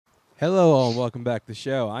Hello, all, and welcome back to the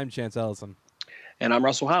show. I'm Chance Ellison. And I'm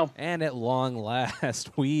Russell Howe. And at long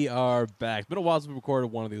last, we are back. It's been a while since we recorded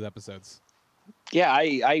one of these episodes. Yeah,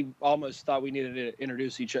 I almost thought we needed to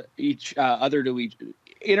introduce each other to each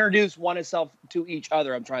introduce one itself to each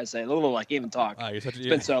other. I'm trying to say a little like even talk. You're such a, It's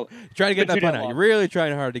been so trying to get that pun out. long. You're really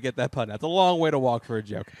trying hard to get that pun out. It's a long way to walk for a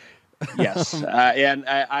joke. Yes, and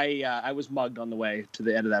I was mugged on the way to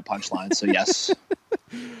the end of that punchline. So yes.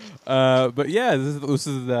 But yeah, this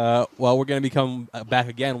is well, we're going to become back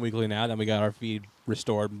again weekly now. Then we got our feed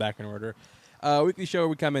restored and back in order. Weekly show where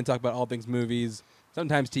we come in and talk about all things movies,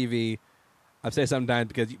 sometimes TV. I say sometimes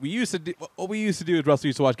because what we used to do is Russell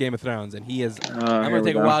used to watch Game of Thrones, and he is. I'm going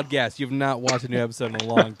to take a wild guess. You've not watched a new episode in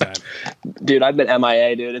a long time, dude. I've been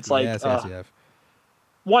MIA, dude. It's like yes, you have.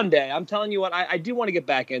 One day, I'm telling you what, I do want to get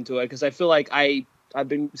back into it because I feel like I've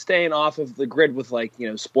been staying off of the grid with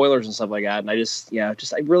spoilers and stuff like that, and I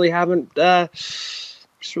really haven't had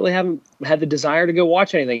the desire to go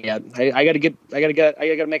watch anything yet. I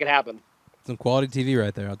gotta make it happen. Some quality TV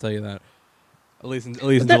right there, I'll tell you that. At least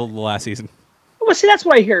until the last season. Well, see, that's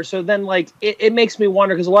what I hear. So then, it makes me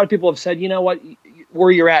wonder because a lot of people have said, you know what, where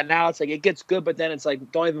you're at now, it's like it gets good, but then it's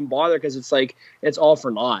like don't even bother because it's like it's all for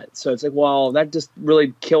naught. So it's like, well, that just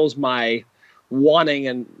really kills my wanting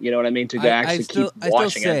and you know what I mean to keep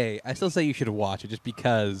watching it. I still say you should watch it just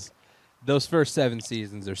because those first 7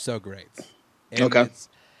 seasons are so great. And okay.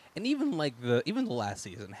 And even the last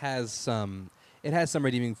season has some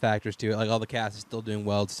redeeming factors to it. Like all the cast is still doing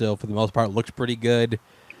well. Still, for the most part, looks pretty good.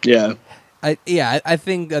 Yeah. I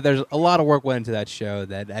think that there's a lot of work went into that show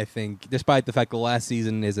that I think, despite the fact the last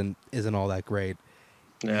season isn't all that great,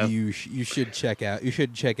 you should check out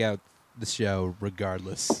the show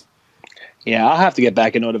regardless. Yeah, I'll have to get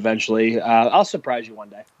back into it eventually. I'll surprise you one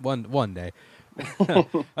day. One day.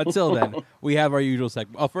 Until then, we have our usual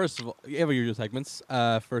segment. Oh, first of all, we have our usual segments.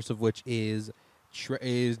 First of which is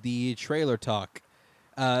the trailer talk.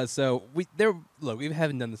 So we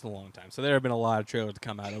haven't done this in a long time. So there have been a lot of trailers to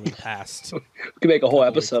come out over the past. We could make a whole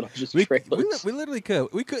episode of just trailers. We literally could.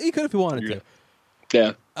 You could if we wanted to.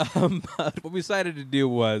 Yeah. But what we decided to do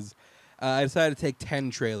was, I decided to take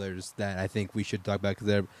 10 trailers that I think we should talk about because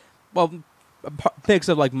they're, picks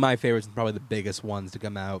of like my favorites and probably the biggest ones to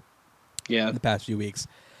come out. Yeah. In the past few weeks.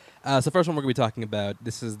 So first one we're going to be talking about,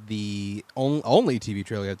 this is the only TV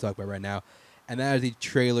trailer I'm talking about right now, and that is the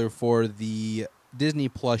trailer for the Disney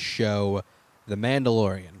Plus show, The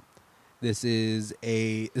Mandalorian. This is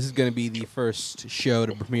going to be the first show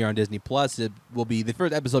to premiere on Disney Plus. It will be the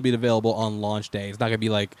first episode will be available on launch day. It's not going to be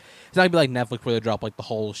like Netflix where they drop like the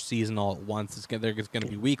whole season all at once. It's going to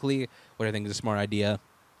be weekly, which I think is a smart idea.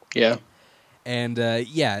 Yeah. And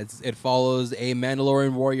it follows a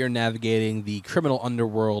Mandalorian warrior navigating the criminal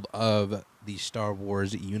underworld of the Star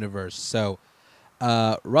Wars universe. So,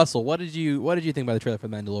 Russell, what did you think about the trailer for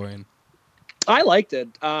Mandalorian? I liked it.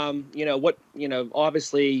 Obviously,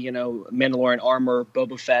 Mandalorian armor,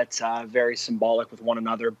 Boba Fett, very symbolic with one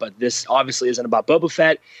another. But this obviously isn't about Boba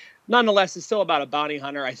Fett. Nonetheless, it's still about a bounty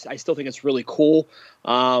hunter. I still think it's really cool.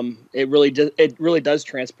 It really does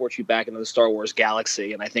transport you back into the Star Wars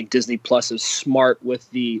galaxy, and I think Disney Plus is smart with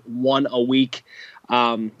the 1 a week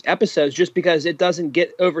episodes, just because it doesn't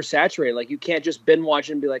get oversaturated. Like you can't just binge watch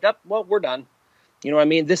it and be like, "Oh, well, we're done." You know what I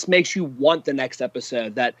mean? This makes you want the next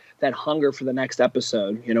episode, that hunger for the next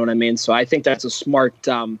episode. You know what I mean? So I think that's a smart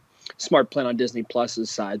plan on Disney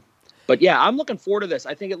Plus's side. But yeah, I'm looking forward to this.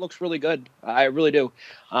 I think it looks really good. I really do.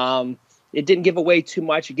 It didn't give away too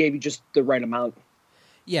much. It gave you just the right amount.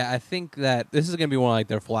 Yeah, I think that this is going to be one of like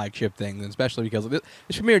their flagship things, especially because this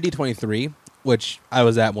premiered D23, which I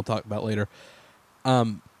was at and we'll talk about later.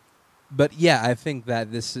 But yeah, I think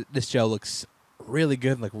that this show looks really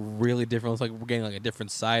good, like really different. Looks like we're getting like a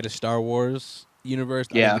different side of Star Wars universe.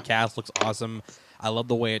 Yeah. I think the cast looks awesome. I love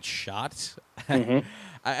the way it's shot. Mm-hmm.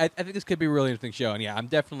 I think this could be a really interesting show, and yeah, I'm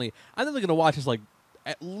definitely going to watch this like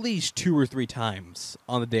at least 2 or 3 times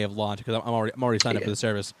on the day of launch because I'm already signed up for the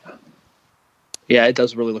service. Yeah, it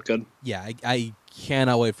does really look good. Yeah, I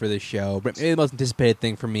cannot wait for this show. Maybe the most anticipated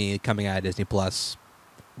thing for me coming out of Disney Plus,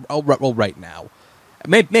 right now,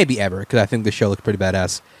 maybe ever, because I think the show looks pretty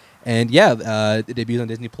badass. And yeah, it debuts on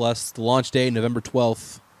Disney Plus. The launch day, November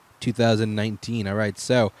 12th, 2019. All right,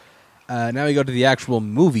 so now we go to the actual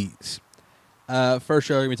movies. First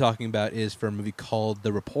show we're going to be talking about is for a movie called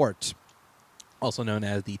The Report, also known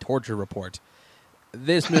as The Torture Report.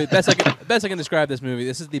 This movie, best I can describe this movie,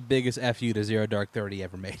 this is the biggest FU to Zero Dark 30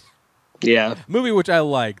 ever made. Yeah. Movie which I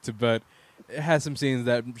liked, but it has some scenes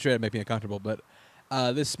that I'm sure make me uncomfortable. But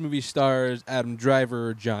this movie stars Adam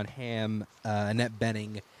Driver, John Hamm, Annette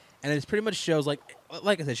Bening, and it pretty much shows, like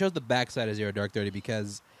I said, shows the backside of Zero Dark 30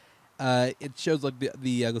 because it shows like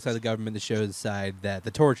the ugly side of the government, the show's side, that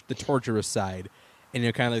the torturous side, and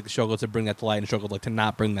kind of like the show goes to bring that to light, and the show goes like to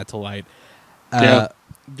not bring that to light.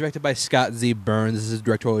 Directed by Scott Z. Burns. This is his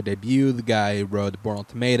directorial debut. The guy who wrote The Bourne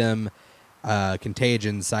Ultimatum,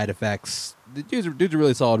 Contagion, Side Effects. The dude's a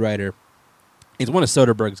really solid writer. He's one of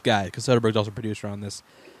Soderbergh's guys, because Soderbergh's also a producer on this.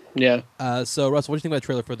 Yeah. So, Russell, what do you think about the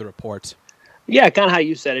trailer for The Report? Yeah, kind of how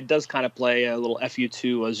you said. It does kind of play a little FU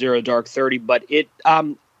to Zero Dark 30, but it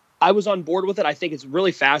I was on board with it. I think it's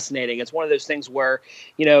really fascinating. It's one of those things where,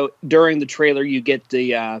 during the trailer you get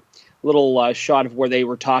the little shot of where they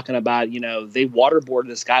were talking about, they waterboarded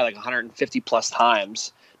this guy like 150 plus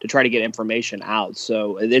times to try to get information out.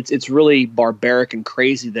 So it's really barbaric and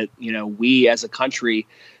crazy that, we as a country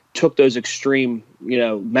took those extreme,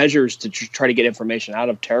 measures to try to get information out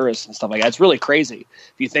of terrorists and stuff like that. It's really crazy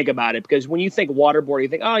if you think about it, because when you think waterboarding, you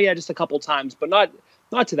think, oh yeah, just a couple times, but not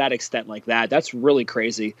to that extent like that. That's really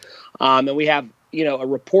crazy. And we have, a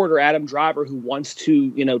reporter, Adam Driver, who wants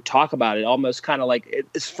to, talk about it, almost kind of like,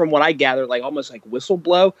 it's from what I gather, like almost like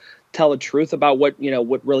whistleblow, tell the truth about what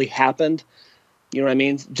really happened. You know what I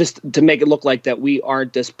mean? Just to make it look like that we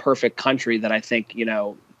aren't this perfect country that I think,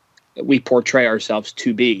 we portray ourselves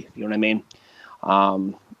to be. You know what I mean?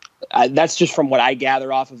 That's just from what I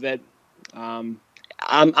gather off of it.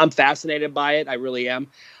 I'm fascinated by it. I really am.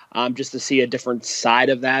 Just to see a different side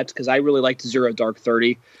of that, because I really liked Zero Dark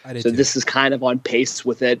 30. So too. This is kind of on pace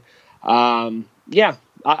with it. I'm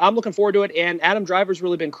looking forward to it. And Adam Driver's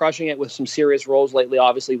really been crushing it with some serious roles lately,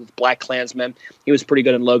 obviously with Black Klansman. He was pretty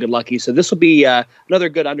good in Logan Lucky. So this will be another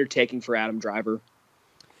good undertaking for Adam Driver.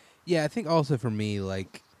 Yeah, I think also for me,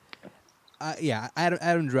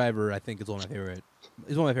 Adam Driver, I think is one of my favorite.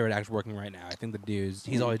 He's one of my favorite actors working right now. I think the dude's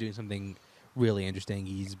he's always doing something really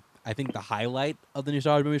interesting. I think the highlight of the new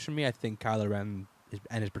Star Wars movies for me, I think Kylo Ren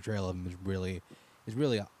and his portrayal of him is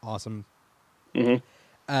really awesome. Mm-hmm.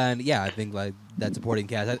 And yeah, I think like that supporting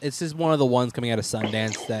cast, it's just one of the ones coming out of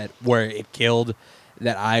Sundance where it killed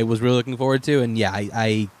that I was really looking forward to. And yeah,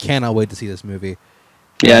 I cannot wait to see this movie.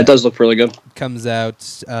 Yeah, it does look really good. Comes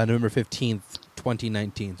out November 15th,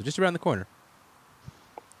 2019, so just around the corner.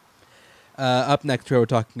 Up next, what we're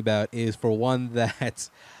talking about is for one that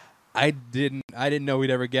I didn't know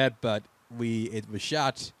we'd ever get, but it was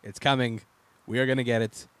shot. It's coming. We are gonna get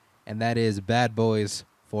it, and that is Bad Boys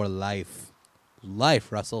for Life.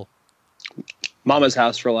 Life, Russell. Mama's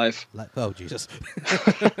house for life. Oh Jesus.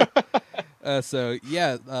 So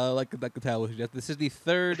yeah, like the title would suggest, this is the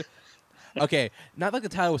third. Okay, not like the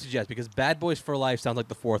title would suggest, because Bad Boys for Life sounds like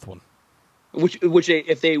the fourth one. Which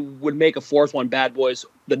if they would make a fourth one, Bad Boys,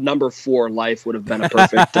 the number 4 Life would have been a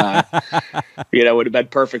perfect, would have been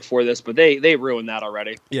perfect for this. But they ruined that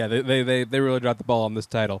already. Yeah, they really dropped the ball on this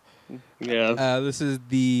title. Yeah. This is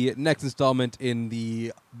the next installment in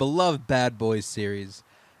the beloved Bad Boys series,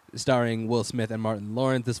 starring Will Smith and Martin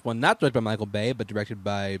Lawrence. This one not directed by Michael Bay, but directed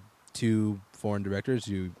by 2 foreign directors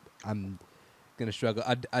who I'm gonna struggle.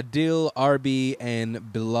 Adil Arbi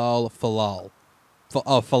and Bilal Fallah.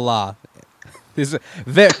 Fallah. This is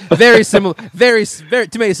very similar. Very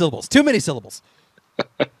too many syllables. Too many syllables.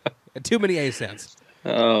 Too many A sounds.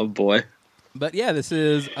 Oh boy. But yeah, this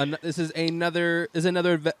is another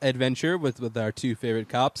adventure with our 2 favorite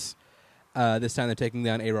cops. This time they're taking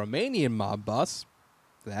down a Romanian mob boss.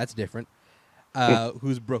 That's different.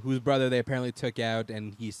 Whose brother they apparently took out,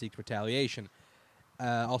 and he seeks retaliation.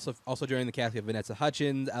 Also joining the cast we have Vanessa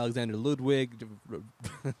Hudgens, Alexander Ludwig.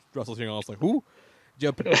 Russell's hearing all like who?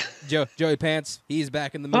 Joey Pants, he's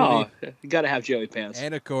back in the movie. Oh, you gotta have Joey Pants.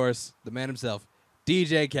 And of course, the man himself,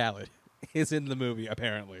 DJ Khaled, is in the movie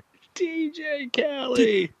apparently. DJ Khaled.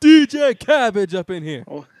 DJ Cabbage up in here.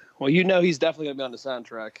 Well, he's definitely gonna be on the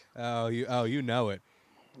soundtrack. Oh, you know it.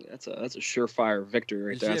 That's a surefire victory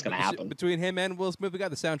right there. That's gonna happen. Between him and Will Smith, we got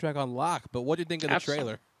the soundtrack on lock. But what do you think of the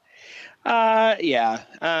trailer?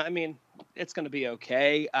 I mean, it's gonna be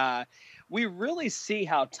okay. We really see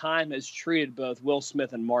how time has treated both Will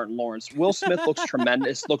Smith and Martin Lawrence. Will Smith looks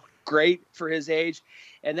tremendous, looked great for his age.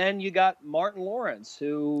 And then you got Martin Lawrence,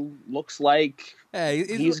 who looks like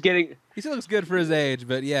he still looks good for his age,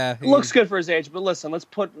 but yeah. Looks good for his age, but listen,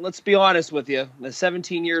 let's be honest with you. The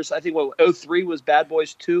 17 years, I think 03 was Bad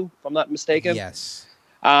Boys 2, if I'm not mistaken. Yes.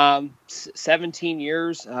 17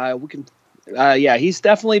 years, he's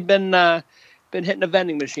definitely been hitting a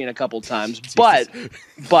vending machine a couple times, but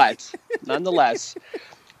nonetheless,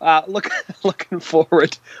 looking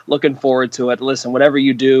forward to it. Listen, whatever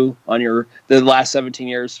you do on the last 17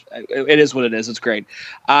 years, it is what it is. It's great.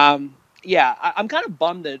 yeah, I'm kind of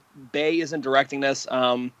bummed that Bay isn't directing this.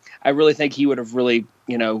 I really think he would have really,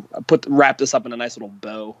 wrapped this up in a nice little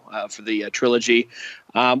bow for the trilogy.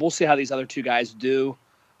 We'll see how these other two guys do.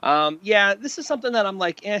 Yeah, this is something that I'm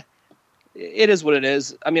like, it is what it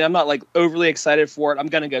is. I mean, I'm not like overly excited for it. I'm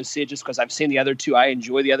gonna go see it just because I've seen the other two. I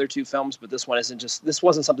enjoy the other two films, but this one this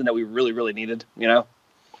wasn't something that we really, really needed.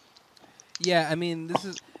 Yeah, I mean, this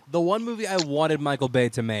is the one movie I wanted Michael Bay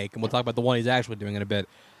to make, and we'll talk about the one he's actually doing in a bit.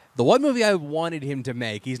 The one movie I wanted him to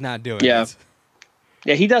make, he's not doing it.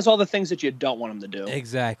 Yeah, he does all the things that you don't want him to do.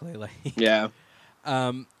 Exactly. Yeah.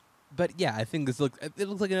 But yeah, I think it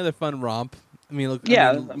looks like another fun romp. I mean, look.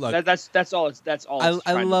 That's all. That's all.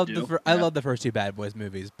 I love the first two Bad Boys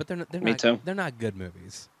movies, but they're not good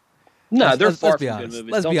movies. No, they're far from good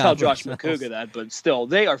movies. Don't tell Josh McCouga that, but still,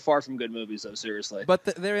 they are far from good movies, though. Seriously. But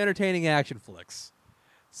they're entertaining action flicks.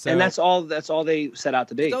 So, and that's all they set out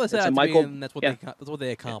to be. That's what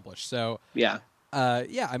they accomplished. So yeah.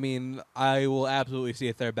 I mean, I will absolutely see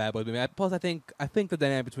a third Bad Boys movie. Plus, I think the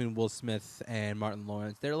dynamic between Will Smith and Martin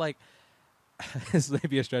Lawrence, they're like, this may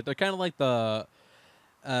be a stretch. They're kind of like the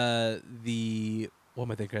what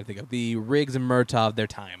am I thinking of? The Riggs and Murtaugh of their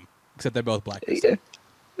time, except they're both black.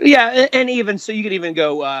 Yeah, and even so, you could even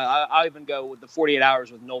go. I'll even go with the 48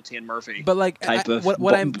 Hours with Nolte and Murphy. But like,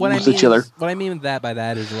 what I mean by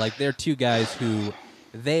that is like they're two guys who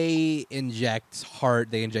they inject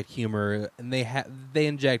heart, they inject humor, and they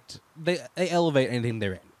elevate anything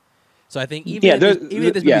they're in. So I think even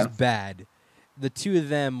if this movie's bad, the two of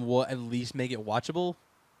them will at least make it watchable.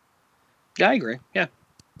 Yeah, I agree. Yeah.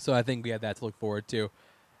 So I think we have that to look forward to.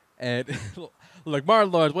 And look,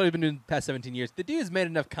 Martin Lawrence, what he's been doing the past 17 years, the dude has made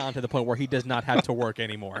enough content to the point where he does not have to work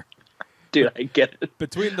anymore. Dude, I get it.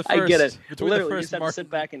 Between the first, I get it. Between Literally, the you first just have to sit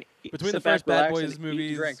back and between the first Bad Boys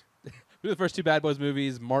movies, between the first two Bad Boys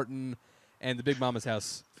movies, Martin and the Big Mama's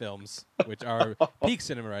House films, which are peak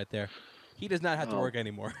cinema right there, he does not have to work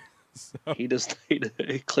anymore. So, he does.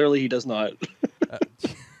 Clearly, he does not.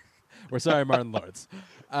 We're sorry, Martin Lawrence.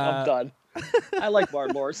 I'm done. I like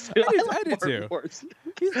Martin Lawrence too. I do too.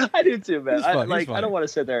 I do too, man. I don't want to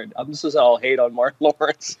sit there. I'm just all hate on Martin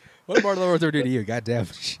Lawrence. What did Martin Lawrence ever do to you? Goddamn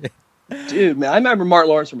shit. Dude, man, I remember Martin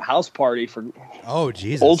Lawrence from House Party for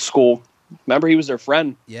Jesus, old school. Remember, he was their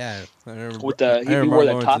friend. Yeah, I remember. With he wore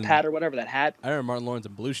that top hat or whatever, that hat. I remember Martin Lawrence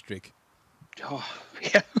in Blue Streak. Oh,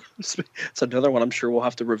 yeah. It's another one I'm sure we'll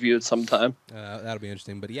have to review at some time. That'll be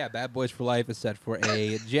interesting. But yeah, Bad Boys for Life is set for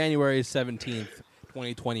a January 17th,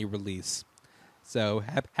 2020 release. So,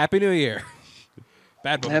 Happy New Year.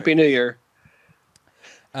 Bad Boys. Happy New Year.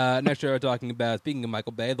 Next show we're talking about, speaking of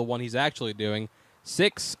Michael Bay, the one he's actually doing,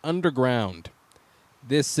 Six Underground.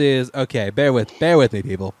 This is, okay, bear with me,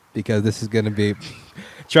 people, because this is going to be,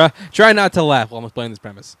 try not to laugh while I'm explaining this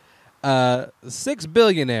premise. 6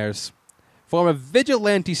 billionaires form a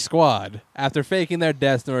vigilante squad after faking their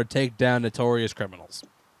deaths in order to take down notorious criminals.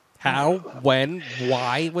 How, when,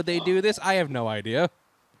 why would they do this? I have no idea.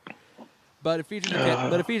 But it features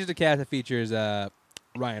a cast that features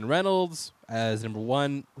Ryan Reynolds as number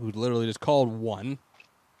one, who's literally just called One.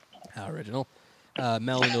 How original.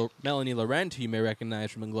 Melanie Laurent, who you may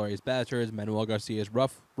recognize from Inglourious Basterds. Manuel Garcia's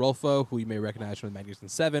Rolfo, who you may recognize from The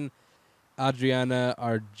Magnificent Seven. Adriana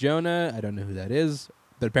Arjona, I don't know who that is,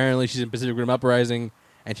 but apparently she's in Pacific Rim Uprising,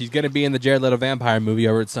 and she's going to be in the Jared Leto vampire movie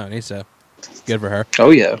over at Sony, so good for her. Oh,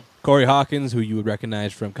 yeah. Corey Hawkins, who you would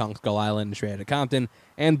recognize from Kong Skull Island and Straight Outta Compton,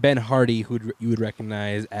 and Ben Hardy, who you would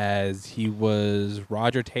recognize as he was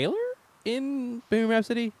Roger Taylor in Bohemian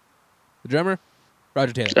Rhapsody, the drummer.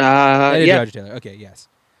 Roger Taylor. Yeah. Roger Taylor. Okay, yes.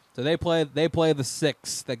 So they play the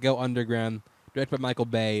six that go underground, directed by Michael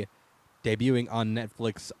Bay, debuting on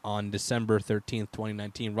Netflix on December 13th,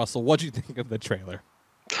 2019. Russell, what'd you think of the trailer?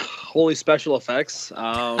 Holy special effects.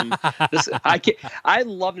 I'd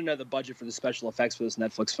love to know the budget for the special effects for this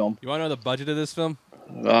Netflix film. You want to know the budget of this film?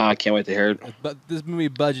 I can't wait to hear it. But this movie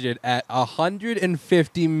budgeted at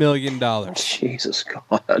 $150 million. Jesus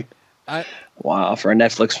God. Wow, for a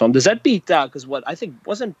Netflix film. Does that beat because what I think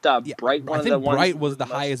wasn't Bright one of the ones? Bright was the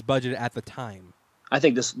highest budget at the time. I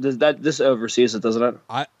think this oversees it, doesn't it?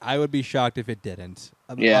 I would be shocked if it didn't.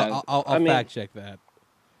 Yeah, I'll fact check that.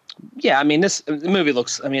 Yeah, I mean the movie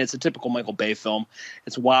looks. I mean, it's a typical Michael Bay film.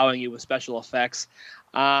 It's wowing you with special effects.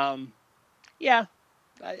 Yeah.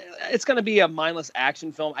 It's going to be a mindless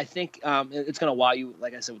action film. I think it's going to wow you,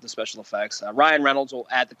 like I said, with the special effects. Ryan Reynolds will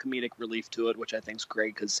add the comedic relief to it, which I think is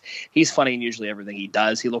great because he's funny in usually everything he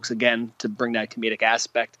does. He looks, again, to bring that comedic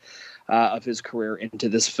aspect of his career into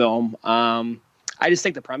this film. I just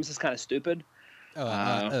think the premise is kind of stupid.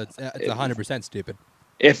 It's 100% stupid.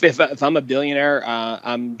 If I'm a billionaire,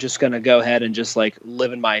 I'm just gonna go ahead and just like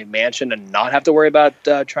live in my mansion and not have to worry about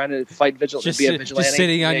trying to fight vigilante. Be a vigilante. Just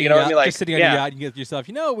sitting on you your know yacht, what I mean? Like, just sitting on your yacht, you get yourself.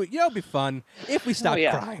 It'd be fun if we stop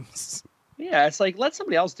yeah. crimes. Yeah, it's like let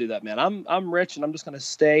somebody else do that, man. I'm rich and I'm just gonna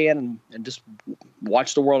stay in and just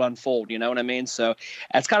watch the world unfold. You know what I mean? So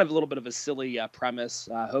that's kind of a little bit of a silly premise.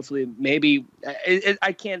 Hopefully, maybe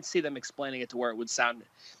I can't see them explaining it to where it would sound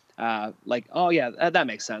like, oh yeah, that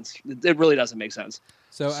makes sense. It really doesn't make sense.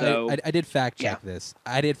 So I did fact check yeah. this.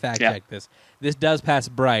 I did fact check this. This does pass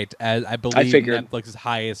Bright as I believe figured. Netflix's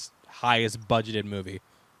highest budgeted movie.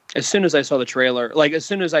 As soon as I saw the trailer, like as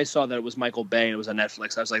soon as I saw that it was Michael Bay and it was on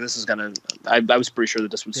Netflix, I was like, this is gonna. I was pretty sure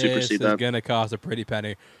that this would supersede that. This is gonna cost a pretty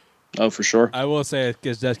penny. Oh, for sure. I will say it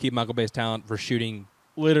does keep Michael Bay's talent for shooting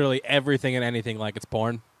literally everything and anything like it's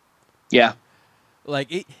porn. Yeah.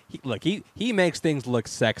 Like he makes things look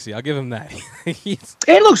sexy. I'll give him that.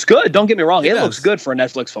 It looks good. Don't get me wrong. It does. looks good for a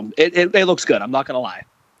Netflix film. It looks good. I'm not gonna lie.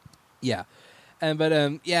 Yeah. But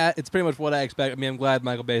it's pretty much what I expect. I mean, I'm glad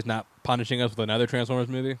Michael Bay's not punishing us with another Transformers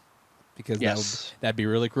movie because that'd be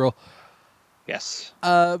really cruel. Yes.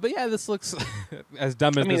 But yeah, this looks as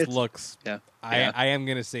dumb as this looks. Yeah. I am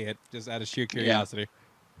gonna see it just out of sheer curiosity. Yeah.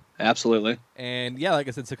 Absolutely. And yeah, like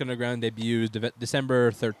I said, Sick Underground debuts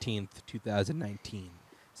December 13th, 2019.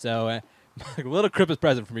 So a little Christmas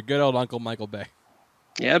present from your good old Uncle Michael Bay.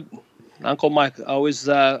 Yep. Uncle Mike always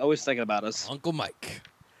thinking about us. Uncle Mike.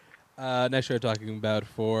 Next show we're talking about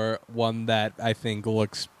for one that I think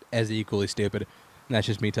looks as equally stupid. And that's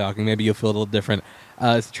just me talking. Maybe you'll feel a little different.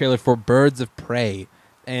 It's a trailer for Birds of Prey.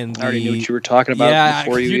 And I already knew what you were talking about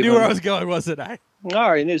before you knew where I was going, wasn't I? I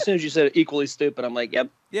already knew. As soon as you said equally stupid, I'm like,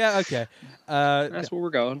 yep. Yeah, okay. That's where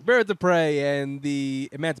we're going. Birds of Prey and the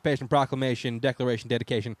Emancipation Proclamation Declaration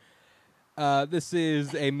Dedication. This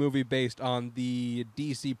is a movie based on the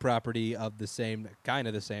DC property of the same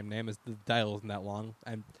name as the title isn't that long.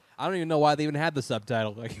 And I don't even know why they even had the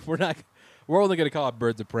subtitle. Like we're only going to call it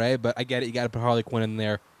Birds of Prey, but I get it. You got to put Harley Quinn in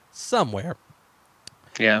there somewhere.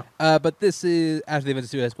 Yeah. But this is after the events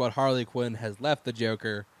of Suicide Squad. Harley Quinn has left the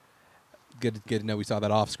Joker. Good to know we saw that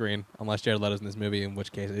off screen, unless Jared Leto's in this movie, in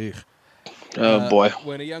which case, ugh. Oh boy.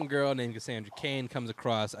 When a young girl named Cassandra Cain comes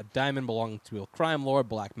across a diamond belonging to a crime lord,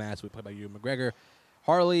 Black Mass, played by Ewan McGregor,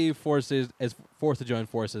 Harley is forced to join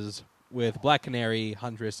forces with Black Canary,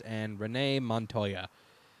 Huntress, and Renee Montoya.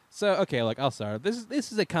 So, okay, look, I'll start. This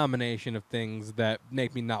is a combination of things that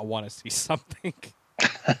make me not want to see something.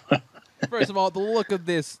 First of all, the look of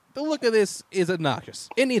this is obnoxious.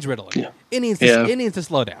 It needs riddling. Yeah. It needs to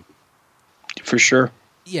slow down. For sure.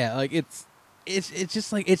 Yeah, like it's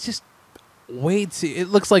just way too. It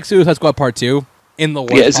looks like Suicide Squad Part 2 in the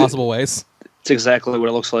worst possible ways. It's exactly what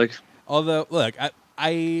it looks like. Although, look,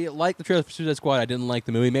 I like the trailer for Suicide Squad. I didn't like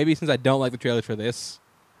the movie. Maybe since I don't like the trailer for this,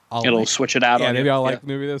 it'll switch it out. Yeah, on maybe you. I'll like the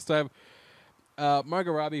movie this time.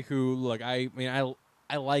 Margot Robbie, who look, I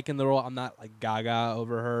like in the role. I'm not like gaga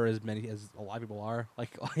over her as a lot of people are.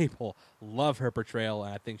 Like a lot of people love her portrayal,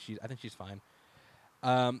 and I think she's fine.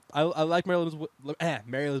 I like Mary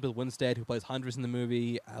Elizabeth Winstead, who plays Huntress in the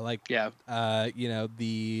movie. I like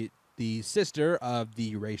the sister of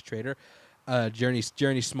the race trader, Journey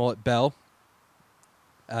Smollett Bell.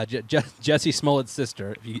 Jesse Smollett's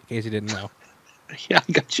sister, in case you didn't know. Yeah,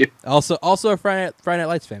 I got you. Also a Friday Night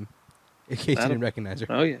Lights fame, in case you didn't recognize her.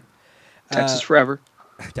 Oh yeah, Texas Forever.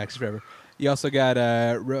 Texas Forever. You also got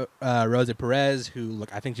Rosa Perez, who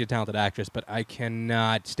look, I think she's a talented actress, but I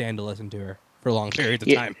cannot stand to listen to her for long periods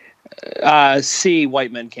of time. See,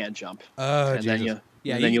 White Men Can't Jump. And Jesus.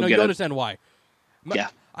 Then you understand why. Yeah.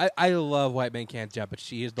 I love White Men Can't Jump, but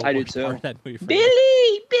she is the worst part of that movie.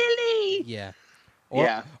 Billy. Yeah.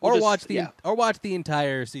 Or watch the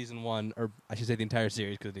entire season 1, or I should say the entire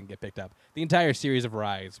series because it didn't get picked up. The entire series of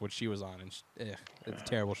Rise, which she was on, and it's a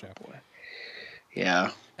terrible show. Boy.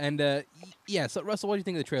 Yeah. And so Russell, what do you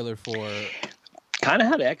think of the trailer for? Kind of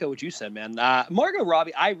had to echo what you said, man. Margot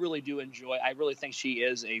Robbie, I really do enjoy. I really think she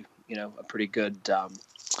is a pretty good.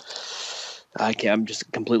 I'm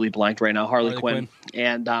just completely blanked right now. Harley Quinn.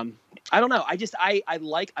 And I don't know. I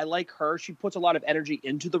like her. She puts a lot of energy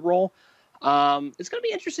into the role. It's going to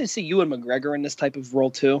be interesting to see Ewan McGregor in this type of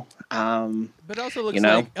role too. But also looks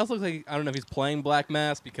like I don't know if he's playing Black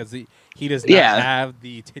Mask because he does not have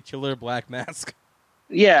the titular Black Mask.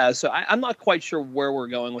 Yeah, so I'm not quite sure where we're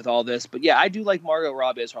going with all this, but yeah, I do like Margot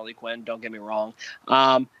Robbie as Harley Quinn. Don't get me wrong.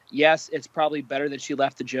 Yes, it's probably better that she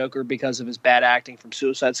left the Joker because of his bad acting from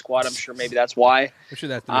Suicide Squad. I'm sure maybe that's why. I'm sure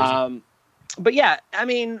that's the reason. But yeah, I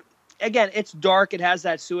mean, again, it's dark. It has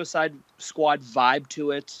that Suicide Squad vibe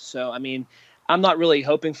to it. So I mean, I'm not really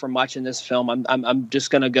hoping for much in this film. I'm just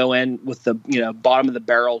going to go in with the bottom of the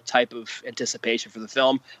barrel type of anticipation for the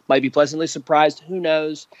film. Might be pleasantly surprised. Who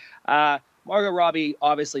knows? Margot Robbie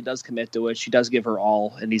obviously does commit to it. She does give her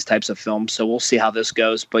all in these types of films. So we'll see how this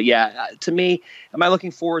goes. But yeah, to me, am I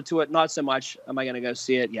looking forward to it? Not so much. Am I going to go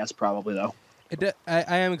see it? Yes, probably though.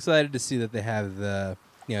 I am excited to see that they have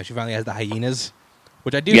she finally has the hyenas,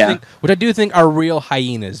 which I do think are real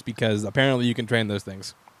hyenas because apparently you can train those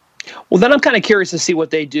things. Well, then I'm kind of curious to see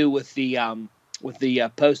what they do with the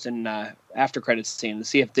post and after credits scene to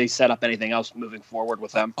see if they set up anything else moving forward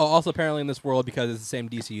with them. Also, apparently in this world, because it's the same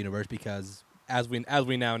DC universe, because as we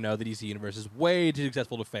now know, the DC universe is way too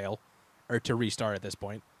successful to fail or to restart at this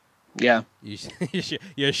point. Yeah, you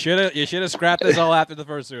should have scrapped this all after the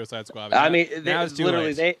first Suicide Squad. I mean,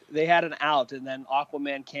 they had an out, and then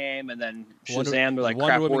Aquaman came, and then Shazam. They're like,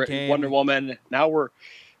 Wonder Woman. Now we're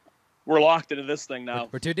locked into this thing now.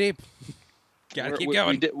 We're too deep. Gotta keep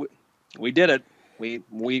going. We did it.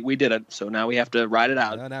 We did it. So now we have to ride it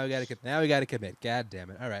out. Now we gotta commit. God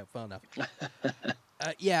damn it! All right, well enough.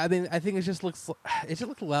 Yeah, I mean, I think it just looks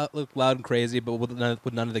loud and crazy, but with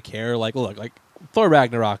none of the care. Like Thor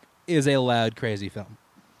Ragnarok is a loud, crazy film.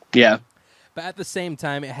 Yeah, but at the same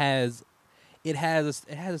time, it has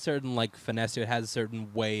a certain like finesse to it. It has a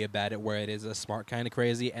certain way about it where it is a smart kind of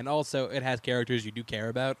crazy, and also it has characters you do care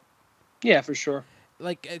about. Yeah, for sure.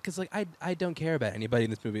 Like, because I don't care about anybody in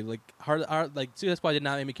this movie. Like Suicide Squad did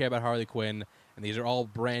not make me care about Harley Quinn, and these are all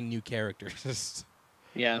brand new characters.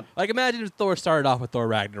 Yeah. Like, imagine if Thor started off with Thor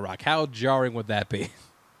Ragnarok. How jarring would that be?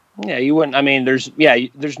 Yeah, you wouldn't. I mean, there's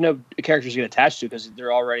no characters you get attached to because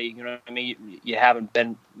they're already, you know what I mean? You haven't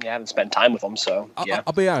spent time with them, so yeah.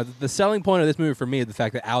 I'll be honest. The selling point of this movie for me is the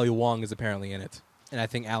fact that Ali Wong is apparently in it, and I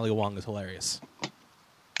think Ali Wong is hilarious.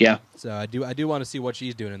 Yeah. So I do want to see what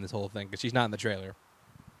she's doing in this whole thing because she's not in the trailer,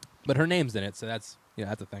 but her name's in it, so that's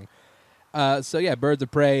a thing. So yeah, Birds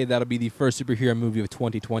of Prey. That'll be the first superhero movie of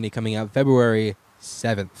 2020, coming out February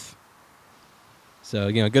 7th.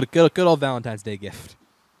 So good old Valentine's Day gift.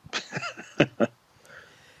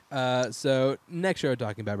 So next show we're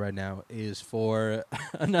talking about right now is for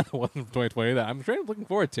another one from 2020 that I'm really looking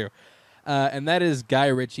forward to, and that is Guy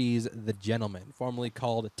Ritchie's The Gentleman, formerly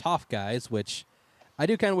called Tough Guys, which I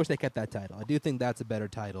do kind of wish they kept that title. I do think that's a better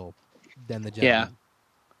title than The Gentleman.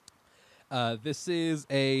 Yeah. This is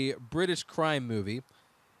a British crime movie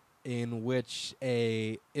in which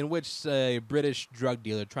a British drug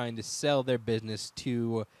dealer trying to sell their business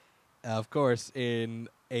to, of course, in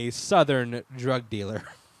a southern drug dealer.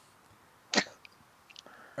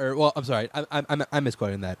 I'm sorry, I'm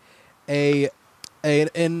misquoting that. An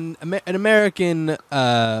American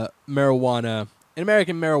marijuana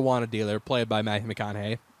dealer played by Matthew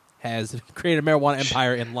McConaughey has created a marijuana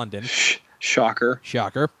empire in London. Shocker.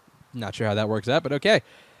 Not sure how that works out, but okay.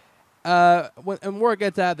 When word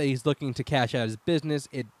gets out that he's looking to cash out his business,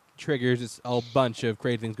 it triggers a bunch of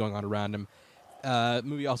crazy things going on around him. The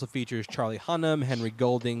movie also features Charlie Hunnam, Henry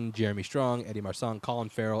Golding, Jeremy Strong, Eddie Marsan, Colin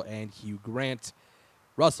Farrell, and Hugh Grant.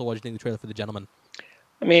 Russell, what did you think of the trailer for The Gentleman?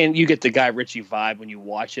 I mean, you get the Guy Ritchie vibe when you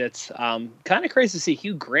watch it. Kind of crazy to see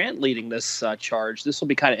Hugh Grant leading this charge. This will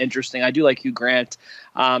be kind of interesting. I do like Hugh Grant.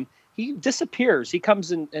 He disappears. He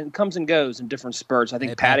comes and goes in different spurts. I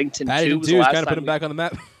think Paddington 2 was the last time. Kind of put him back on the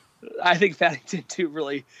map. I think Paddington 2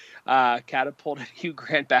 really catapulted Hugh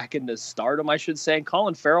Grant back into stardom, I should say. And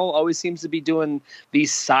Colin Farrell always seems to be doing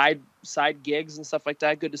these side gigs and stuff like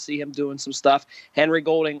that. Good to see him doing some stuff. Henry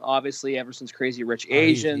Golding, obviously, ever since Crazy Rich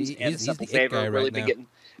Asians and Simple Favor, really been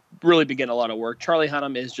getting a lot of work. Charlie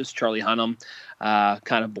Hunnam is just Charlie Hunnam,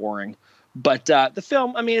 kind of boring. But the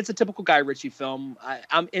film, I mean, it's a typical Guy Ritchie film.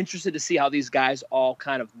 I'm interested to see how these guys all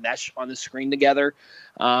kind of mesh on the screen together.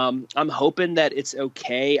 I'm hoping that it's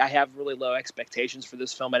okay. I have really low expectations for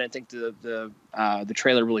this film. I didn't think the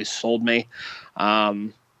trailer really sold me.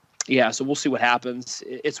 Yeah, so we'll see what happens.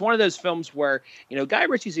 It's one of those films where, Guy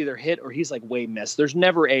Ritchie's either hit or he's like way missed. There's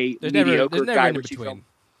never a mediocre Guy Ritchie film.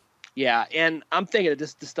 Yeah, and I'm thinking that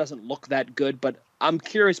this doesn't look that good, but I'm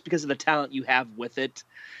curious because of the talent you have with it.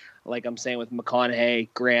 Like I'm saying with McConaughey,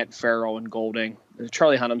 Grant, Farrell, and Golding.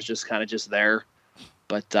 Charlie Hunnam's just there.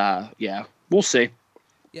 But, yeah, we'll see.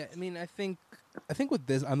 Yeah, I mean, I think with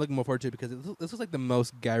this, I'm looking more forward to it because this was like the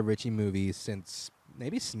most Guy Ritchie movie since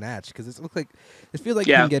maybe Snatch, because it feels like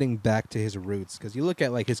him getting back to his roots. Because you look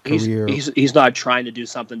at like his career, he's not trying to do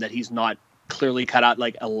something that he's not clearly cut out,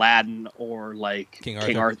 like Aladdin or like King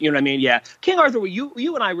Arthur. You know what I mean? Yeah, King Arthur. You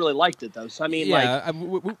and I really liked it though. So I mean,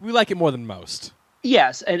 we like it more than most.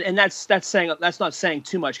 Yes, and that's saying that's not saying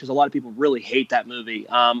too much because a lot of people really hate that movie.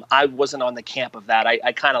 I wasn't on the camp of that.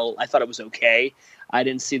 I thought it was okay. I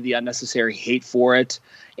didn't see the unnecessary hate for it.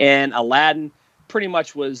 And Aladdin pretty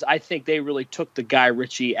much was. I think they really took the Guy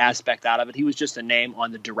Ritchie aspect out of it. He was just a name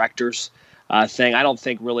on the director's thing. I don't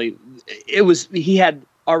think really it was. He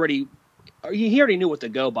already knew what to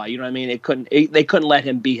go by. You know what I mean? They couldn't let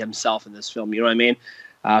him be himself in this film. You know what I mean?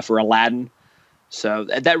 For Aladdin. So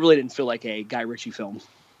that really didn't feel like a Guy Ritchie film.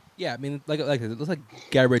 Yeah, I mean, like it looks like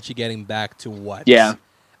Guy Ritchie getting back to what Yeah.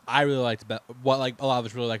 I really liked about what like a lot of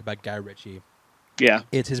us really like about Guy Ritchie. Yeah,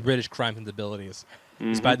 It's his British crime sensibilities,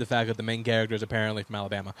 despite the fact that the main character is apparently from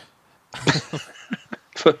Alabama.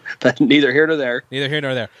 but neither here nor there. Neither here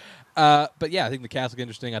nor there. But yeah, I think the cast looked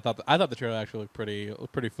interesting. I thought the trailer actually looked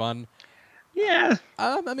pretty fun. Yeah,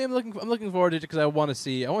 I mean, I'm looking forward to it because I want to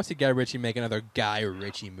see Guy Ritchie make another Guy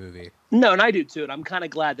Ritchie movie. no, and I do too. And I'm kind of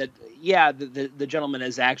glad that the gentleman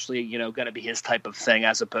is actually going to be his type of thing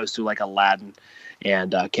as opposed to like Aladdin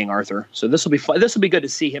and King Arthur. So this will be fun. This will be good to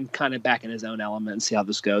see him kind of back in his own element and see how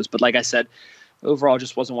this goes. But like I said, overall,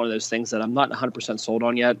 just wasn't one of those things that I'm not 100% sold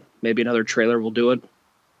on yet. Maybe another trailer will do it.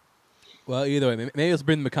 Well, either way, maybe let's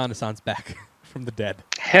bring the reconnaissance back from the dead.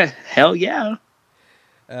 Hell yeah.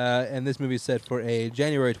 And this movie is set for a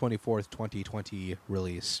January 24th, 2020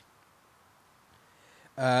 release.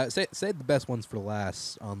 Say the best ones for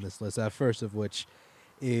last on this list. First of which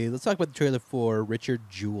is, let's talk about the trailer for Richard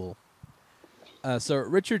Jewell. So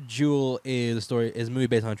Richard Jewell is a movie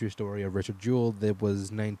based on a true story of Richard Jewell that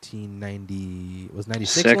was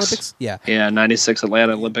 96 Olympics? Yeah. Yeah, 96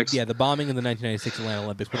 Atlanta Olympics. Yeah, the bombing in the 1996 Atlanta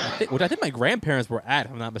Olympics, which I think my grandparents were at,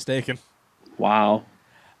 if I'm not mistaken. Wow.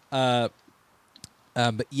 But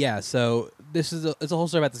yeah, so it's a whole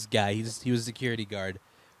story about this guy. He was a security guard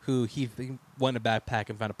who he went in a backpack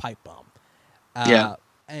and found a pipe bomb.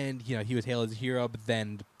 And he was hailed as a hero, but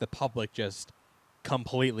then the public just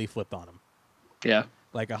completely flipped on him. Yeah.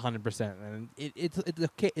 Like 100%. And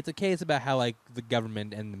it's a case about how like the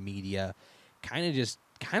government and the media kind of just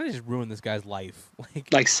ruined this guy's life.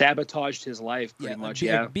 Like sabotaged his life pretty much.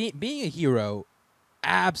 Being a hero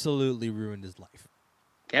absolutely ruined his life.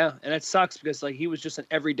 Yeah, and it sucks because like he was just an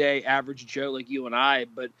everyday average Joe like you and I,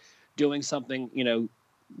 but doing something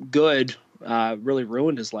good really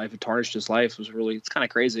ruined his life. It tarnished his life. It's kind of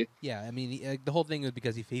crazy. Yeah, I mean the whole thing was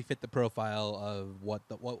because he fit the profile of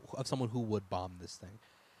of someone who would bomb this thing.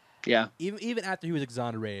 Yeah, even after he was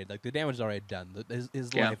exonerated, like the damage was already done.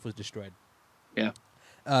 His life was destroyed. Yeah.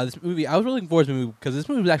 This movie, I was really looking forward to the movie because this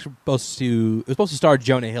movie was actually supposed to star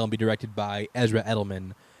Jonah Hill and be directed by Ezra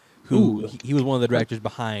Edelman. Who he was one of the directors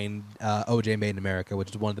behind OJ Made in America,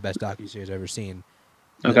 which is one of the best docuseries I've ever seen.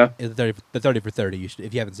 Okay. It's the 30 for 30.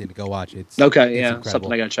 If you haven't seen it, go watch it. It's incredible.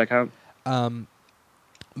 Something I gotta check out.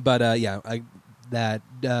 That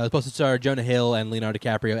was supposed to star Jonah Hill and Leonardo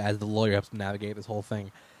DiCaprio as the lawyer helps them navigate this whole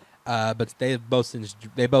thing. But they both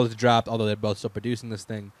dropped, although they're both still producing this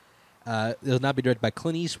thing. It'll now be directed by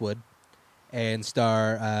Clint Eastwood and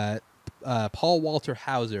star Paul Walter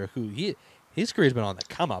Hauser, who his career's been on the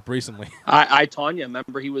come up recently. I Tonya,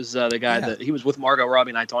 remember he was the guy that he was with Margot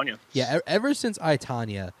Robbie and I Tonya. Yeah, ever since I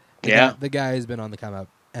Tonya, the guy has been on the come up,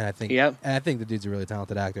 and I think the dude's a really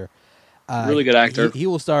talented actor. Really good actor. He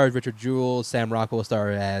will star as Richard Jewell. Sam Rockwell will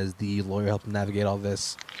star as the lawyer helping him navigate all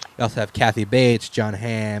this. We also have Kathy Bates, John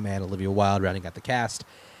Hamm, and Olivia Wilde rounding out the cast.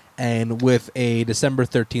 And with a December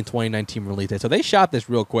 13th, 2019 release date. So they shot this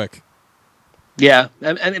real quick. Yeah,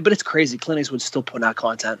 but it's crazy. Clint Eastwood's still putting out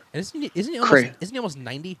content. And isn't he almost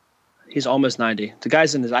 90? He's almost 90. The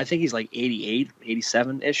guy's I think he's like 88,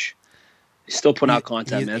 87-ish. He's still putting out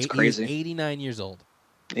content, man. It's crazy. He's 89 years old.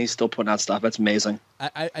 And he's still putting out stuff. That's amazing.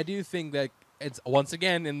 I do think that it's, once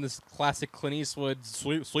again, in this classic Clint Eastwood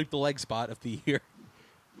sweep the leg spot of the year.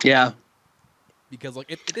 Yeah. Because, like,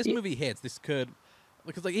 if this movie hits, this could...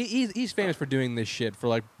 Because like he's famous for doing this shit, for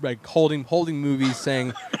like holding movies,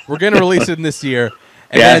 saying we're gonna release it in this year,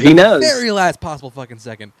 and then he knows. Very last possible fucking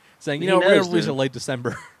second, saying we're gonna release it late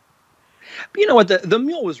December. But you know what? The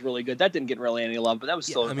Mule was really good. That didn't get really any love, but that was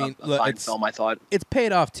still a fine film. I thought it's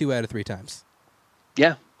paid off 2 out of 3 times.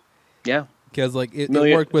 Yeah. Because like it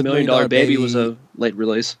worked with $1 Million Baby was a late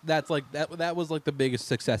release. That's like that was like the biggest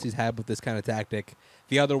success he's had with this kind of tactic.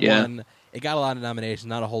 The other one, it got a lot of nominations,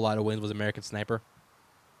 not a whole lot of wins, was American Sniper.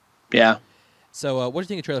 Yeah. So, what do you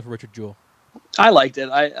think of the trailer for Richard Jewell? I liked it.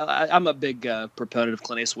 I'm a big proponent of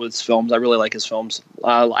Clint Eastwood's films. I really like his films.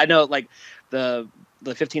 I know, like the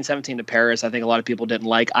 15-17 to Paris, I think a lot of people didn't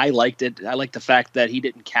like. I liked it. I liked the fact that he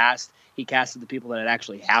didn't cast. He casted the people that it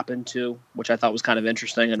actually happened to, which I thought was kind of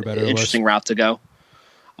interesting and an interesting route to go.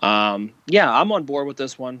 Yeah, I'm on board with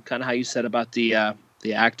this one. Kind of how you said about the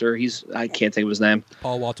actor. I can't think of his name.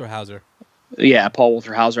 Paul Walter Hauser. Yeah, Paul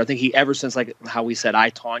Walter Hauser. I think he ever since like how we said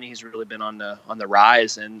I, Tonya, he's really been on the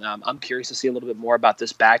rise, and I'm curious to see a little bit more about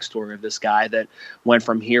this backstory of this guy that went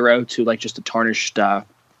from hero to like just a tarnished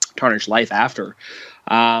life after.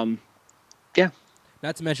 Yeah.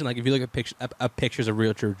 Not to mention, like if you look at pictures of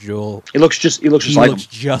Richard Jewell, He looks just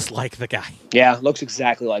just like the guy. Yeah, looks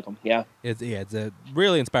exactly like him. Yeah, It's a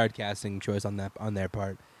really inspired casting choice on their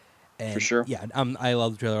part. And for sure. Yeah, I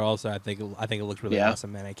love the trailer. Also, I think it looks really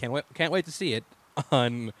awesome, man. I can't wait to see it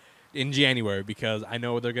in January because I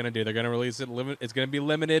know what they're gonna do. They're gonna release it. It's gonna be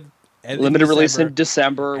limited. Limited release in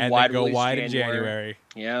December. And wide then go wide in in January.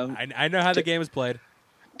 Yeah, I know how the game is played.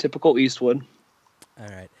 Typical Eastwood. All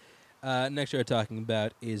right. Next we're talking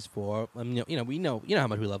about is for you know how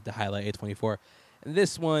much we love to highlight A24.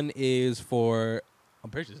 This one is for I'm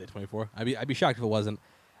pretty sure it's A24. I'd be shocked if it wasn't.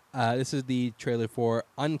 This is the trailer for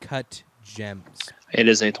Uncut Gems. It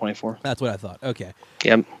is A24. That's what I thought. Okay.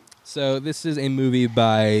 Yep. So this is a movie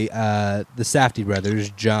by the Safdie brothers,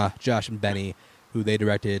 Josh and Benny, who they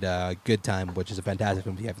directed Good Time, which is a fantastic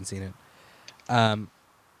film if you haven't seen it. And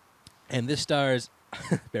this stars,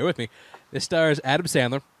 bear with me, this stars Adam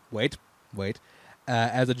Sandler. Wait.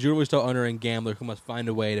 As a jewelry store owner and gambler who must find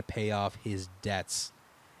a way to pay off his debts.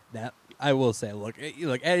 That I will say, look,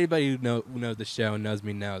 anybody who knows the show and knows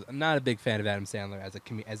me knows I'm not a big fan of Adam Sandler as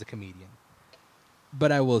a comedian.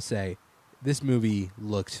 But I will say, this movie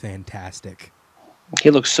looks fantastic.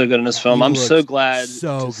 He looks so good in this film. I'm so glad.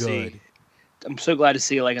 So good. I'm so glad to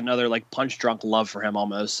see like another like punch drunk love for him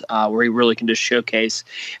almost, where he really can just showcase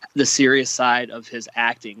the serious side of his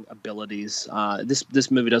acting abilities.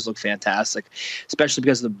 This movie does look fantastic, especially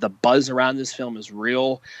because the buzz around this film is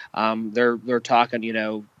real. They're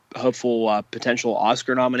talking, hopeful potential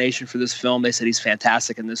Oscar nomination for this film. They said he's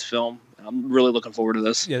fantastic in this film. I'm really looking forward to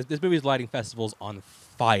this. Yeah, this movie's lighting festivals on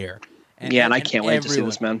fire. And I can't wait to see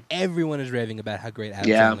this, man. Everyone is raving about how great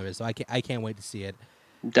Adam Sandler is, so I can't wait to see it.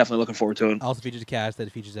 Definitely looking forward to it. Also features a cast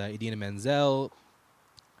that features Idina Menzel,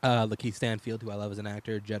 Lakeith Stanfield, who I love as an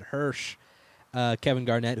actor, Judd Hirsch, Kevin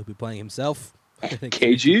Garnett, who'll be playing himself.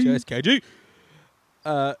 KG. KG.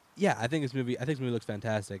 Yeah, I think this movie looks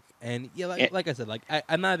fantastic. And yeah, like I said,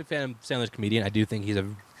 I'm not a fan of Sandler's comedian. I do think he's a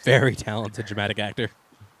very talented dramatic actor.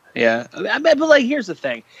 Yeah, but like here's the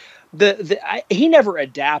thing. He never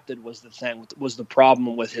adapted was the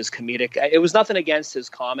problem with his comedic. It was nothing against his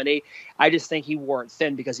comedy. I just think he wore it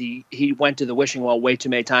thin because he went to the wishing well way too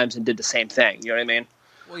many times and did the same thing. You know what I mean?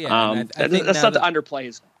 Well, yeah. I think that's not to underplay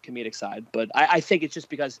his comedic side, but I think it's just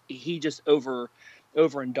because he just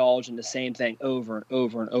overindulged in the same thing over and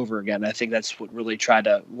over and over again. I think that's what really tried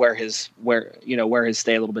to wear his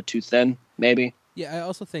stay a little bit too thin, maybe. Yeah, I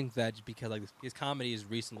also think that just because like his comedies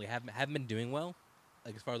recently haven't been doing well.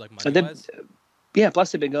 Like as far as like money wise, yeah.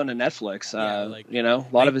 Plus, they've been going to Netflix. A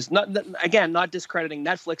lot of his not discrediting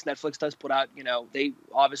Netflix. Netflix does put out. They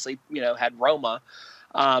obviously had Roma.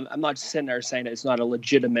 I'm not sitting there saying that it's not a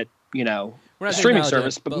legitimate streaming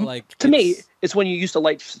service, but like to me, it's when you used to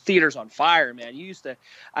light theaters on fire, man. You used to.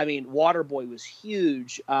 I mean, Waterboy was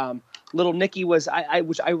huge. Little Nicky was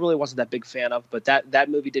which I really wasn't that big fan of, but that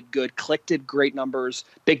movie did good. Click did great numbers.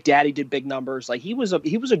 Big Daddy did big numbers. Like he was a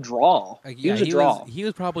draw. He was a draw. He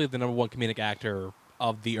was probably the number one comedic actor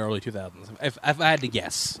of the early 2000s, if I had to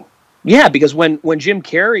guess. Yeah, because when Jim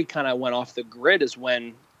Carrey kind of went off the grid is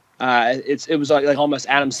when it was like almost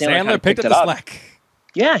Adam Sandler picked up the slack.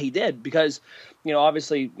 Yeah, he did because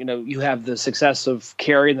obviously you have the success of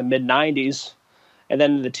Carrey in the mid '90s. And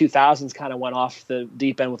then the 2000s kind of went off the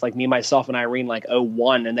deep end with like Me, Myself, and Irene like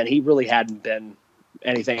 01. And then he really hadn't been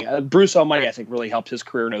anything. Bruce Almighty, I think, really helped his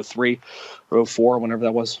career in 03 or 04, whenever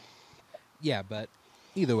that was. Yeah, but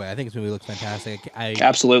either way, I think this movie looks fantastic. I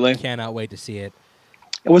absolutely cannot wait to see it.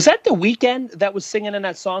 Was that The Weeknd that was singing in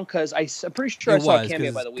that song? Because I'm pretty sure I saw a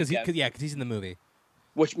cameo by The Weeknd. Because he's in the movie.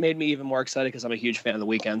 Which made me even more excited because I'm a huge fan of The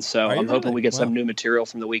Weeknd. So I'm hoping really? we get some new material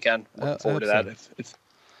from The Weeknd. Looking forward to that. So.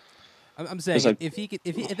 I'm saying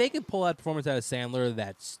if they could pull out performance out of Sandler,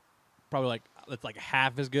 that's probably that's like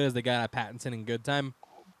half as good as they got at Pattinson in Good Time.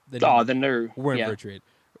 Then we're in for a treat.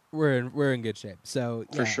 We're in good shape. So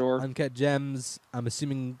for sure, Uncut Gems. I'm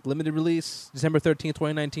assuming limited release December 13th,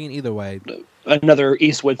 2019. Either way, another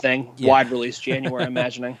Eastwood thing. Yeah. Wide release January. I'm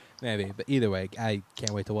imagining maybe, but either way, I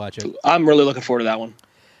can't wait to watch it. I'm really looking forward to that one.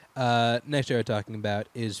 Next year we're talking about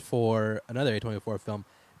is for another A24 film.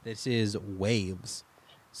 This is Waves.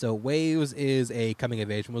 So Waves is a coming of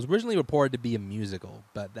age film. It was originally reported to be a musical,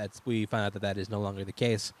 but we found out that is no longer the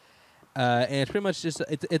case. And it's pretty much just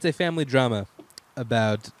it's a family drama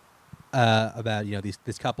about about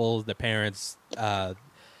these couples, their parents,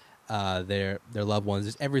 their loved ones,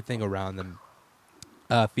 just everything around them.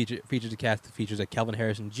 Features a cast that features Kelvin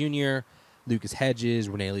Harrison Jr., Lucas Hedges,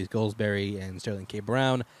 Renee Lee Goldsberry, and Sterling K.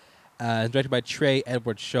 Brown. Directed by Trey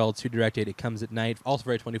Edward Schultz, who directed It Comes at Night, also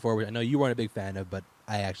for A24, which I know you weren't a big fan of, but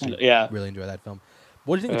I actually really enjoy that film.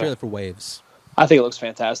 What do you think of the trailer for Waves? I think it looks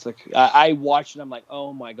fantastic. I watched it. I'm like,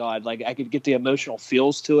 oh my god! Like I could get the emotional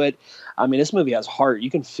feels to it. I mean, this movie has heart. You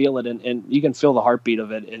can feel it, and you can feel the heartbeat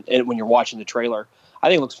of it. And when you're watching the trailer, I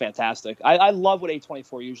think it looks fantastic. I love what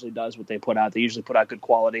A24 usually does. What they put out, they usually put out good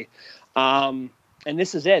quality. And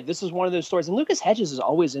this is it. This is one of those stories. And Lucas Hedges is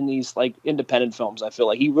always in these like independent films. I feel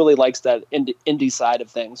like he really likes that indie side of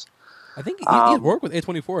things. I think he's worked with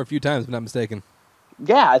A24 a few times, if I'm not mistaken.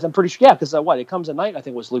 Yeah, I'm pretty sure. Yeah, because It Comes at Night, I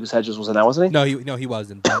think was Lucas Hedges was in that, wasn't he? No, he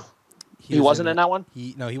wasn't. But he wasn't in that one.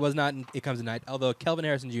 He was not in It Comes at Night. Although Kelvin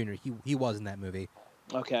Harrison Jr. he was in that movie.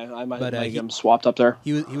 Okay, I might get him swapped up there.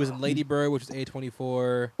 He was in Lady Bird, which was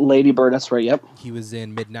A24. Lady Bird, that's right. Yep. He was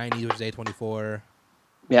in Mid-90s, which is A24.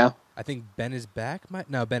 Yeah. I think Ben is back. Ben.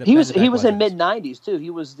 He was in mid-90s too. He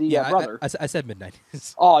was the brother. I said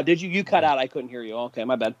mid-90s. Oh, did you? You cut out. I couldn't hear you. Okay,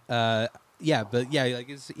 my bad. Like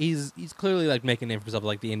he's clearly like making a name for himself,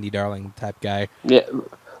 like the indie darling type guy. Yeah,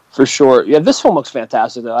 for sure. Yeah, this film looks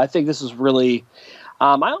fantastic though. I think this is really.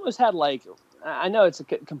 I almost had like. I know it's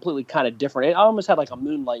completely kind of different. I almost had like a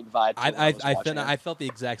Moonlight vibe. I felt the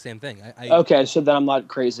exact same thing. Okay, so then I'm not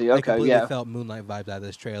crazy. Okay, I completely felt Moonlight vibes out of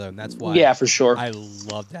this trailer, and that's why. Yeah, for sure. I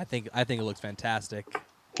loved it. I think it looks fantastic.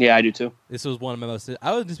 Yeah, I do too. This was one of my most.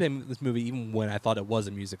 I was anticipating this movie even when I thought it was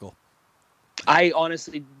a musical. I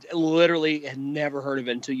honestly, literally had never heard of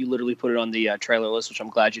it until you literally put it on the trailer list, which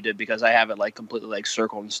I'm glad you did because I have it like completely like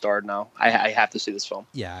circled and starred now. I have to see this film.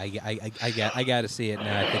 Yeah, I got to see it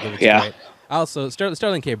now. I think it looks great. Also,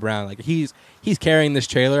 Sterling K. Brown, like he's carrying this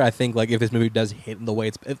trailer. I think like if this movie does hit in the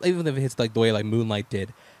way even if it hits like the way like Moonlight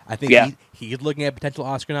did, I think he's looking at potential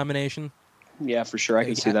Oscar nomination. Yeah, for sure, I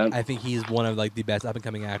can see that. I think he's one of like the best up and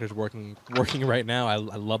coming actors working right now. I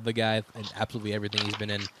love the guy and absolutely everything he's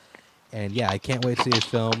been in. And yeah, I can't wait to see his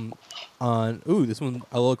film on. This one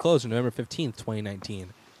a little closer, November 15th, 2019.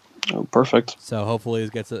 Oh, perfect. So hopefully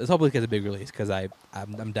it gets a big release because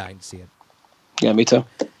I'm dying to see it. Yeah, me too.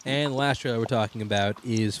 And the last trailer we're talking about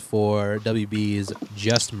is for WB's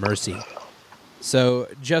Just Mercy. So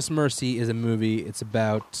Just Mercy is a movie. It's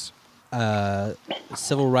about not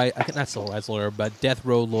civil rights lawyer, but death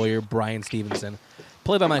row lawyer Brian Stevenson,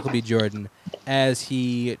 played by Michael B. Jordan, as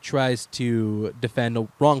he tries to defend a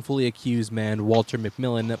wrongfully accused man, Walter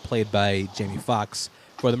McMillan, played by Jamie Foxx,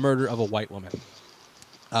 for the murder of a white woman.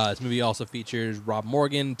 This movie also features Rob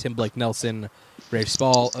Morgan, Tim Blake Nelson, Rafe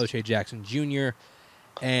Spall, O'Shea Jackson Jr.,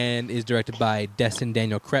 and is directed by Destin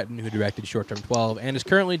Daniel Cretton, who directed Short Term 12, and is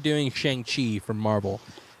currently doing Shang-Chi from Marvel.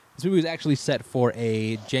 This movie was actually set for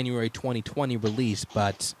a January 2020 release,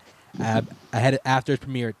 but after its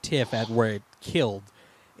premiere at TIFF, where it killed,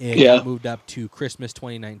 it got moved up to Christmas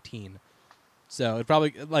 2019. So it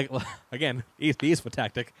probably, like, again, the Eastwood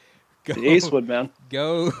tactic. Go, Eastwood, man.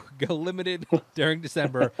 Go limited during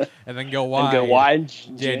December, and then go wide. And go wide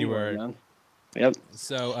January. Man. Yep.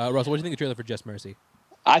 So, Russell, what do you think of the trailer for Just Mercy?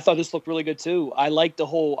 I thought this looked really good too. I like the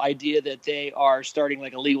whole idea that they are starting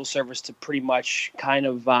like a legal service to pretty much kind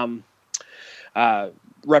of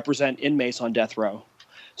represent inmates on death row.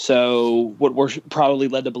 So what we're probably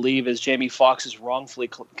led to believe is Jamie Foxx is wrongfully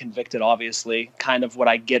convicted, obviously, kind of what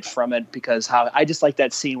I get from it, because I just like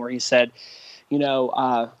that scene where he said,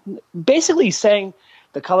 basically saying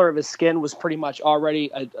the color of his skin was pretty much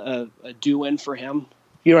already a do-in for him.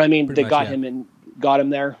 You know what I mean? They got him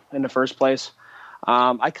there in the first place.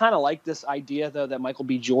 I kind of like this idea, though, that Michael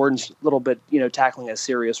B. Jordan's a little bit, tackling a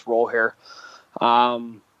serious role here.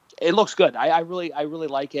 It looks good. I really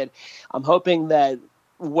like it. I'm hoping that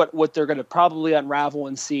what they're going to probably unravel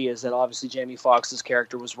and see is that obviously Jamie Foxx's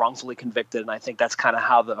character was wrongfully convicted, and I think that's kind of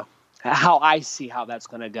how I see how that's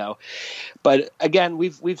going to go. But again,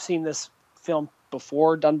 we've seen this film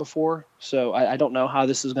done before, so I don't know how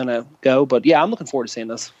this is going to go. But yeah, I'm looking forward to seeing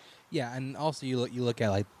this. Yeah, and also you look at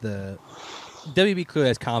like the WB clearly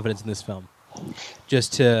has confidence in this film,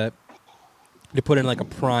 just to put in like a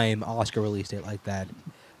prime Oscar release date like that.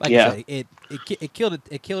 Like I say, it killed it.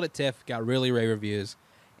 It killed at TIFF. Got really rave reviews.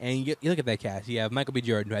 And you look at that cast. You have Michael B.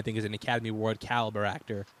 Jordan, who I think is an Academy Award caliber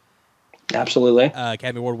actor. Absolutely.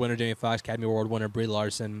 Academy Award winner Jamie Foxx, Academy Award winner Brie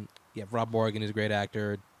Larson. You have Rob Morgan, who's a great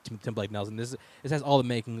actor. Tim Blake Nelson. This has all the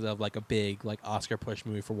makings of like a big like Oscar push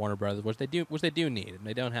movie for Warner Brothers, which they do need, and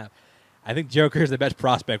they don't have. I think Joker is the best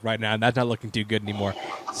prospect right now, and that's not looking too good anymore.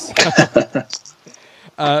 So,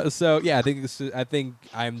 So yeah, I think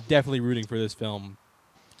I'm definitely rooting for this film,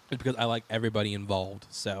 just because I like everybody involved.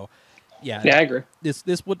 So yeah, Yeah, I agree.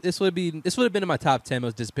 this would have been in my top 10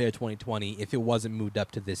 most anticipated 2020 if it wasn't moved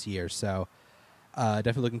up to this year. So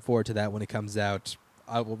definitely looking forward to that when it comes out.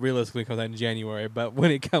 I will realistically come out in January, but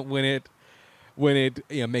when it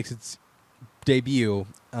makes its debut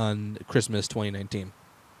on Christmas 2019.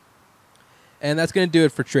 And that's going to do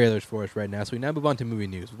it for trailers for us right now. So we now move on to movie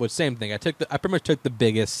news. Which same thing. I pretty much took the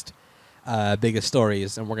biggest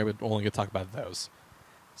stories, and we're only going to talk about those.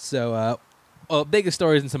 So, biggest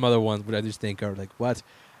stories and some other ones, but I just think are like what.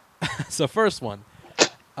 So first one,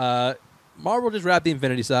 Marvel just wrapped the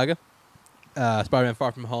Infinity Saga. Spider-Man: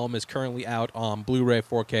 Far From Home is currently out on Blu-ray,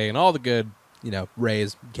 4K, and all the good,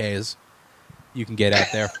 Rays, Ks you can get out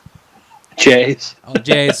there. Jays. Oh,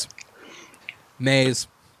 J's, Mays,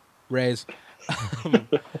 Rays,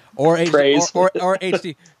 or Praise. or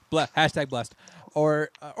HD hashtag blessed, or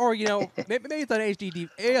maybe it's on maybe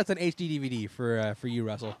it's an HD DVD for you,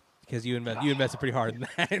 Russell, because you invested pretty hard in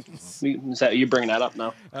that. Is that you bringing that up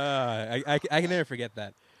now? I can never forget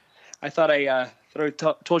that. I thought I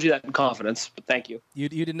told you that in confidence, but thank you. You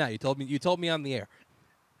did not. You told me on the air.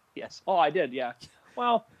 Yes. Oh, I did. Yeah.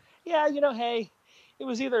 Well, yeah. Hey, it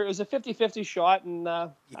was a 50-50 shot, and I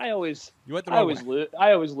always lose.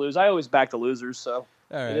 I always back the losers. So all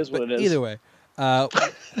right, it is what it is. Either way,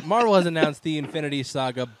 Marvel has announced the Infinity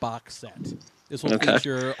Saga box set. This will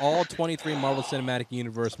feature all 23 Marvel Cinematic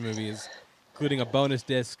Universe movies, including a bonus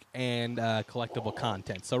disc and collectible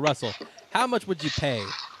content. So, Russell, how much would you pay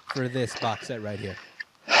for this box set right here?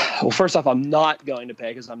 Well, first off, I'm not going to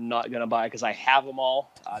pay because I'm not going to buy it because I have them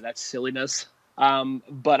all. That's silliness.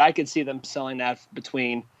 But I could see them selling that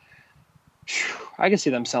between. I could see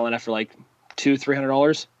them selling that for like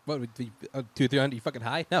 $200-$300. What would be $200-$300? You fucking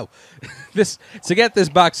high? No. To get this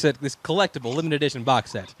box set, this collectible limited edition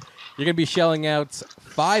box set, you're gonna be shelling out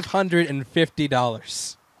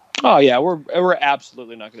 $550. Oh yeah, we're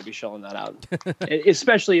absolutely not going to be shelling that out,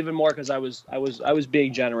 especially even more because I was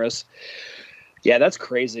being generous. Yeah, that's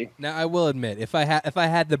crazy. Now I will admit, if I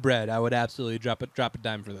had the bread, I would absolutely drop a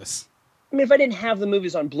dime for this. I mean, if I didn't have the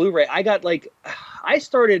movies on Blu-ray, I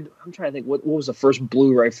started. I'm trying to think what was the first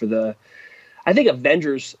Blu-ray for the. I think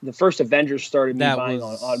Avengers. The first Avengers started me buying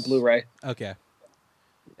on Blu-ray. Okay.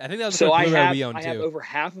 I think that was the first Blu-ray we owned too. I have over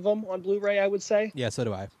half of them on Blu-ray, I would say. Yeah, so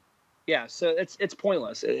do I. Yeah, so it's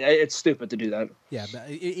pointless. It's stupid to do that. Yeah, but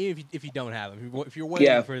if you don't have them, if you're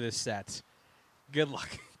waiting for this set, good luck.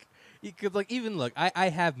 I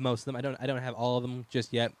have most of them. I don't have all of them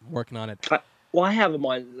just yet. I'm working on it. Well, I have them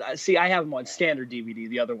on. See, I have them on standard DVD.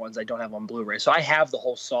 The other ones I don't have on Blu-ray. So I have the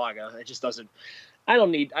whole saga. It just doesn't. I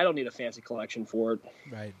don't need a fancy collection for it.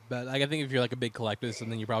 Right, but I think if you're like a big collector,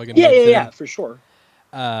 then you're probably gonna. Yeah, for sure.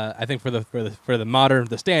 I think for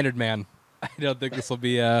the standard man, I don't think this will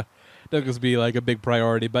be like a big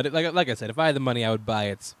priority. But like I said, if I had the money, I would buy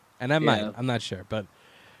it, and I might. I'm not sure, but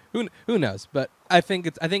who knows? But I think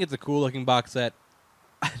it's a cool looking box set.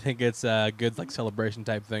 I think it's a good like celebration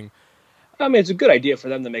type thing. I mean, it's a good idea for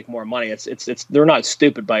them to make more money. It's they're not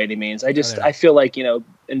stupid by any means. I feel like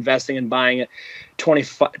investing and buying it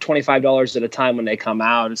 $25 at a time when they come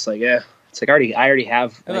out. It's like it's like I already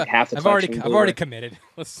have like half the. I've already committed.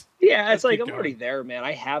 It's like I'm already there, man.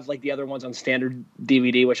 I have like the other ones on standard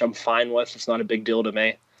DVD, which I'm fine with. It's not a big deal to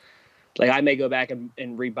me. Like I may go back and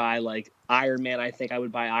rebuy like Iron Man. I think I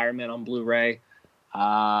would buy Iron Man on Blu-ray.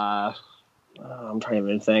 I'm trying to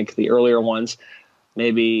even think the earlier ones.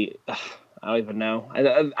 Maybe. I don't even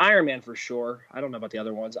know. Iron Man for sure. I don't know about the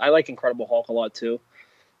other ones. I like Incredible Hulk a lot too,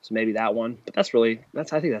 so maybe that one. But I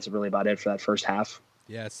think that's really about it for that first half.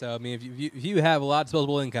 Yeah. So I mean, if you have a lot of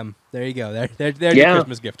disposable income, there you go. There's your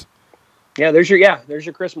Christmas gift. Yeah, there's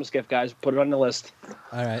your Christmas gift, guys. Put it on the list.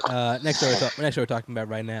 All right. Next show we're talking about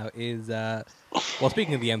right now is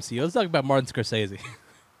speaking of the MCU, let's talk about Martin Scorsese.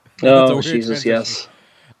 Oh Jesus, yes.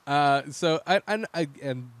 So I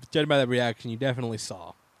judging by that reaction, you definitely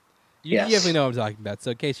saw. You definitely know what I'm talking about. So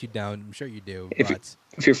in case you don't, I'm sure you do.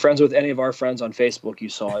 If you're friends with any of our friends on Facebook, you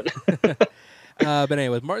saw it. But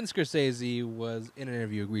anyways, Martin Scorsese was in an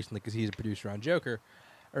interview recently because he's a producer on Joker,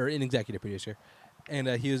 or an executive producer, and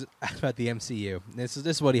he was asked about the MCU. This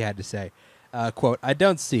is what he had to say. Quote, "I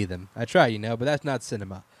don't see them. I try, but that's not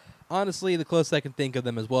cinema. Honestly, the closest I can think of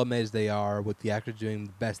them, as well made as they are, with the actors doing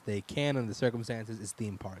the best they can under the circumstances, is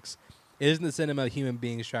theme parks. It isn't the cinema of human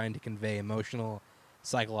beings trying to convey emotional,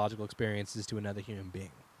 psychological experiences to another human being."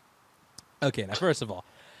 Okay, now first of all,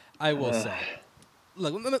 I will say,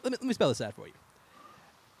 look, let me spell this out for you.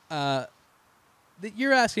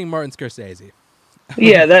 You're asking Martin Scorsese.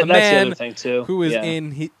 Yeah, that's the other thing too. Who is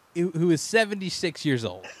in who is 76 years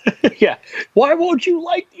old. Yeah. Why won't you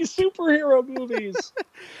like these superhero movies?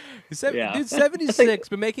 Yeah. Dude's 76,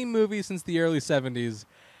 been making movies since the early 70s.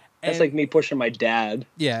 That's And, like me pushing my dad.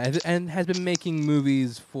 Yeah, and has been making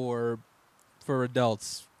movies for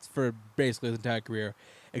adults for basically his entire career,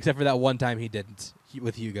 except for that one time he didn't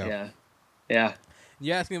with Hugo. Yeah. Yeah.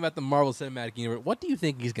 You ask him about the Marvel Cinematic Universe. What do you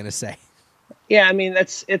think he's going to say? Yeah, I mean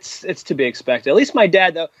it's to be expected. At least my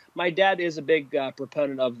dad, though. My dad is a big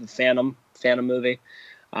proponent of the Phantom movie.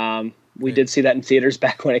 We did see that in theaters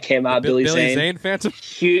back when it came out. Billy Zane Phantom.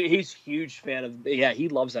 He's a huge fan of. Yeah, he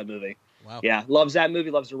loves that movie. Wow. Yeah, loves that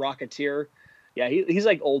movie. Loves The Rocketeer. Yeah, he's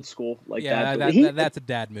like old school like that. That's a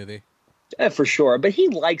dad movie. For sure, but he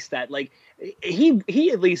likes that. Like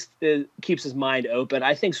he at least keeps his mind open.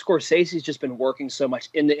 I think Scorsese's just been working so much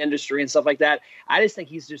in the industry and stuff like that. I just think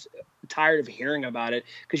he's just tired of hearing about it,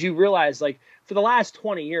 because you realize, like, for the last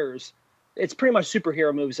 20 years, it's pretty much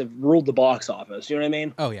superhero movies have ruled the box office. You know what I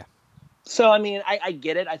mean? Oh yeah. So I mean, I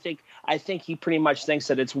get it. I think he pretty much thinks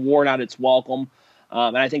that it's worn out its welcome.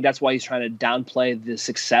 And I think that's why he's trying to downplay the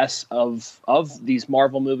success of these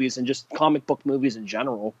Marvel movies and just comic book movies in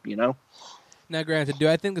general, you know? Now, granted, do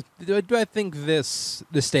I think this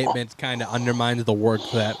statement kind of undermines the work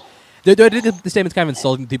that... Do I think the statement's kind of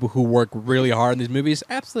insulting to people who work really hard in these movies?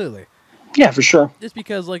 Absolutely. Yeah, for sure. Just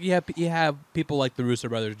because, like, you have people like the Russo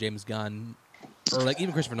brothers, James Gunn, or like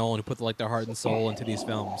even Christopher Nolan, who put their heart and soul into these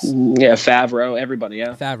films. Yeah, Favreau, everybody,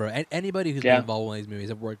 yeah. Favreau, and anybody who's been involved in one of these movies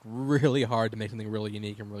have worked really hard to make something really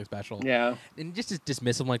unique and really special. Yeah, and just to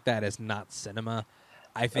dismiss them like that as not cinema,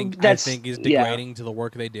 I think is degrading to the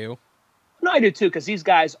work they do. No, I do too, because these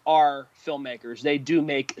guys are filmmakers. They do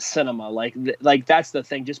make cinema. Like that's the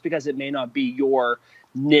thing. Just because it may not be your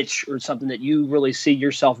niche or something that you really see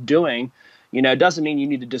yourself doing, you know, it doesn't mean you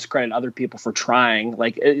need to discredit other people for trying.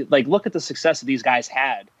 Like look at the success that these guys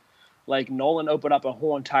had. Like Nolan opened up a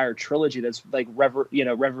whole entire trilogy that's like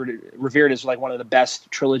revered as like one of the best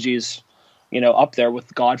trilogies, you know, up there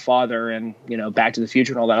with Godfather and, you know, Back to the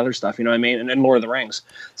Future and all that other stuff. You know what I mean? And Lord of the Rings.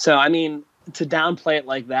 So I mean, to downplay it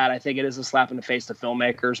like that, I think it is a slap in the face to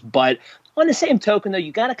filmmakers. But on the same token, though,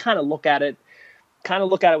 you got to kind of look at it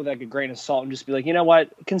with like a grain of salt and just be like, you know what?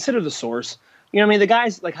 Consider the source. You know what I mean? The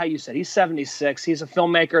guy's, like how you said, he's 76. He's a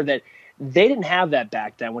filmmaker that they didn't have that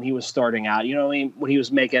back then when he was starting out. You know what I mean? When he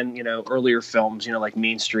was making, you know, earlier films, you know, like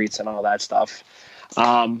Mean Streets and all that stuff.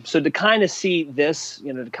 So to kind of see this,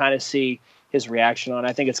 you know, to kind of see his reaction on it,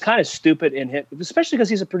 I think it's kind of stupid in him, especially because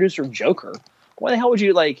he's a producer of Joker. Why the hell would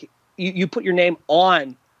you, like, you put your name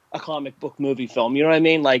on a comic book movie film? You know what I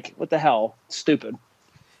mean? Like, what the hell? Stupid.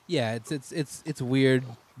 Yeah, it's weird,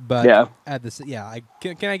 but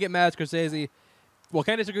can I get mad at Scorsese? Well,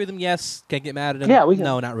 can I disagree with him? Yes. Can I get mad at him? Yeah, we can.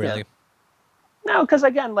 No, not really. Yeah. No, because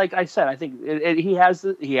again, like I said, I think he has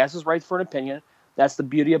his right for an opinion. That's the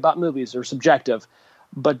beauty about movies; they're subjective.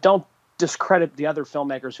 But don't discredit the other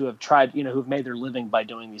filmmakers who have tried, you know, who've made their living by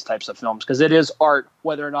doing these types of films, because it is art.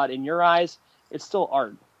 Whether or not in your eyes, it's still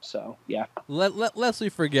art. So yeah. Lest we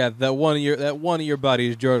forget that one of your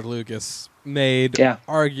buddies, George Lucas, made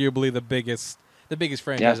arguably the biggest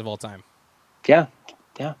franchise of all time. Yeah.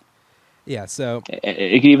 Yeah, so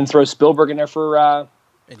it could even throw Spielberg in there for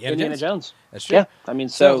Indiana Jones. That's true. Yeah, I mean,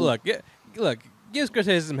 so look, give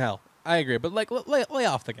Scorsese some hell. I agree, but like lay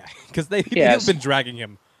off the guy, because they've been dragging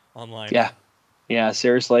him online. Yeah,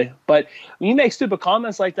 seriously. But when you make stupid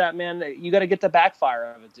comments like that, man, you got to get the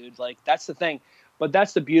backfire of it, dude. Like, that's the thing. But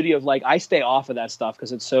that's the beauty of, like, I stay off of that stuff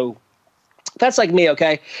because it's so. That's like me,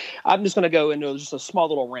 okay? I'm just going to go into just a small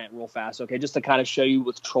little rant real fast, okay? Just to kind of show you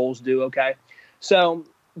what trolls do, okay? So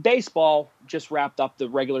baseball just wrapped up the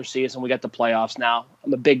regular season. We got the playoffs now.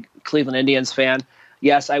 I'm a big Cleveland Indians fan.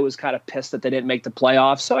 Yes, I was kind of pissed that they didn't make the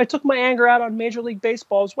playoffs. So I took my anger out on Major League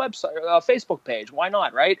Baseball's website, Facebook page. Why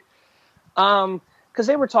not, right? Because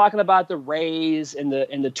they were talking about the Rays and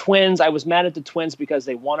the Twins. I was mad at the Twins because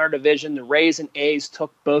they won our division. The Rays and A's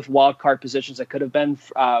took both wild card positions that could have been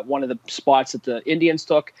one of the spots that the Indians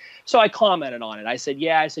took. So I commented on it. I said,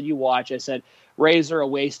 you watch. I said, Rays are a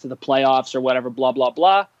waste to the playoffs or whatever, blah, blah,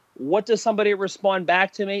 blah. What does somebody respond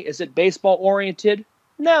back to me? Is it baseball oriented?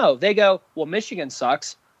 No. They go, well, Michigan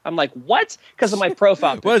sucks. I'm like, what? Because of my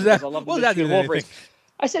profile. What is that? I love the What does that Michigan do to Wolverines.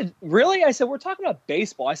 I said, really? I said, we're talking about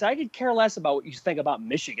baseball. I said, I could care less about what you think about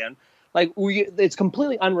Michigan. Like, it's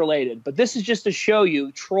completely unrelated. But this is just to show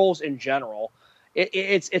you trolls in general.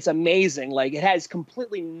 It's amazing. Like, it has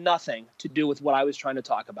completely nothing to do with what I was trying to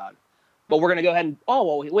talk about. But we're going to go ahead and,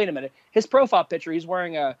 wait a minute. His profile picture, he's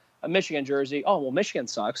wearing a Michigan jersey. Oh, well, Michigan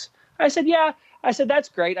sucks. I said, yeah. I said, that's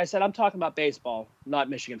great. I said, I'm talking about baseball, not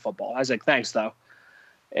Michigan football. I was like, thanks, though.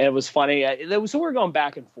 And it was funny. So we were going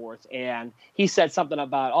back and forth, and he said something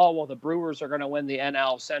about, oh, well, the Brewers are going to win the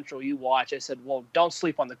NL Central. You watch. I said, well, don't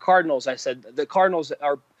sleep on the Cardinals. I said the Cardinals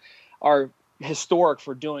are historic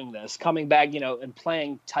for doing this, coming back, and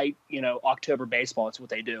playing tight, October baseball. It's what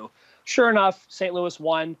they do. Sure enough, St. Louis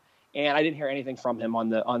won, and I didn't hear anything from him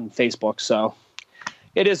on Facebook. So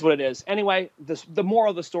it is what it is. Anyway, the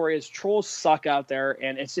moral of the story is trolls suck out there,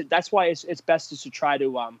 and that's why it's best is to try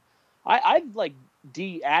to I've like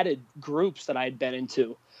de-added groups that I had been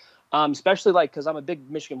into, especially like because I'm a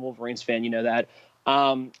big Michigan Wolverines fan. You know that.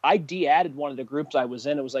 I de-added one of the groups I was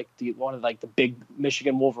in. It was like one of the big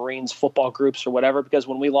Michigan Wolverines football groups or whatever. Because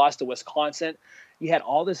when we lost to Wisconsin, you had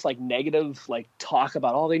all this like negative like talk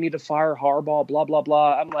about, oh, they need to fire Harbaugh, blah blah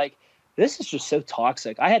blah. I'm like, this is just so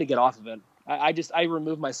toxic. I had to get off of it. I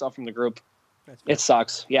removed myself from the group. It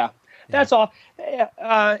sucks. Yeah. That's all.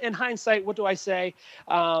 In hindsight, what do I say?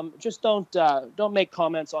 Just don't make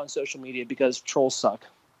comments on social media because trolls suck.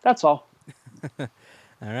 That's all. All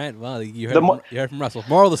right. Well, you heard from Russell.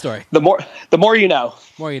 Moral of the story. The more you know.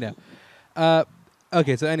 More you know.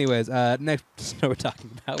 Okay. So, anyways, next story we're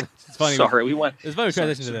talking about. Which is funny. Sorry, we went. It's funny we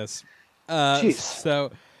transition to this.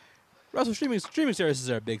 So, Russell, streaming services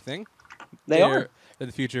are a big thing. They're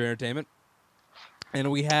the future of entertainment. And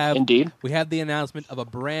we have the announcement of a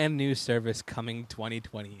brand new service coming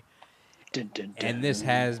 2020. Dun, dun, dun. And this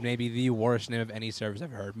has maybe the worst name of any service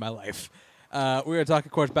I've heard in my life. We're going to talk,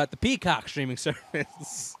 of course, about the Peacock streaming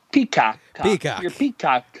service. Peacock. Peacock. Your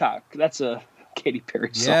Peacock cock. That's a Katy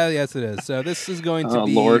Perry song. Yeah, yes, it is. So this is going to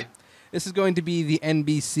be Lord. This is going to be the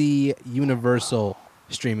NBC Universal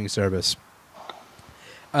streaming service.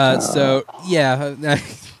 So yeah,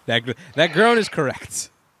 that groan is correct.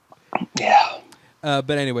 Yeah.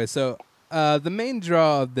 But anyway, so the main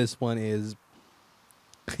draw of this one is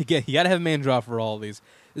you got to have a main draw for all of these.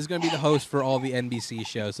 This is going to be the host for all the NBC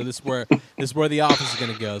shows. So this is where The Office is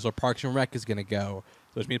going to go. So Parks and Rec is going to go.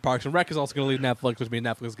 So which means Parks and Rec is also going to leave Netflix, which means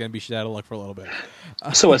Netflix is going to be shit out of luck for a little bit.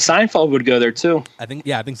 So Seinfeld would go there too. I think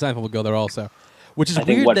Seinfeld would go there also. Which is I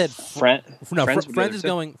weird think that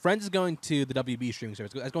Friends is going to the WB streaming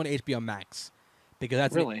service. That's going to HBO Max. Because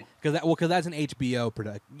that's because that's an HBO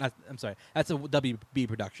production. I'm sorry, that's a WB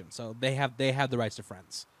production. So they have the rights to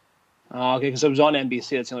Friends. Oh, okay, because it was on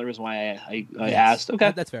NBC. That's the only reason why I asked.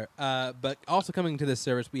 Okay, that's fair. But also coming to this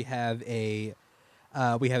service, we have a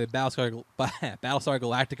Battlestar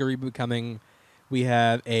Galactica reboot coming. We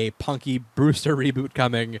have a Punky Brewster reboot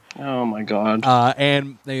coming. Oh my god!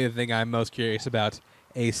 And the thing I'm most curious about,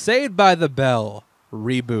 a Saved by the Bell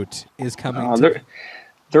reboot is coming.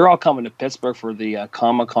 They're all coming to Pittsburgh for the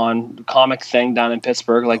Comic-Con comic thing down in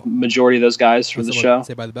Pittsburgh. Like majority of those guys for the show.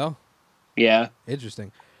 Saved by the Bell. Yeah.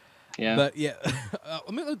 Interesting. Yeah. But yeah,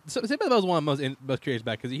 Saved by the Bell is one I'm most curious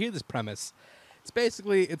about because you hear this premise.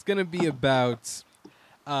 It's going to be about.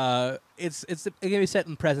 It's going to be set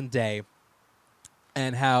in present day,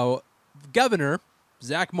 and how Governor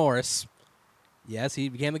Zach Morris, yes, he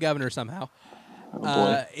became the governor somehow.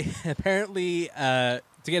 Apparently, to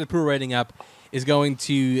get the approval rating up, is going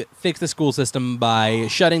to fix the school system by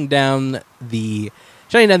shutting down the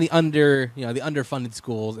underfunded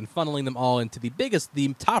schools and funneling them all into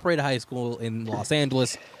the top-rated high school in Los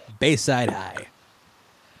Angeles, Bayside High.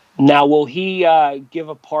 Now, will he give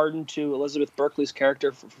a pardon to Elizabeth Berkley's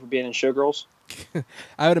character for being in Showgirls?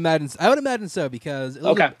 I would imagine so because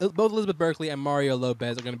both Elizabeth Berkley and Mario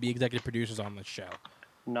Lopez are going to be executive producers on this show.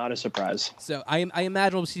 Not a surprise. So I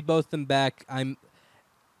imagine we'll see both of them back.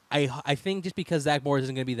 I think just because Zach Morris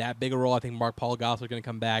isn't going to be that big a role, I think Mark Paul Gosselaar is going to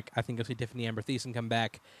come back. I think you'll see Tiffany Amber Thiessen come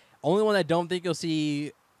back. Only one I don't think you'll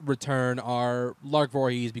see return are Lark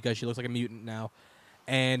Voorhees because she looks like a mutant now,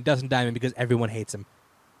 and Dustin Diamond because everyone hates him.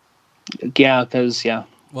 Yeah, that's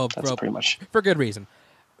pretty much for good reason.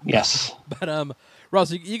 Yes, but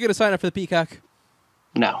Ross, you going to sign up for the Peacock?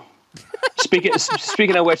 No. Speaking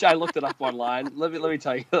of which, I looked it up online. Let me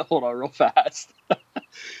tell you. Hold on, real fast.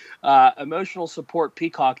 Emotional support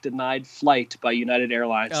Peacock denied flight by United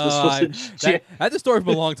Airlines. That's a story from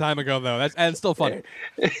a long time ago, though. And it's still funny.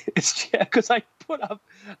 It's because I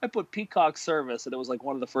put Peacock service, and it was like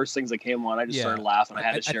one of the first things that came on. I just started laughing. I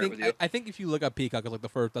had to share it with you. I think if you look up Peacock, it's like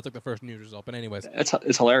the first news result. But anyways,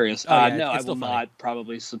 it's hilarious. No, I will not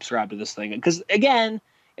probably subscribe to this thing because again,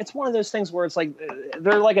 it's one of those things where it's like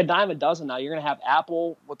they're like a dime a dozen now. You're going to have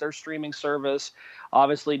Apple with their streaming service.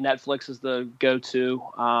 Obviously, Netflix is the go-to.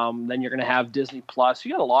 Then you're going to have Disney Plus.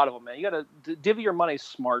 You got a lot of them, man. You got to divvy your money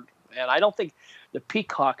smart. And I don't think the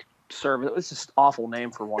Peacock service. It's just an awful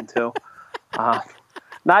name for one too. Now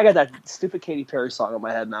I got that stupid Katy Perry song in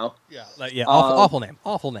my head now. Awful name.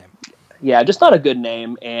 Yeah, just not a good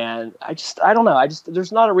name, and I don't know.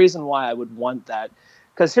 There's not a reason why I would want that.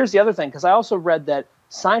 Because here's the other thing. Because I also read that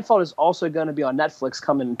Seinfeld is also going to be on Netflix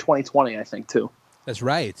coming in 2020, I think too. That's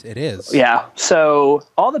right. It is. Yeah. So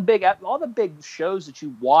all the big shows that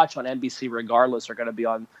you watch on NBC, regardless, are going to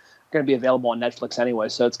be available on Netflix anyway.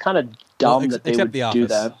 So it's kind of dumb that they would do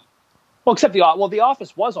that. Well, except the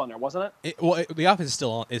Office was on there, wasn't it? The Office is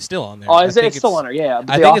still on. It's still on there. Oh, is it? It's still on there. Yeah.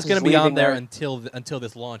 I think it's going to be on there until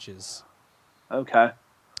this launches. Okay.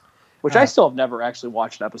 Which I still have never actually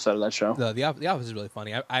watched an episode of that show. The Office is really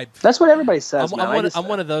funny. That's what everybody says. I'm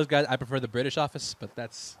one of those guys. I prefer the British Office, but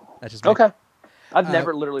that's just me. Okay. I've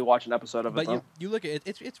never literally watched an episode of it. But you look at it.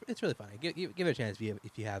 It's really funny. Give it a chance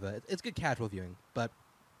if you have it. It's good casual viewing. But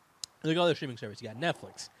look at all the streaming services. You got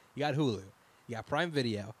Netflix. You got Hulu. You got Prime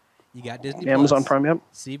Video. You got Disney Amazon Plus, Prime, yep.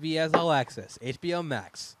 CBS All Access, HBO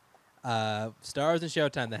Max, Stars and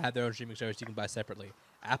Showtime that have their own streaming service you can buy separately.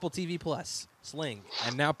 Apple TV Plus, Sling,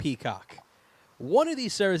 and now Peacock. One of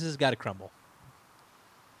these services got to crumble.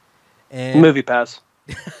 And Movie Pass.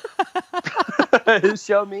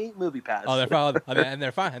 Show me Movie Pass. Oh,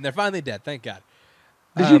 they're finally dead. Thank God.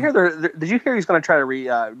 Did you hear Did you hear he's going to try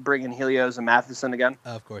to bring in Helios and Matheson again?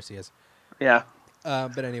 Of course he is. Yeah.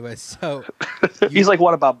 But anyway, so he's like,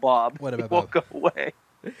 "What about Bob? What about Bob? Won't go away.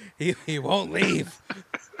 He won't leave."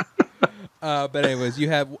 But anyways, you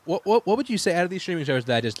have what would you say out of these streaming services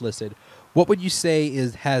that I just listed? What would you say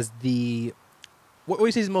what would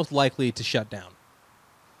you say is most likely to shut down?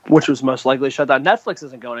 Which was most likely to shut down? Netflix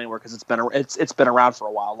isn't going anywhere because it's been around for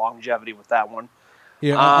a while. Longevity with that one.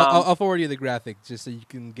 Yeah, I'll forward you the graphic just so you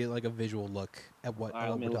can get like a visual look at what we're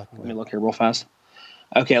talking about. Let me look here real fast.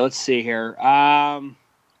 Okay, let's see here. I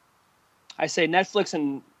say Netflix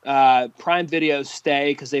and Prime Video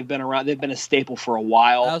stay because they've been around. They've been a staple for a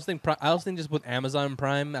while. I was thinking just with Amazon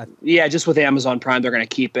Prime. Yeah, just with Amazon Prime, they're going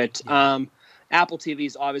to keep it. Yeah. Apple TV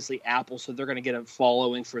is obviously Apple, so they're going to get a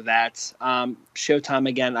following for that. Showtime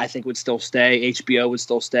again, I think would still stay. HBO would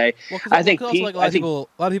still stay. Well, I think like a lot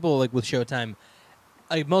of people like with Showtime,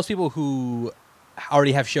 like most people who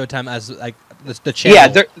already have Showtime as like the channel.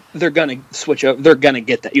 Yeah, they're gonna switch over. They're gonna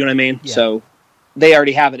get that. You know what I mean? Yeah. So they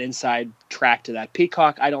already have an inside track to that.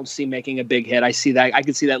 Peacock, I don't see making a big hit. I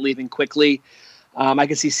could see that leaving quickly. I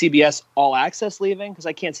could see CBS All Access leaving because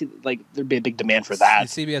I can't see like there'd be a big demand for that.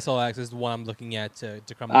 CBS All Access is the one I'm looking at to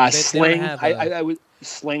come. Sling,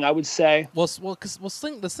 I would say. Well,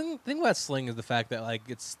 Sling. The thing about Sling is the fact that like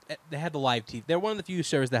they have the live TV. They're one of the few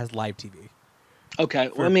services that has live TV. Okay,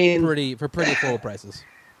 for pretty affordable prices.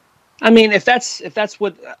 I mean, if that's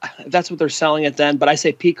what they're selling it, then. But I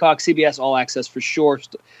say Peacock, CBS All Access for sure.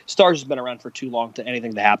 Stars has been around for too long to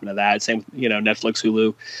anything to happen to that. Same, Netflix,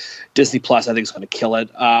 Hulu, Disney Plus. I think is going to kill it.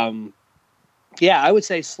 Yeah, I would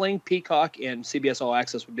say Sling, Peacock, and CBS All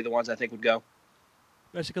Access would be the ones I think would go.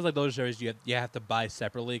 Especially because like those shows you have to buy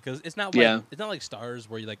separately because it's not like Stars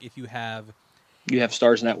where if you have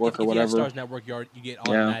Stars Network or whatever. You have Stars Network, you get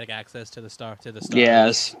automatic access to the Stars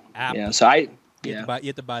app. Yeah. So you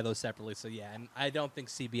have to buy those separately. So yeah, and I don't think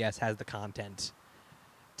CBS has the content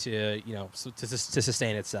to to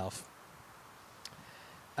sustain itself.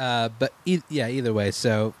 But either way,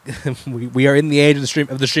 so we are in the age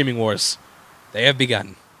of the streaming wars. They have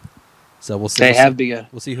begun. So we'll see.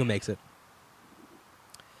 We'll see who makes it.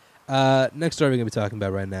 Next story we're gonna be talking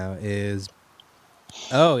about right now is.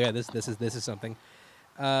 Oh yeah, this is something.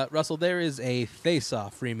 Russell, there is a Face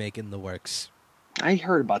Off remake in the works. I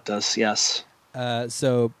heard about this. Yes.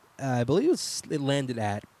 So I believe it landed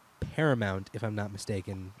at Paramount, if I'm not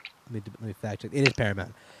mistaken. Let me fact check. It is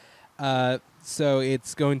Paramount. So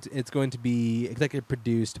it's going to be executive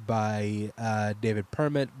produced by David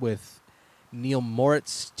Permit with Neil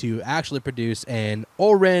Moritz to actually produce, and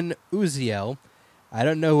Oren Uziel. I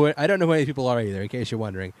don't know who any people are either, in case you're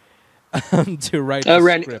wondering. To write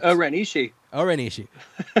the script. Oren Ishii. Oren Ishii.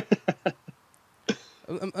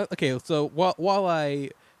 Okay, so while I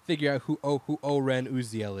figure out who Oren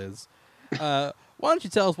Uziel is, why don't you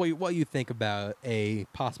tell us what you think about a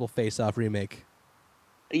possible Face-Off remake?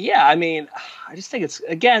 Yeah, I mean, I just think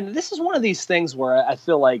this is one of these things where I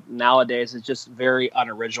feel like nowadays it's just very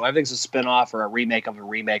unoriginal. Everything's a spin-off or a remake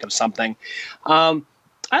of something.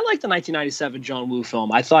 I like the 1997 John Woo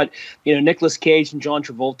film. I thought, Nicolas Cage and John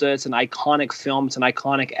Travolta, it's an iconic film. It's an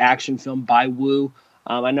iconic action film by Woo.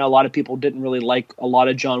 I know a lot of people didn't really like a lot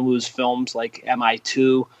of John Woo's films, like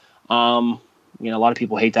MI2. A lot of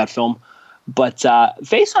people hate that film. But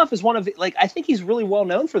Face Off is one of I think he's really well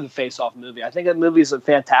known for the Face Off movie. I think that movie is a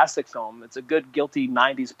fantastic film. It's a good guilty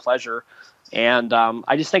 90s pleasure. And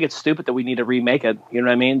I just think it's stupid that we need to remake it. You know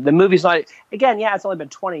what I mean? The movie's not, again, yeah, it's only been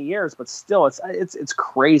 20 years, but still, it's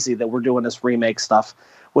crazy that we're doing this remake stuff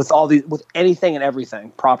with with anything and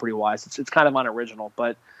everything property wise. It's kind of unoriginal,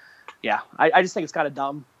 but yeah, I just think it's kind of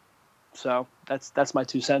dumb. So that's my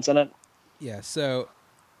 2 cents in it. Yeah. So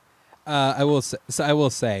I will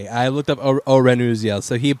say I looked up Oren Uziel.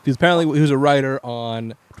 So he was a writer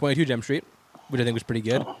on 22 Jump Street, which I think was pretty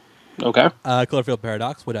good. Okay. Cloverfield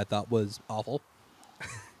Paradox, which I thought was awful.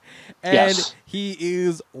 And yes. He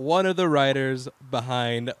is one of the writers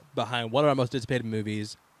behind one of our most anticipated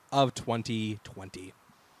movies of 2020.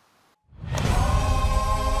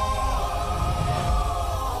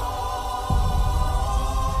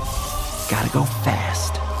 Gotta go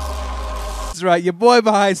fast. That's right, your boy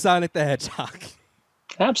behind Sonic the Hedgehog.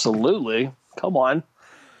 Absolutely. Come on.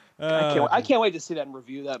 I can't wait to see that and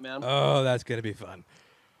review that, man. Oh, that's gonna be fun.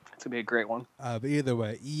 It's gonna be a great one. But either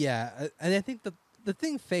way, yeah, and I think the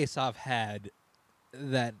thing Face Off had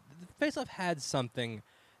something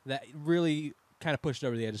that really kind of pushed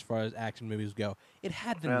over the edge as far as action movies go. It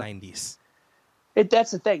had the 90s.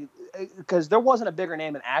 That's the thing, because there wasn't a bigger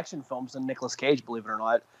name in action films than Nicolas Cage, believe it or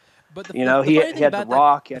not. But he had The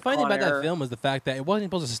Rock. The funny thing about that film was the fact that it wasn't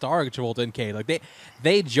supposed to star Travolta and Cage. Like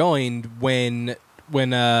they joined when it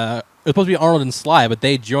was supposed to be Arnold and Sly, but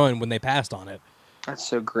they joined when they passed on it. That's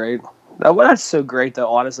so great. That's so great, though,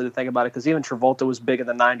 honestly, to think about it, because even Travolta was big in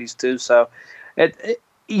the 90s, too. So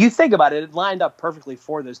you think about it, it lined up perfectly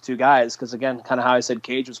for those two guys, because, again, kind of how I said,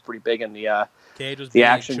 Cage was pretty big in the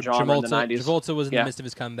action genre in the 90s. Travolta was in the midst of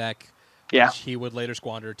his comeback, which he would later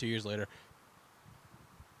squander 2 years later.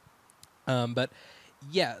 But,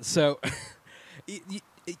 yeah, so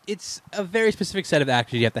it's a very specific set of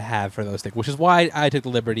actors you have to have for those things, which is why I took the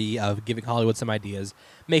liberty of giving Hollywood some ideas,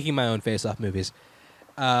 making my own face-off movies.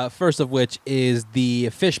 First of which is the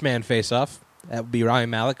Fishman face-off. That would be Rami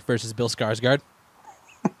Malek versus Bill Skarsgård.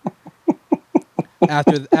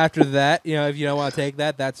 After that, if you don't want to take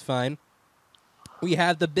that, that's fine. We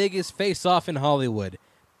have the biggest face-off in Hollywood.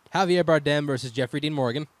 Javier Bardem versus Jeffrey Dean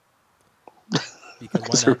Morgan.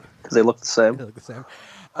 Because why not? Because they look the same. They look the same.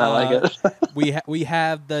 I like it. we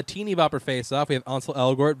have the teeny bopper face-off. We have Ansel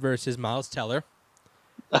Elgort versus Miles Teller.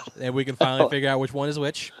 And we can finally figure out which one is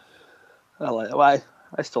which. I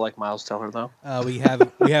still like Miles Teller though. We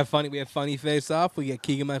have funny face-off. We get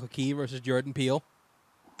Keegan-Michael Key versus Jordan Peele.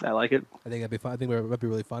 I like it. I think that'd be fun. I think it would be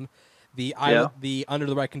really fun. The Under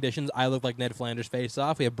the Right Conditions, I Look Like Ned Flanders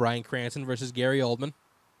face-off. We have Bryan Cranston versus Gary Oldman.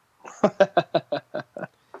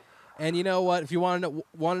 And you know what? If you want to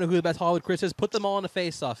know who the best Hollywood Chris is, put them all in a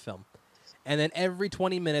face-off film, and then every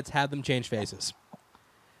 20 minutes have them change faces.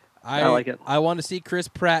 I like it. I want to see Chris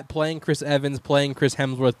Pratt playing Chris Evans, playing Chris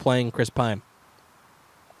Hemsworth, playing Chris Pine.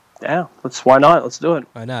 Yeah, why not? Let's do it.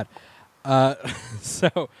 Why not?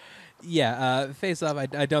 So, yeah, Face Off,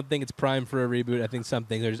 I don't think it's prime for a reboot. I think some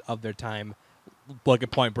things are just of their time. Look at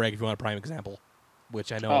Point Break if you want a prime example,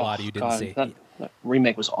 which I know a lot of you didn't see. That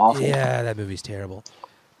remake was awful. Yeah, that movie's terrible.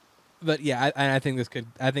 But yeah, I think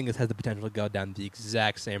this has the potential to go down the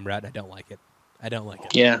exact same route. I don't like it.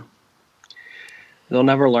 Yeah. They'll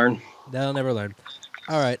never learn. All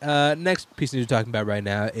right, next piece of news we're talking about right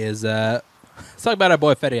now is let's talk about our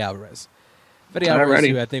boy Fede Alvarez. Fede Alvarez,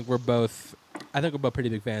 who I think we're both pretty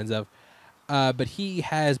big fans of. But he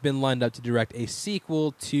has been lined up to direct a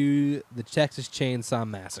sequel to the Texas Chainsaw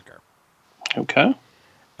Massacre. Okay.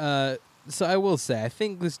 So I will say, I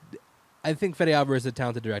think Fede Alvarez is a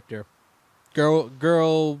talented director.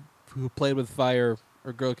 Girl who played with fire,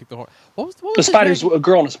 or girl kicked the horse. What was the Spiders? A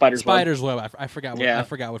Girl in a Spider's Web. Spider's Web. I forgot. I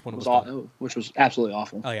forgot which one it was called. Which was absolutely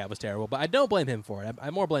awful. Oh yeah, it was terrible. But I don't blame him for it. I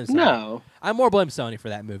more blame Sony. No, I more blame Sony for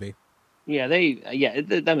that movie. Yeah,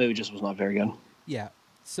 that movie just was not very good. Yeah.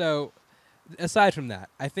 So, aside from that,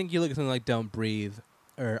 I think you look at something like Don't Breathe,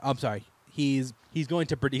 or I'm sorry, he's going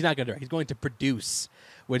to he's not going to direct. He's going to produce,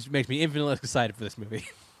 which makes me infinitely less excited for this movie.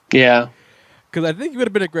 Yeah. Because I think he would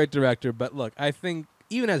have been a great director, but look, I think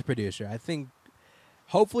even as a producer, I think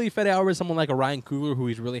hopefully Fede Alvarez is someone like a Ryan Coogler who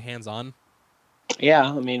he's really hands-on. Yeah,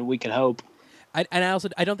 I mean, we can hope. I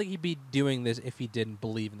don't think he'd be doing this if he didn't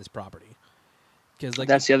believe in this property. Because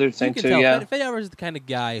that's the other thing too. Yeah, Fede Alvarez is the kind of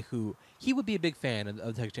guy who he would be a big fan of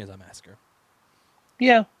the Texas Chainsaw Massacre.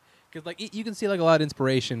 Yeah, because you can see a lot of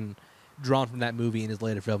inspiration drawn from that movie in his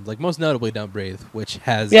later films, most notably Don't Breathe, which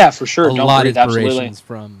has for sure a lot of inspirations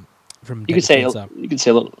from you could say a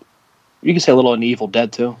little in Evil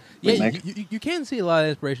Dead too. Yeah, you can see a lot of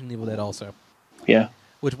inspiration in Evil Dead also. Yeah,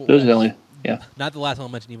 those are the only not the last one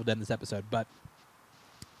I mentioned Evil Dead in this episode, but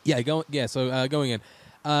going in.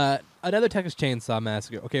 Another Texas Chainsaw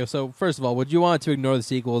Massacre. Okay, so first of all, would you want to ignore the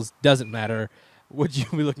sequels? Doesn't matter. Would you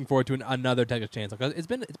be looking forward to another Texas Chainsaw? Because it's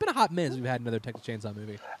been a hot minute since we've had another Texas Chainsaw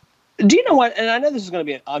movie. Do you know what? And I know this is going to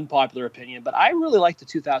be an unpopular opinion, but I really like the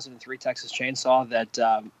 2003 Texas Chainsaw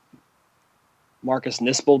that Marcus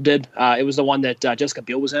Nispel did. It was the one that Jessica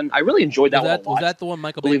Biel was in. I really enjoyed that one a lot. Was that the one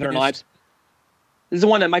Michael Bay Believe it or produced? not, this is the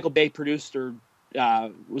one that Michael Bay produced or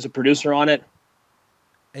was a producer on it.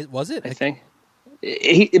 Was it? I think.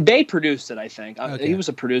 Bay produced it. I think Okay. he was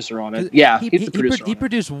a producer on it. Yeah, he's the producer. He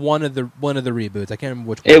produced one of the reboots. I can't remember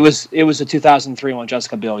which one. It was a 2003 one,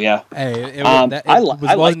 Jessica Biel. Yeah. Hey, it I like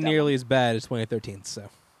wasn't that nearly as bad as 2013. So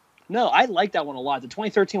no, I like that one a lot. The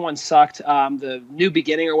 2013 one sucked. The New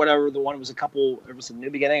Beginning or whatever, the one was it was a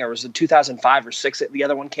New Beginning, or was it 2005 or 6? The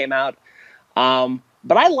other one came out.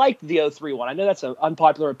 But I liked the 03 one. I know that's an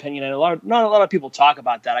unpopular opinion, and not a lot of people talk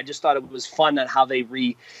about that. I just thought it was fun at how they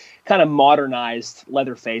kind of modernized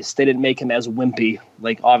Leatherface. They didn't make him as wimpy.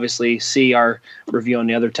 Like, obviously, see our review on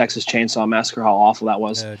the other Texas Chainsaw Massacre, how awful that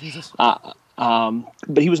was. Jesus. But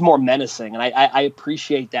he was more menacing, and I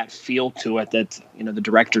appreciate that feel to it that the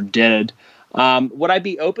director did. Would I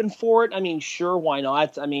be open for it? I mean, sure, why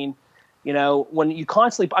not? I mean, when you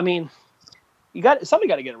constantly, I mean, somebody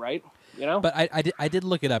got to get it right. But I did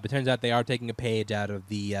look it up. It turns out they are taking a page out of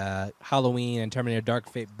the Halloween and Terminator Dark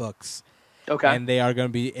Fate books. Okay. And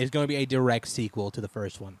it's going to be a direct sequel to the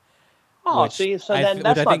first one. Oh, which see, so then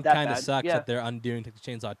that's which I not think that kind of bad. sucks Yeah. that they're undoing Texas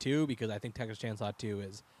Chainsaw 2, because I think Texas Chainsaw 2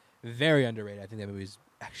 is very underrated. I think that movie's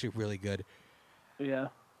actually really good. Yeah.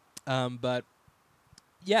 But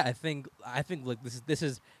yeah, I think like this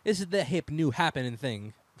is the hip new happening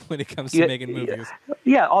thing when it comes to making movies.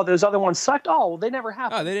 Yeah. Oh, those other ones sucked. Oh, well, they never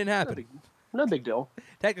happened. Oh, they didn't happen. No big deal.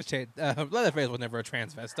 Texas Chainsaw Leatherface was never a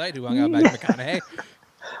transvestite who hung out back in McConaughey.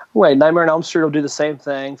 Wait, Nightmare on Elm Street will do the same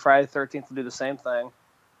thing. Friday the 13th will do the same thing.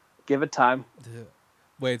 Give it time.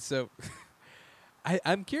 Wait, so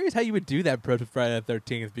I'm curious how you would do that approach with Friday the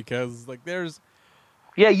 13th, because like there's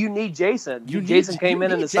Yeah, you need Jason. Jason came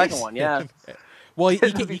in the second one. Yeah. Well,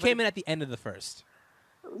 he came in at the end of the first.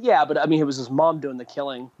 Yeah, but I mean, it was his mom doing the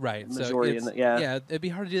killing. Right. Majority So yeah, it'd be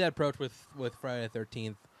hard to do that approach with Friday the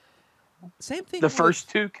 13th. Same thing. The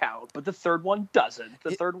first two count, but the third one doesn't.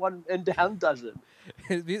 The third one and down doesn't.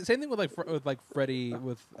 Same thing with Freddy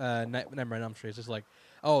with Nightmare on Elm Street. It's just like,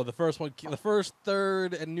 oh, the first one, the first,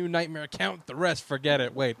 third, and New Nightmare count. The rest, forget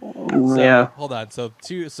it. Wait. So, yeah. Hold on. So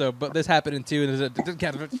two. So but this happened in 2, and it doesn't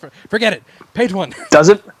count. Forget it. Page 1.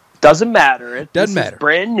 Doesn't matter. It doesn't matter. Is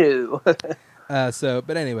brand new.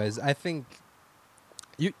 But anyways, I think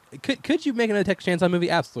you could you make another Texas Chainsaw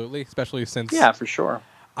movie? Absolutely, especially since for sure.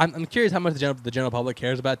 I'm curious how much the general public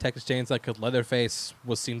cares about Texas Chainsaw, because Leatherface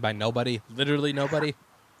was seen by nobody, literally nobody.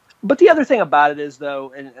 But the other thing about it is,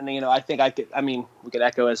 though, and I think we could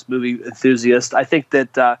echo as movie enthusiasts. I think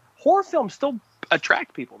that horror films still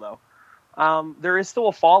attract people, though. There is still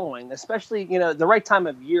a following, especially the right time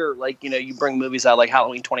of year. Like you bring movies out, like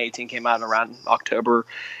Halloween 2018 came out around October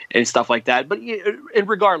and stuff like that. But and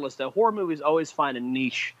regardless, though, horror movies always find a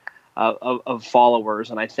niche of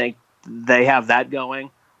followers, and I think they have that going.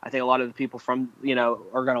 I think a lot of the people from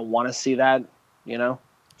are going to want to see that.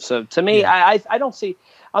 So to me, I don't see.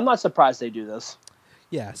 I'm not surprised they do this.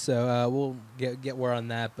 Yeah, so we'll get more on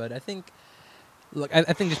that, but I think, look, I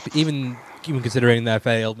think just even considering that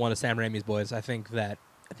failed one of Sam Raimi's boys, I think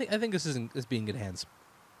this is being in good hands.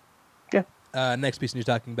 Yeah. Next piece of news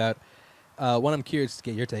talking about one I'm curious to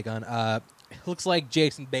get your take on. It looks like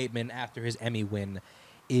Jason Bateman, after his Emmy win,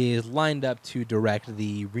 is lined up to direct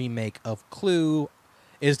the remake of Clue.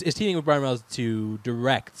 Is teaming with Brian Reynolds to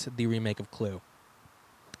direct the remake of Clue.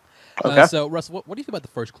 Okay. So, Russ, what do you think about the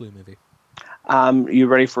first Clue movie? You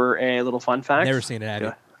ready for a little fun fact? Never seen it, have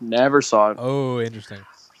you? Never saw it. Oh, interesting.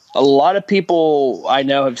 A lot of people I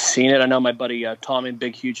know have seen it. I know my buddy Tommy,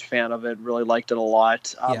 big, huge fan of it, really liked it a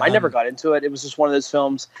lot. I never got into it. It was just one of those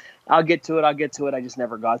films. I'll get to it. I just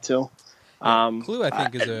never got to. Clue, I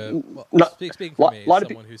think, is speaking for me, as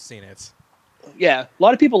someone who's seen it. Yeah, a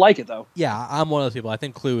lot of people like it though. Yeah, I'm one of those people. I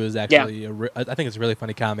think Clue is actually I think it's a really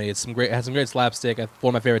funny comedy. It has some great slapstick. One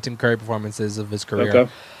of my favorite Tim Curry performances of his career.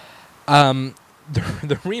 Okay.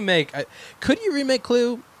 The remake, could you remake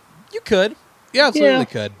Clue? You could. You absolutely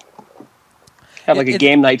could. Have like a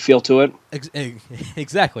game night feel to it.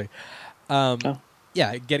 Exactly.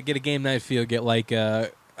 Yeah, get a game night feel. Get like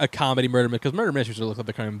a comedy murder, because murder mysteries look like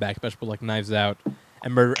they're coming back, especially with like Knives Out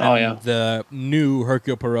and the new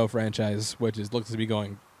Hercule Poirot franchise, which looks to be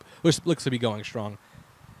going strong.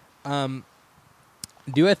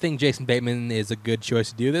 Do I think Jason Bateman is a good choice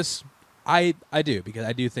to do this? I do, because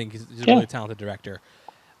I do think he's a really talented director.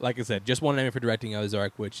 like I said, just won an Emmy for directing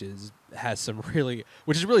Ozark, which is really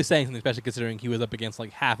saying something, especially considering he was up against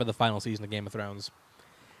like half of the final season of Game of Thrones.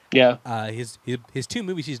 Yeah. His two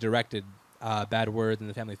movies he's directed, Bad Words and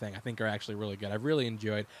The Family Thing, I think are actually really good. I've really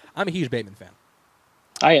enjoyed. I'm a huge Bateman fan.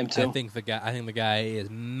 I am too. I think the guy is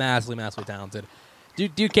massively talented.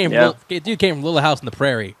 Dude came from Little House on the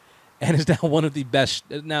Prairie, and is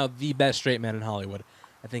now the best straight man in Hollywood.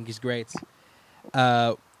 I think he's great.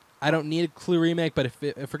 I don't need a Clue remake, but if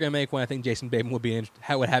we're gonna make one, I think Jason Bateman would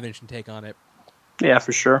have an interesting take on it. Yeah,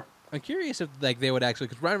 for sure. I'm curious if they would actually,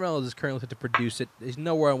 because Ryan Reynolds is currently set to produce it. There's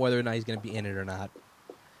nowhere on whether or not he's going to be in it or not.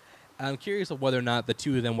 I'm curious of whether or not the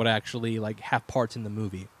two of them would actually have parts in the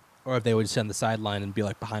movie, or if they would send the sideline and be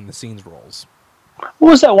behind the scenes roles.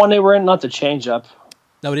 What was that one they were in? Not the Change Up.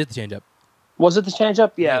 No, it is the Change Up. Was it the Change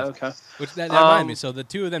Up? Yeah. Yes. Okay. Which that reminds me. So the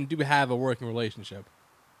two of them do have a working relationship.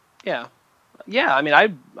 Yeah. Yeah, I mean,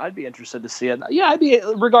 I'd be interested to see it. Yeah, I'd be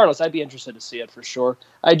interested to see it for sure.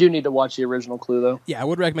 I do need to watch the original Clue though. Yeah, I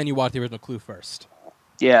would recommend you watch the original Clue first.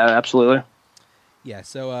 Yeah, absolutely. Yeah,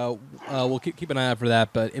 so we'll keep an eye out for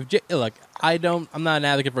that. But I'm not an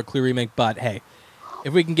advocate for a Clue remake, but hey,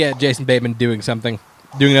 if we can get Jason Bateman doing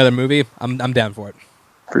another movie, I'm down for it.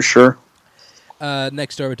 For sure.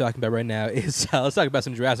 Next story we're talking about right now is let's talk about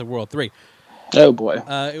some Jurassic World 3. Oh boy!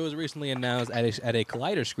 It was recently announced at a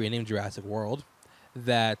Collider screening, Jurassic World,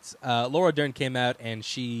 that Laura Dern came out and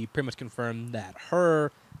she pretty much confirmed that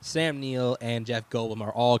her, Sam Neill, and Jeff Goldblum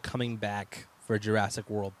are all coming back for Jurassic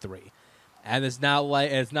World 3. And it's not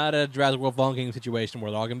a Jurassic World Fallen Kingdom situation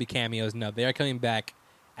where they're all going to be cameos. No, they are coming back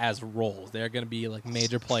as roles. They're going to be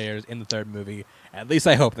major players in the third movie. At least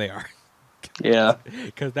I hope they are. Yeah,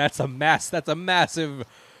 because that's a massive.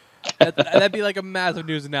 That'd be a massive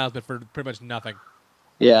news announcement for pretty much nothing.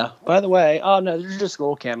 Yeah. By the way, oh no, they're just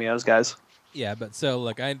little cameos, guys. Yeah, but so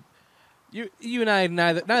look, you and I,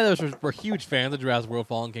 neither of us were huge fans of Jurassic World: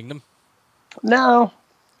 Fallen Kingdom. No.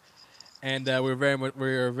 And we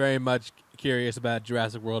were very much curious about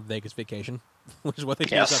Jurassic World: Vegas Vacation, which is what they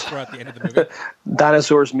changed up for at the end of the movie.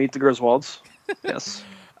 Dinosaurs meet the Griswolds. Yes.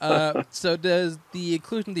 So does the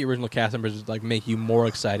inclusion of the original cast members make you more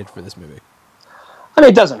excited for this movie? I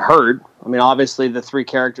mean, it doesn't hurt. I mean, obviously, the three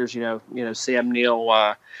characters, Sam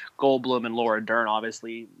Neill, Goldblum, and Laura Dern,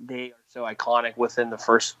 obviously, they are so iconic within the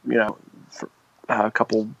first,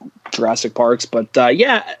 couple Jurassic Parks. But,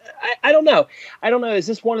 yeah, I don't know. Is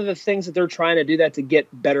this one of the things that they're trying to do that to get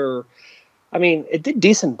better? I mean, it did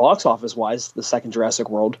decent box office-wise, the second Jurassic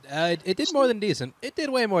World. It did more than decent. It did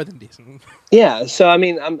way more than decent. Yeah, so, I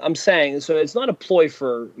mean, I'm saying, so it's not a ploy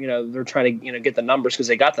for, they're trying to, get the numbers because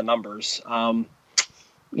they got the numbers.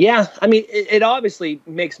 Yeah, I mean, it obviously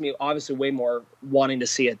makes me way more wanting to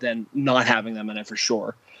see it than not having them in it for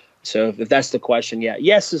sure. So if that's the question, yeah,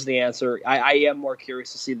 yes is the answer. I am more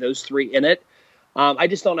curious to see those three in it. I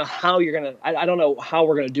just don't know how I don't know how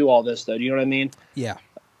we're gonna do all this though. Do you know what I mean? Yeah,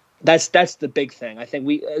 that's the big thing. I think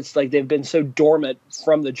it's they've been so dormant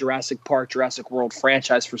from the Jurassic Park, Jurassic World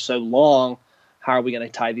franchise for so long. How are we gonna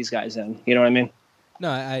tie these guys in? You know what I mean? No,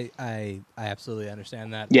 I absolutely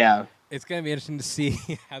understand that. Yeah. It's going to be interesting to see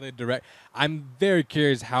how they direct. I'm very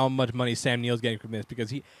curious how much money Sam Neill's getting from this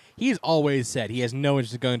because he's always said he has no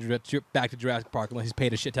interest in going back to Jurassic Park unless he's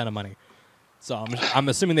paid a shit ton of money. So I'm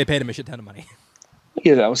assuming they paid him a shit ton of money.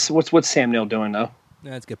 Yeah, what's Sam Neill doing though?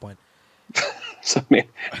 Yeah, that's a good point. So I mean,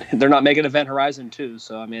 they're not making Event Horizon 2,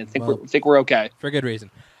 so I mean, I think we're okay for good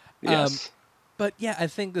reason. Yes, but yeah, I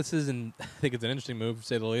think it's an interesting move to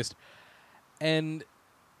say the least. And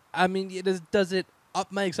I mean, does it up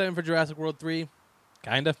my excitement for Jurassic World 3?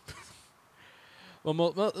 Kind of. Well,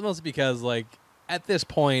 mostly because, at this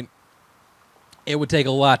point, it would take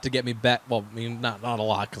a lot to get me back. Well, I mean, not a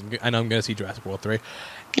lot, because I know I'm going to see Jurassic World 3.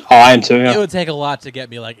 Oh, I am too, yeah. It would take a lot to get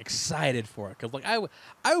me, excited for it. Because,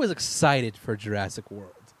 I was excited for Jurassic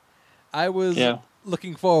World. I was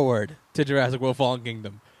looking forward to Jurassic World Fallen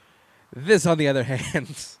Kingdom. This, on the other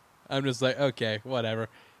hand, I'm just okay, whatever.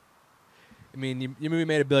 I mean, your movie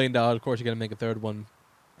made $1 billion. Of course, you're going to make a third one.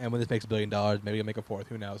 And when this makes $1 billion, maybe you'll make a fourth.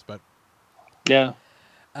 Who knows? But yeah.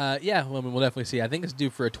 Well, we'll definitely see. I think it's due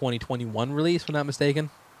for a 2021 release, if I'm not mistaken.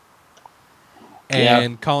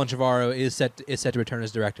 And Colin Trevorrow is set to return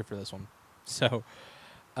as director for this one. So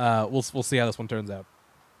we'll see how this one turns out.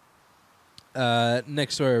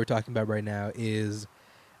 Next story we're talking about right now is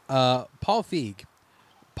Paul Feig.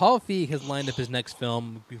 Paul Feig has lined up his next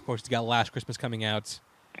film. Of course, he's got Last Christmas coming out,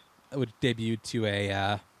 which debuted to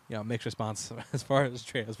a mixed response as far as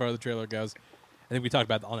the trailer goes. I think we talked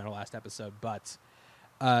about it on our last episode, but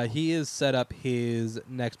he has set up his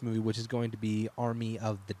next movie, which is going to be Army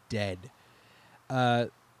of the Dead.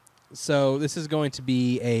 So this is going to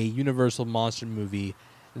be a Universal monster movie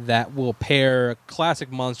that will pair classic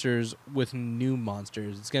monsters with new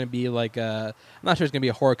monsters. It's going to be like I'm not sure it's going to be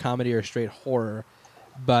a horror comedy or a straight horror,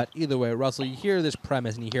 but either way, Russell, you hear this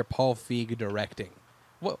premise and you hear Paul Feig directing.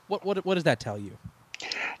 What does that tell you?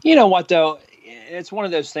 You know what, though? It's one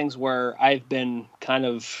of those things where I've been kind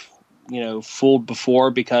of, fooled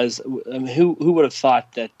before because who would have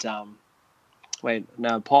thought that? Wait,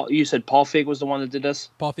 no, Paul. You said Paul Feig was the one that did this.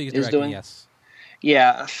 Paul Feig is directing. Yes.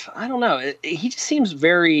 Yeah, I don't know. He just seems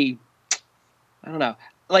very. I don't know.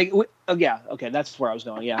 Like, yeah, okay, that's where I was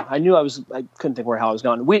going. Yeah, I couldn't think how I was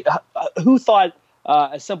going. Who thought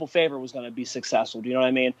A Simple Favor was going to be successful? Do you know what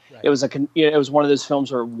I mean? Right. It was one of those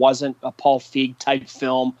films where it wasn't a Paul Feig type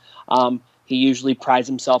film. He usually prides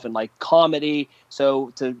himself in like comedy,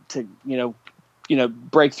 so to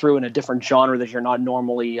break through in a different genre that you're not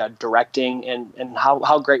normally directing, and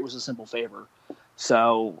how great was A Simple Favor?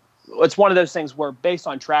 So it's one of those things where, based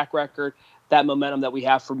on track record, that momentum that we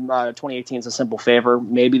have from 2018 is A Simple Favor.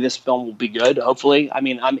 Maybe this film will be good. Hopefully, I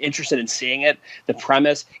mean, I'm interested in seeing it. The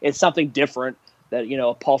premise, it's something different that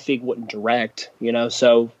Paul Feig wouldn't direct.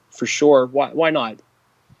 So for sure, why not?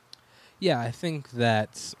 Yeah, I think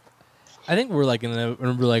we're like in a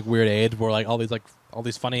really weird age where like all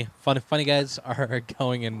these funny guys are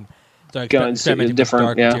going and experimenting with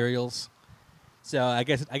dark materials. So I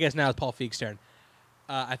guess now it's Paul Feig's turn.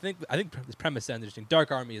 I think this premise sounds interesting.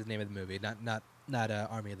 Dark Army is the name of the movie, not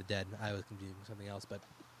Army of the Dead. I was confusing with something else, but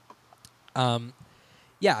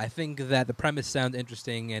yeah, I think that the premise sounds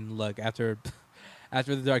interesting. And look, after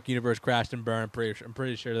the Dark Universe crashed and burned, I'm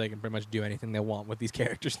pretty sure they can pretty much do anything they want with these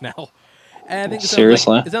characters now. And I think it sounds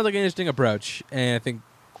like an interesting approach. And I think,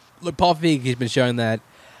 look, Paul Feig, he's been showing that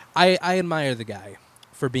I admire the guy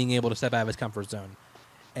for being able to step out of his comfort zone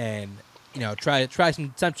and try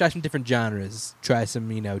some different genres, try some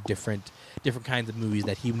different kinds of movies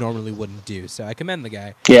that he normally wouldn't do. So I commend the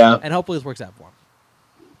guy. Yeah, and hopefully this works out for him.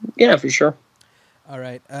 Yeah, for sure. All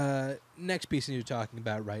right, next piece of news we're talking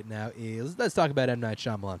about right now is let's talk about M. Night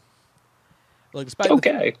Shyamalan. Look,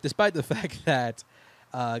 despite the fact that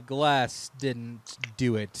Glass didn't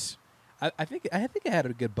do it, I think it had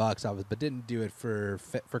a good box office, but didn't do it for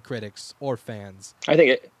critics or fans. I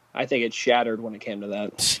think it shattered when it came to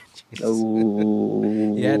that. Oh,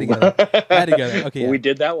 you had to go there. Okay, yeah. We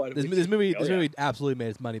did that one. This movie absolutely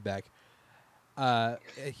made its money back.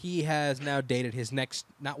 He has now dated his next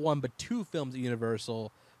not one but two films at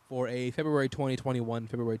Universal for a February 2021,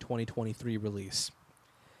 February 2023 release.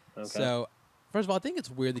 Okay. So, first of all, I think it's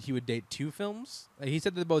weird that he would date two films. He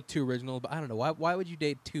said they're both two original, but I don't know why would you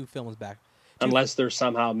date two films back? Unless they're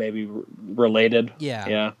somehow maybe related.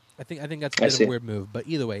 Yeah. I think that's a bit of a weird move. But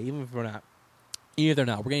either way, even if they're not,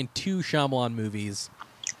 we're getting two Shyamalan movies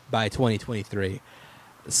by 2023.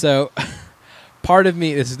 So, part of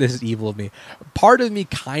me, this is evil of me. Part of me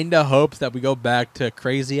kind of hopes that we go back to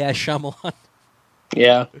crazy ass Shyamalan.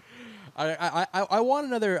 Yeah. I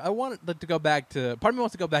want to go back to. Part of me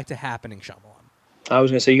wants to go back to Happening Shyamalan. I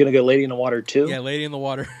was gonna say, you're gonna go Lady in the Water too. Yeah, Lady in the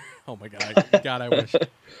Water. Oh my god, I wish.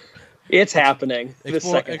 It's happening.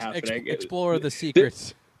 Happening. Explore the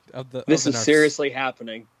secrets of the. This is seriously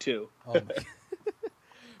happening too. Oh my.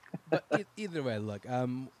 But either way, look.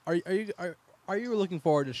 Are you looking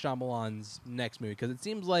forward to Shyamalan's next movie? Because it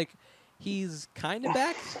seems like he's kind of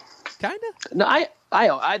back. Kind of. No,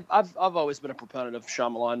 I've always been a proponent of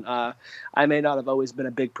Shyamalan. I may not have always been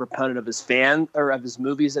a big proponent of his his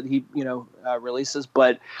movies that he releases,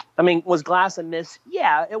 but I mean, was Glass a miss?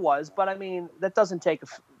 Yeah, it was. But I mean, that doesn't take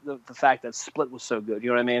the fact that Split was so good. You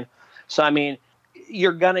know what I mean? So I mean,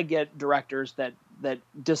 you're gonna get directors that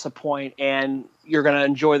disappoint, and you're gonna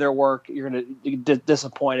enjoy their work. You're gonna get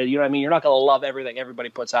disappointed. You know what I mean? You're not gonna love everything everybody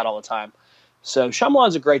puts out all the time. So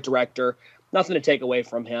Shyamalan's a great director. Nothing to take away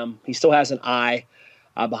from him. He still has an eye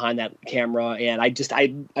behind that camera, and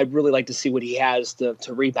I'd really like to see what he has to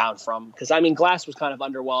rebound from. Because I mean, Glass was kind of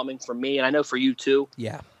underwhelming for me, and I know for you too.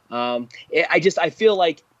 Yeah. I feel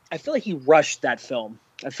like he rushed that film.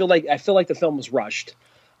 I feel like the film was rushed.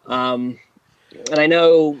 And I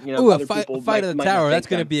know other people. Fight of the Tower. That's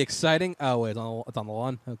going to be exciting. Oh wait, it's on the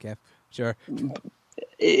lawn. Okay, sure.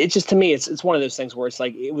 It's just, to me, it's one of those things where it's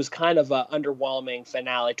like it was kind of an underwhelming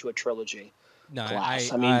finale to a trilogy. No, I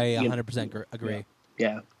 100% agree.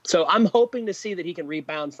 Yeah. So I'm hoping to see that he can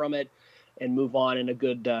rebound from it and move on in a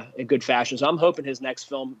good fashion. So I'm hoping his next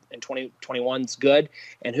film in 2021 is good.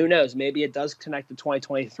 And who knows? Maybe it does connect to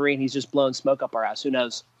 2023, and he's just blowing smoke up our ass. Who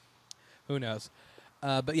knows?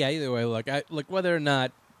 But yeah, either way, look, whether or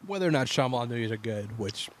not Shyamalan movies are good,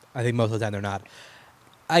 which I think most of the time they're not.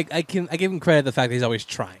 I give him credit for the fact that he's always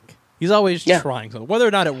trying. He's always Yeah. trying something. Whether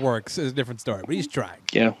or not it works is a different story, but he's trying.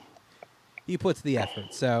 Yeah. He puts the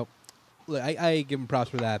effort. So, look, I give him props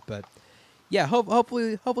for that. But yeah,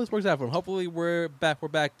 hopefully this works out for him. Hopefully we're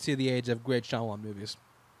back to the age of great Shyamalan movies.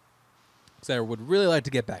 So I would really like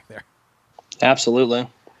to get back there. Absolutely.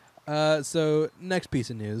 So next piece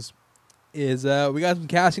of news is we got some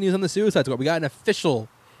casting news on the Suicide Squad. We got an official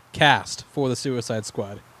cast for the Suicide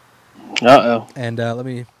Squad. Uh-oh. And let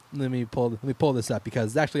me pull this up because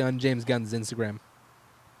it's actually on James Gunn's Instagram.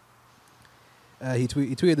 He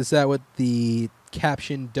tweeted this out with the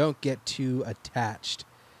caption, "Don't get too attached."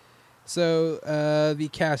 So the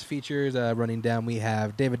cast features, running down, we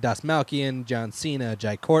have David Dastmalchian, John Cena,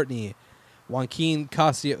 Jai Courtney, Joaquin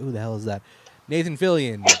Cosio, who the hell is that? Nathan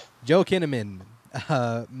Fillion, Joe Kinnaman,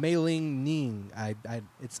 Mei Ling Ning.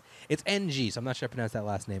 It's NG, so I'm not sure I pronounced that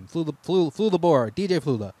last name. Flula Bor, DJ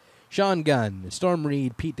Flula, Sean Gunn, Storm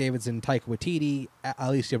Reed, Pete Davidson, Taika Waititi,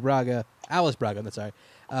 Alice Braga,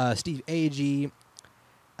 Steve Agee,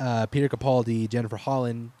 Peter Capaldi, Jennifer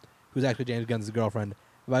Holland, who's actually James Gunn's girlfriend.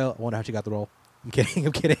 I wonder how she got the role. I'm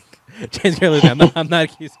kidding. James Gunn, I'm not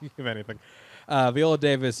accusing you of anything. Viola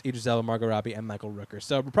Davis, Idris Elba, Margot Robbie, and Michael Rooker.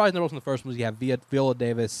 So reprising the roles from the first ones, you have Viola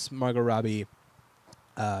Davis, Margot Robbie,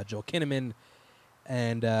 Joel Kinnaman,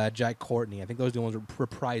 and Jai Courtney. I think those are the ones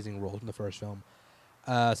reprising roles from the first film.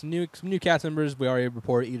 Some new cast members. We already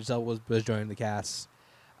reported Idris Elba was joining the cast.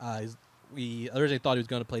 We originally thought he was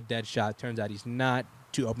going to play Deadshot. Turns out he's not.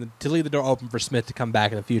 To leave the door open for Smith to come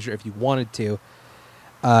back in the future if he wanted to.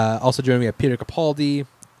 Also joining me are Peter Capaldi,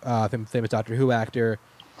 famous Doctor Who actor,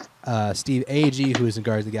 Steve Agee, who is in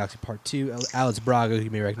Guardians of the Galaxy Part 2, Alice Braga, who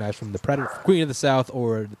you may recognize from the Queen of the South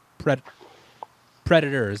or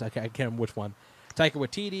Predators. I can't remember which one. Taika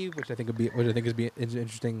Waititi, which I think is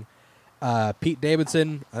interesting. Pete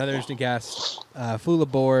Davidson, another interesting cast. Flula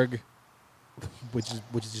Borg, which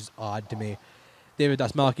is just odd to me. David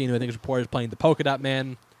Dastmalchian, who I think is reported as playing the Polka Dot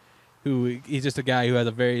Man, who he's just a guy who has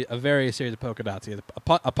a very series of polka dots. He has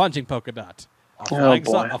a punching polka dot,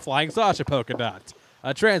 a flying Sasha polka dot,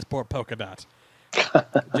 a transport polka dot.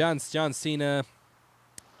 John Cena,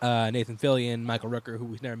 Nathan Fillion, Michael Rooker, who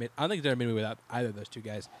we've never made. I don't think he's ever made a movie without either of those two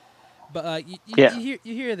guys. But you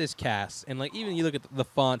hear this cast, and like even you look at the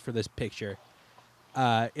font for this picture,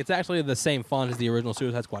 it's actually the same font as the original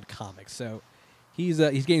Suicide Squad comics. So he's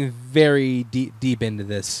getting very deep into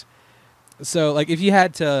this. So like if you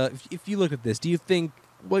look at this, do you think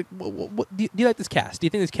what do you like this cast? Do you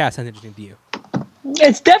think this cast sounds interesting to you?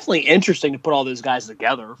 It's definitely interesting to put all those guys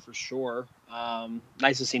together for sure.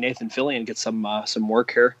 Nice to see Nathan Fillion get some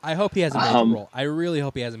work here. I hope he has a major role. I really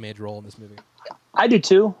hope he has a major role in this movie. I do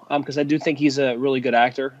too, because I do think he's a really good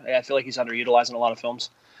actor. I feel like he's underutilized in a lot of films.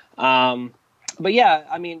 But yeah,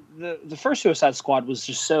 I mean, the first Suicide Squad was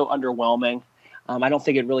just so underwhelming. I don't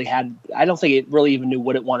think it really even knew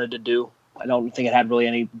what it wanted to do. I don't think it had really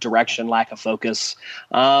any direction, lack of focus.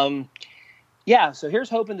 Yeah, so here's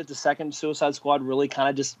hoping that the second Suicide Squad really kind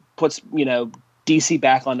of just puts, DC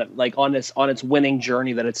back on its winning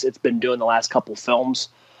journey that it's been doing the last couple films.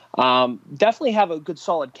 Definitely have a good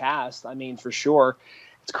solid cast. I mean, for sure.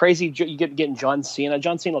 It's crazy you getting John Cena.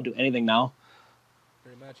 John Cena will do anything now.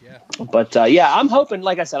 Pretty much, yeah. But yeah, I'm hoping.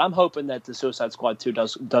 Like I said, I'm hoping that the Suicide Squad 2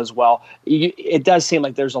 does well. It does seem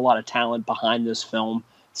like there's a lot of talent behind this film,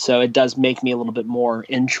 so it does make me a little bit more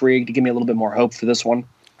intrigued, to give me a little bit more hope for this one.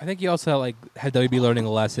 I think you also had WB learning a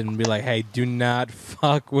lesson and be like, hey, do not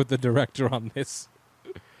fuck with the director on this.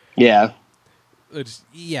 Yeah.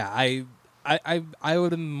 I would have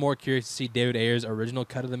been more curious to see David Ayer's original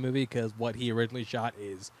cut of the movie, because what he originally shot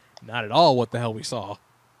is not at all what the hell we saw.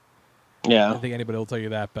 Yeah. I don't think anybody will tell you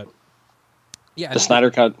that, but yeah. The Snyder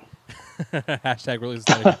Cut. Hashtag release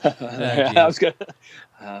Snyder Cut. I was good.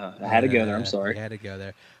 I had to go there. I'm sorry. We had to go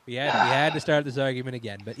there. We had to start this argument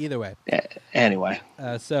again, but either way. Anyway.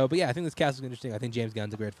 But yeah, I think this cast is interesting. I think James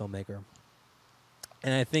Gunn's a great filmmaker,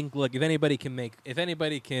 and I think, look, if anybody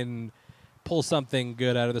can pull something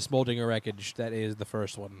good out of the smoldering wreckage that is the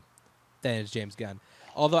first one, then it's James Gunn.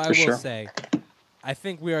 Although I will say, I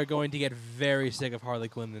think we are going to get very sick of Harley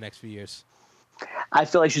Quinn in the next few years. I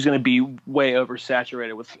feel like she's going to be way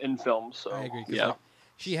oversaturated in films. So I agree. Yeah. Like,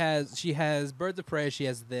 she has Birds of Prey. She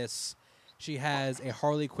has this. She has a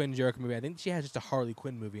Harley Quinn Joker movie. I think she has just a Harley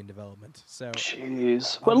Quinn movie in development. So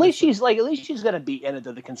jeez. Well, at least she's going to be in it.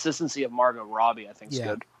 The consistency of Margot Robbie, I think, is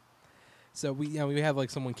good. So we have like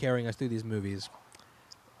someone carrying us through these movies,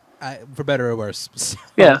 for better or worse. So,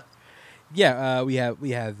 yeah. We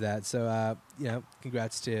have that. So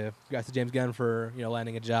congrats to James Gunn for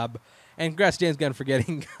landing a job, and congrats to James Gunn for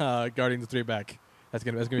getting Guardians 3 back. That's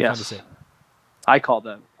gonna be fun to see. I called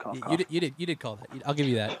that. You did call that. I'll give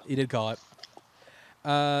you that. You did call it.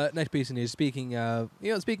 Next piece of news. Speaking of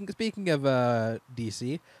DC,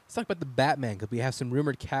 let's talk about the Batman because we have some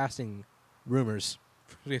rumored casting rumors.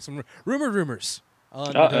 We have some rumors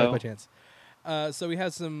on by chance. So we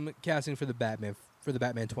have some casting for the Batman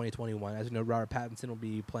 2021. As you know, Robert Pattinson will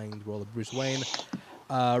be playing the role of Bruce Wayne.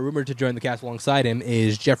 Rumored to join the cast alongside him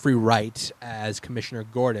is Jeffrey Wright as Commissioner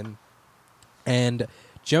Gordon, and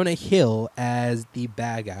Jonah Hill as the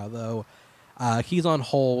bad guy. Although he's on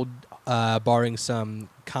hold, barring some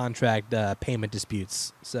contract payment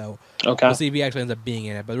disputes. So we'll see if he actually ends up being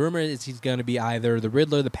in it. But the rumor is he's going to be either the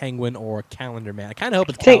Riddler, the Penguin, or Calendar Man. I kind of hope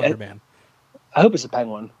it's Calendar Man. I hope it's a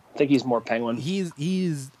Penguin. I think he's more Penguin.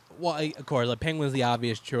 He's well, of course, like Penguin's the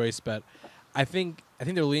obvious choice, but I think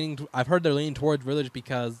they're leaning. I've heard they're leaning towards Riddler just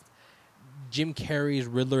because Jim Carrey's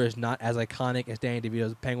Riddler is not as iconic as Danny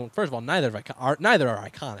DeVito's Penguin. First of all, neither are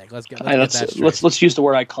iconic. Let's get that straight. Let's use the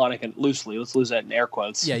word iconic and loosely. Let's use that in air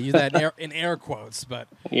quotes. Yeah, use that in air quotes. But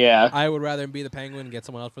yeah, I would rather him be the Penguin and get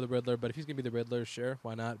someone else for the Riddler. But if he's gonna be the Riddler, sure,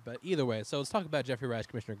 why not? But either way, so let's talk about Jeffrey Wright,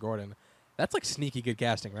 Commissioner Gordon. That's like sneaky good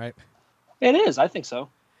casting, right? It is. I think so.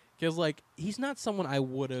 Because like he's not someone I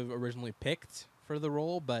would have originally picked for the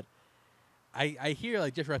role, but I hear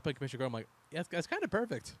like Jeffrey Wright playing Commissioner Gordon. I'm like, yeah, that's kind of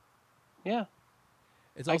perfect. Yeah.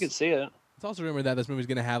 I could see it. It's also rumored that this movie's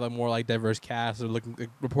going to have a more like diverse cast. They're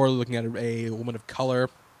reportedly looking at a woman of color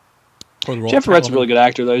for the role. Jeffrey Wright's a really good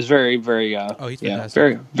actor, though. He's very, very, he's fantastic.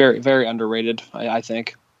 Very, very, very underrated. I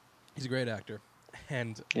think he's a great actor,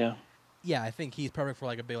 and I think he's perfect for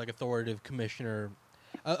like a big, like authoritative commissioner,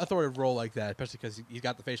 authoritative role like that, especially because he's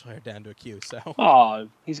got the facial hair down to a Q. So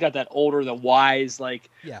he's got that older, the wise,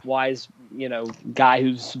 wise, guy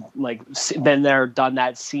who's like been there, done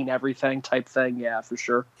that, seen everything type thing. Yeah, for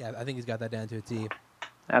sure. Yeah, I think he's got that down to a T.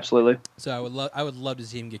 Absolutely. So I would love to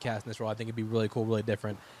see him get cast in this role. I think it'd be really cool, really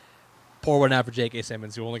different. Pour one out for J.K.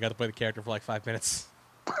 Simmons, who only got to play the character for like 5 minutes.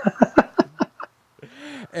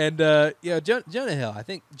 And Jonah Hill. I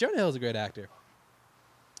think Jonah Hill is a great actor.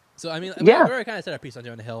 So I mean, we already kind of set our piece on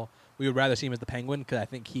Jonah Hill. We would rather see him as the Penguin because I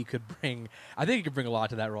think he could bring a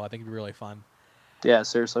lot to that role. I think it'd be really fun. Yeah,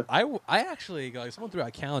 seriously. I actually, like, someone threw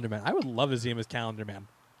out Calendar Man. I would love to see him as Calendar Man.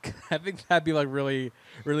 I think that'd be like really,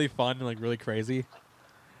 really fun and like really crazy.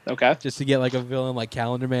 Okay. Just to get like a villain like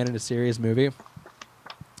Calendar Man in a serious movie. And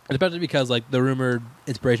especially because like the rumored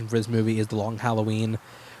inspiration for this movie is The Long Halloween,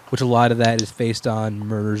 which a lot of that is based on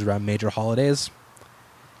murders around major holidays.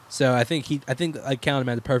 So I think like Calendar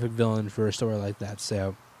Man's the perfect villain for a story like that.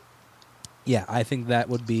 So yeah, I think that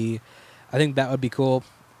would be cool.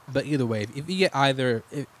 But either way, if you get either,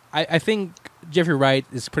 I think Jeffrey Wright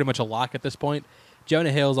is pretty much a lock at this point.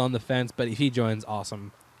 Jonah Hill's on the fence, but if he joins,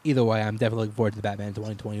 awesome. Either way, I'm definitely looking forward to the Batman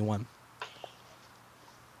 2021.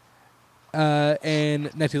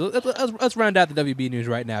 And next, let's round out the WB news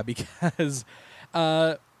right now because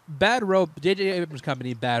J.J. Abrams'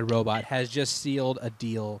 company, Bad Robot, has just sealed a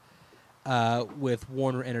deal with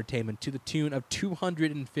Warner Entertainment to the tune of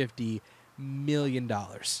 $250 million.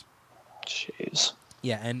 Jeez.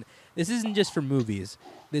 Yeah, and this isn't just for movies.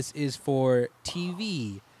 This is for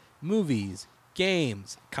TV, movies,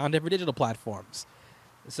 games, content for digital platforms.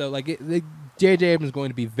 So, like, J.J. Abrams is going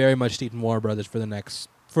to be very much steeped in Warner Brothers for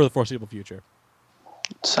the foreseeable future.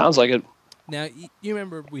 Sounds like it. Now, you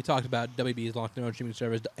remember we talked about WB's launch their own streaming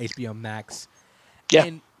service, HBO Max. Yeah.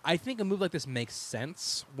 And I think a move like this makes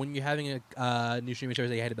sense when you're having a new streaming service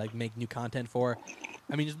that you had to like make new content for.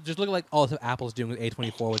 I mean, just look at like all the stuff Apple's doing with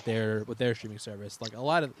A24 with their streaming service. Like a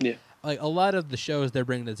lot of the shows they're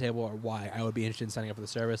bringing to the table are why I would be interested in signing up for the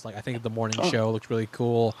service. Like I think the morning show looks really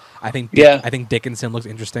cool. I think Dickinson looks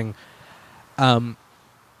interesting.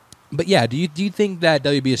 But yeah, do you think that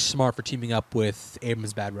WB is smart for teaming up with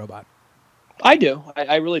Abrams' Bad Robot? I do.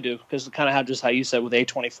 I really do, because kind of how you said with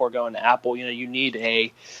A24 going to Apple, you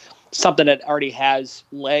need something that already has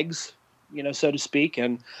legs, so to speak,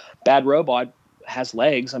 and Bad Robot has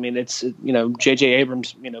legs. I mean, it's J.J.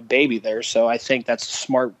 Abrams, baby there, so I think that's a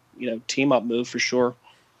smart team up move for sure.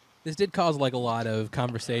 This did cause like a lot of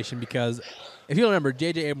conversation because if you remember,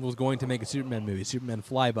 J.J. Abrams was going to make a Superman movie, Superman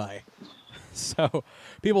Flyby. So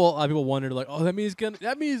people wondered like, oh, that means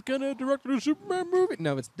he's gonna direct a Superman movie.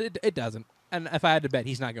 No, it doesn't. And if I had to bet,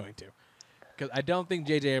 he's not going to, because I don't think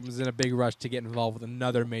J.J. Abrams is in a big rush to get involved with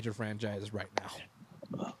another major franchise right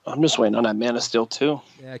now. I'm just waiting on that Man of Steel too.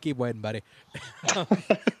 Yeah, keep waiting, buddy.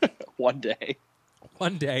 One day,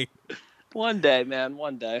 man.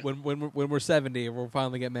 One day. When we're 70, we'll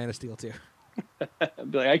finally get Man of Steel too.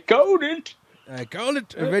 I'd be like, I called it.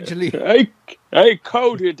 Eventually. I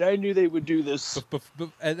called it. I knew they would do this.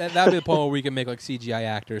 And that would be the point where we can make like CGI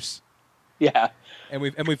actors. Yeah. And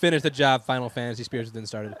we finished the job Final Fantasy Spirits Within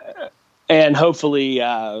started. And hopefully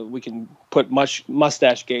we can put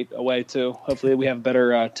Mustache Gate away too. Hopefully we have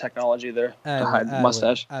better technology there to hide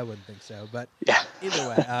Mustache. I wouldn't think so, but Yeah. either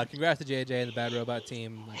way, congrats to JJ and the Bad Robot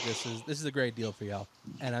team. Like, this is a great deal for y'all,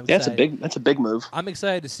 and I'm Yeah, excited. that's a big move. I'm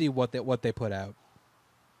excited to see what they put out.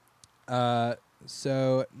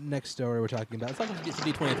 So next story we're talking about. Let's talk about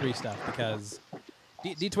some D23 stuff because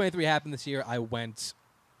D23 happened this year. I went.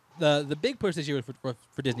 The big push this year was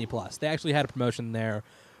for Disney Plus. They actually had a promotion there,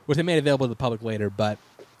 which they made available to the public later, but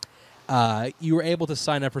you were able to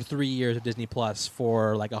sign up for 3 years of Disney Plus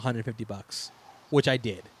for like $150, which I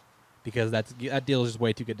did because that deal is just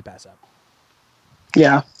way too good to pass up.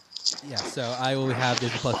 Yeah. Yeah, so I will have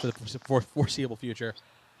Disney Plus for the foreseeable future.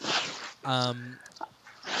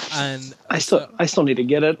 And I still need to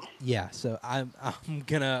get it. yeah, so I'm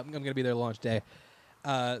gonna be there launch day.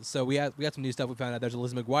 So we got some new stuff. We found out there's a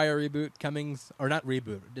Liz McGuire reboot coming, or not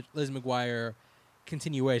reboot, Liz McGuire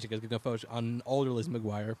continuation because we're gonna focus on older Liz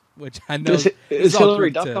McGuire, which I know is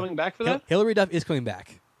Hillary Duff coming back for that? Hillary Duff is coming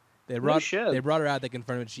back. They brought shit. her out. They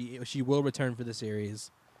confirmed she will return for the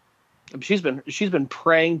series. She's been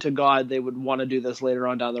praying to God they would want to do this later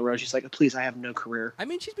on down the road. She's like, please, I have no career. I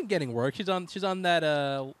mean, she's been getting work. She's on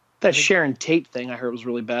that That Sharon Tate thing I heard was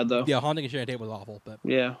really bad though. Yeah, Haunting of Sharon Tate was awful, but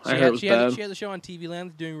yeah, I heard it was bad. She has a show on TV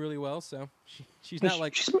Land doing really well, so she's not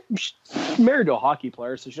like she's married to a hockey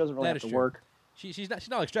player, so she doesn't really have to work. She's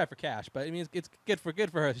not like strapped for cash, but I mean it's good for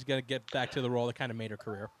her. She's gonna get back to the role that kind of made her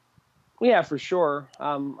career. Yeah, for sure.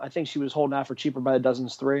 I think she was holding out for Cheaper by the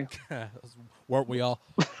Dozens 3. Weren't we all?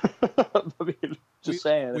 I mean,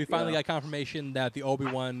 saying. We finally got confirmation that the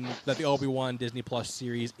Obi-Wan Disney Plus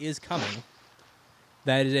series is coming.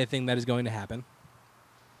 That is a thing that is going to happen.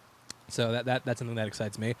 So that's something that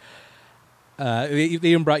excites me. They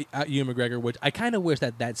even brought out Ewan McGregor, which I kind of wish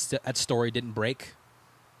that story didn't break.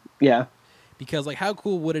 Yeah. Because like, how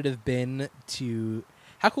cool would it have been to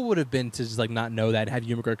just like not know that and have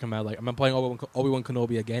Ewan McGregor come out like, am I playing Obi-Wan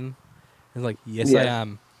Kenobi again? And like, yes, I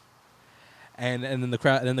am. And then the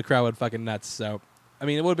crowd would fucking nuts. So, I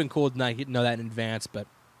mean, it would have been cool to not know that in advance, but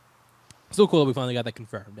still cool that we finally got that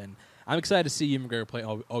confirmed. And I'm excited to see Ewan McGregor play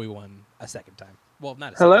Obi-Wan a second time. Well,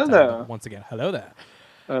 not a second time, but once again. Hello there.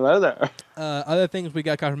 Hello there. Other things we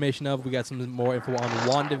got confirmation of. We got some more info on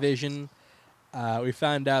WandaVision. We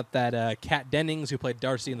found out that Kat Dennings, who played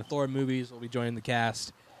Darcy in the Thor movies, will be joining the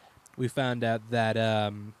cast. We found out that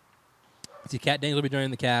Kat Dennings will be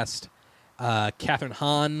joining the cast. Catherine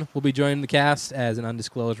Hahn will be joining the cast as an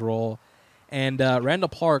undisclosed role. And Randall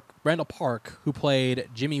Park, who played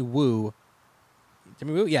Jimmy Woo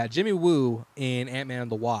in Ant-Man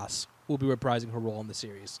and the Wasp, will be reprising her role in the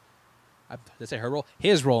series. Did I say her role?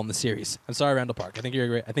 His role in the series. I'm sorry, Randall Park. I think you're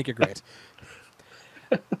great.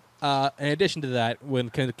 In addition to that, when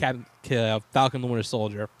Falcon the Winter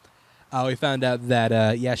Soldier, we found out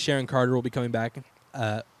that Sharon Carter will be coming back.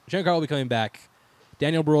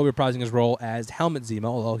 Daniel Brühl will be reprising his role as Helmut Zemo,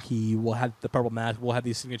 although he will have the purple mask. Will have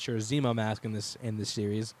the signature Zemo mask in this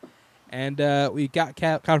series. And we got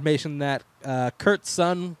confirmation that Kurt's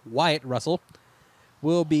son Wyatt Russell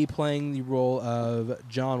will be playing the role of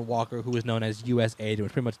John Walker, who is known as U.S.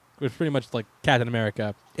 Agent, which pretty much like Captain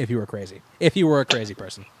America if you were crazy. If you were a crazy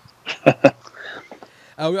person. We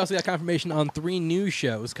also got confirmation on 3 new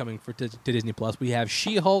shows coming to Disney Plus. We have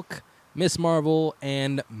She-Hulk, Ms. Marvel,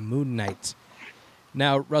 and Moon Knight.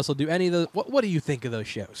 Now, Russell, do any of those? What do you think of those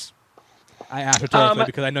shows? I asked her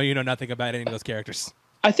because I know you know nothing about any of those characters.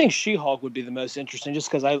 I think She-Hulk would be the most interesting, just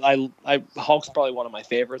because I Hulk's probably one of my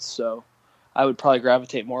favorites, so I would probably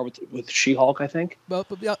gravitate more with She-Hulk, I think. But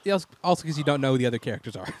also because you don't know who the other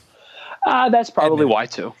characters are. That's probably why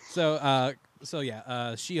too. So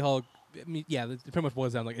She-Hulk. I mean, yeah, it pretty much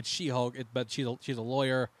boils down like it's She-Hulk, but she's a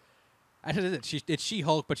lawyer. Actually, it's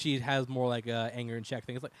She-Hulk, but she has more like a anger and check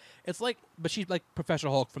thing. But she's like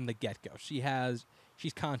Professional Hulk from the get-go.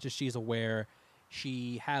 She's conscious, she's aware,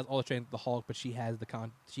 she has all the strength of the Hulk, but she has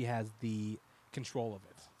the control of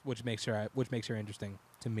it, which makes her interesting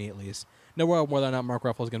to me at least. No word on whether or not Mark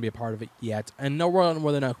Ruffalo is going to be a part of it yet, and no word on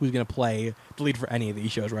whether or not who's going to play the lead for any of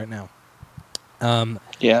these shows right now.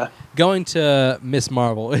 Going to Miss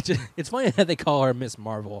Marvel, it's funny that they call her Miss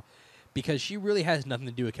Marvel, because she really has nothing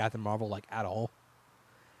to do with Captain Marvel, like, at all.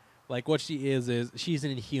 Like, what she is she's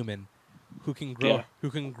an Inhuman who can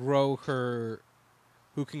grow her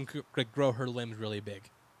limbs really big.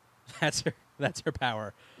 That's her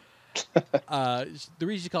power. The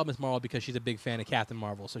reason she called Miss Marvel because she's a big fan of Captain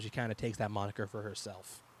Marvel, so she kind of takes that moniker for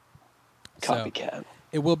herself. Copycat. So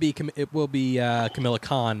it will be Camilla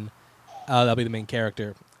Khan. That'll be the main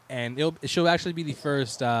character. and she'll actually be the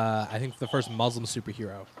first, I think, the first Muslim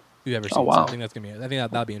superhero we've ever seen. Oh, wow. So I think that's gonna be. I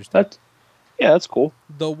think that'll be interesting. That's cool.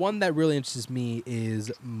 The one that really interests me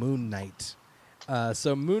is Moon Knight.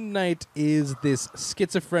 So Moon Knight is this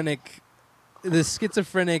schizophrenic,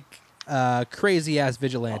 crazy ass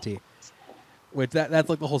vigilante. Which that's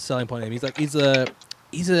like the whole selling point of him.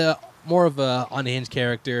 He's a more of a unhinged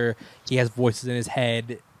character. He has voices in his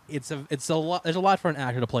head. It's a lot. There's a lot for an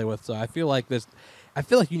actor to play with. So I feel like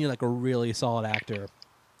you need like a really solid actor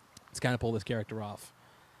to kind of pull this character off.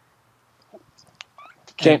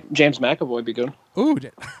 James McAvoy would be good. Ooh,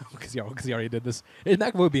 because he already did this.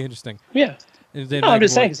 McAvoy would be interesting. Yeah. No, I'm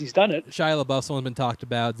just saying because he's done it. Shia LaBeouf, someone's been talked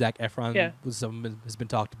about. Zac Efron Yeah. has been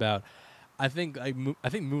talked about. I think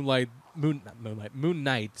Moon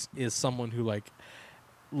Knight is someone who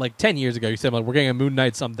like 10 years ago you said like we're getting a Moon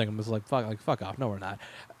Knight something. I'm just like fuck off. No, we're not.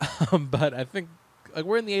 But I think like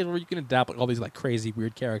we're in the age where you can adapt like all these like crazy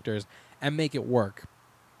weird characters and make it work.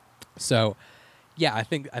 So yeah, I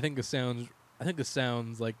think this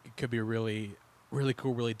sounds like it could be a really really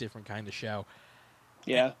cool, really different kind of show.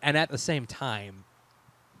 Yeah. And at the same time,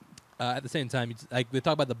 like they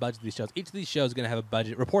talk about the budget of these shows. Each of these shows is going to have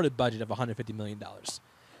a reported budget of $150 million.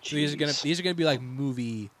 So these are going to be like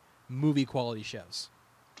movie quality shows.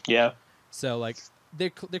 Yeah. So like they're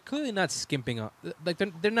clearly not skimping on like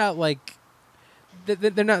they're not like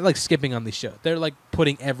they're not like skipping on these shows. They're like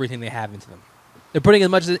putting everything they have into them. They're putting as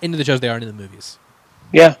much into the shows they are into the movies.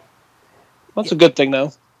 Yeah. That's a good thing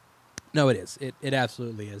though. No, it is. It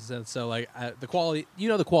absolutely is. And so like the quality,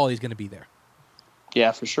 the quality is going to be there.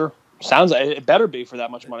 Yeah, for sure. Sounds like it better be for that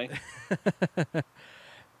much money.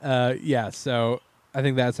 Yeah, so I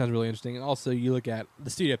think that sounds really interesting. And also, you look at the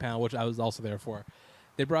studio panel, which I was also there for.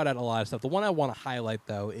 They brought out a lot of stuff. The one I want to highlight,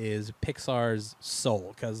 though, is Pixar's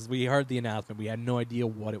Soul, because we heard the announcement. We had no idea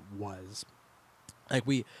what it was. Like,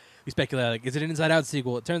 we speculated, like, is it an Inside Out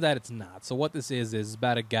sequel? It turns out it's not. So what this is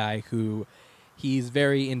about a guy who, he's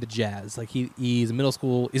very into jazz. Like, he's a middle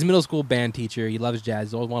school band teacher. He loves jazz.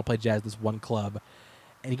 He's always wanted to play jazz at this one club.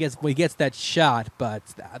 And he gets that shot, but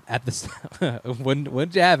at the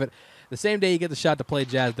wouldn't you have it? The same day he gets the shot to play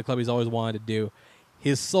jazz at the club he's always wanted to do,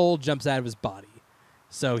 his soul jumps out of his body.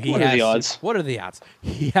 So What are the odds? What are the odds?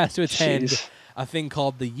 He has to attend Jeez. a thing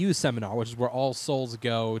called the U Seminar, which is where all souls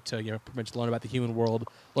go to pretty much learn about the human world,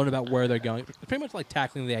 learn about where they're going. It's pretty much like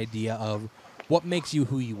tackling the idea of what makes you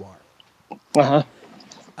who you are. Uh-huh.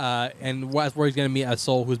 And that's where he's going to meet a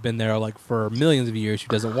soul who's been there like for millions of years, who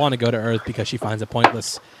doesn't want to go to Earth because she finds it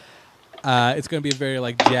pointless. It's going to be a very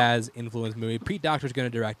like jazz influenced movie. Pete Docter's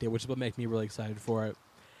going to direct it, which is what makes me really excited for it.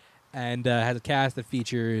 And has a cast that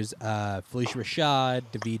features Felicia Rashad,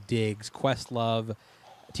 Daveed Diggs, Questlove,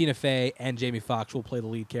 Tina Fey, and Jamie Foxx will play the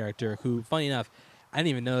lead character. Who, funny enough, I didn't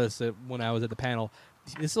even notice it when I was at the panel.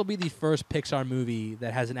 This will be the first Pixar movie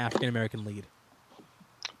that has an African American lead.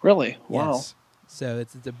 Really? Wow. Yes. So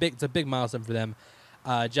it's a big milestone for them.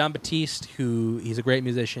 John Batiste, he's a great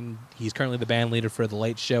musician. He's currently the band leader for The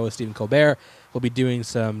Late Show with Stephen Colbert. Will be doing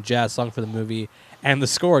some jazz song for the movie, and the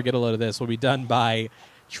score, get a load of this, will be done by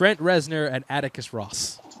Trent Reznor and Atticus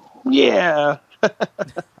Ross. Yeah.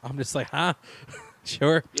 I'm just like, huh?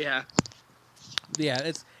 Sure. Yeah. Yeah,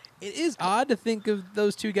 it is odd to think of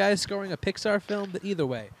those two guys scoring a Pixar film, but either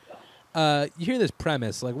way, you hear this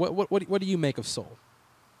premise. Like, what do you make of Soul?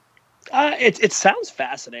 It sounds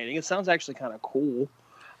fascinating. It sounds actually kind of cool.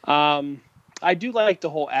 I do like the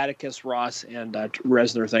whole Atticus Ross and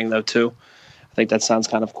Reznor thing, though, too. I think that sounds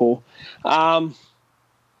kind of cool.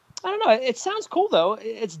 I don't know. It sounds cool, though.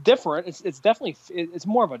 It's different. It's definitely it's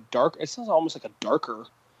more of a dark. It sounds almost like a darker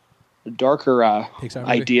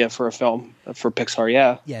idea for a film for Pixar.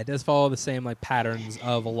 Yeah. Yeah, it does follow the same like patterns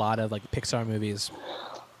of a lot of like Pixar movies,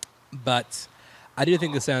 but I do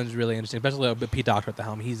think this sounds really interesting, especially with Pete Docter at the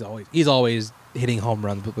helm. He's always hitting home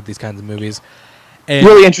runs with these kinds of movies. And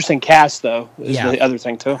really interesting cast, though. Is the other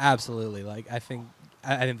thing too. Absolutely. Like I think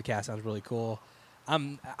the cast sounds really cool.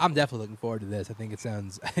 I'm definitely looking forward to this. I think it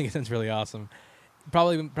sounds really awesome.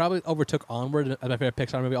 Probably overtook Onward as my favorite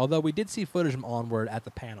Pixar movie. Although we did see footage from Onward at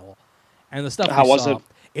the panel, and the stuff How we was saw,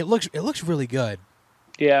 it? It looks really good.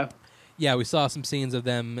 Yeah. Yeah, we saw some scenes of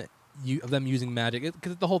them using magic,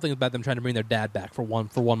 because the whole thing is about them trying to bring their dad back for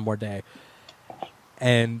one more day.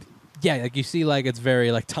 And yeah, like you see, like it's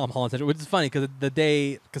very like Tom Holland, which is funny because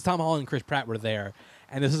Tom Holland and Chris Pratt were there,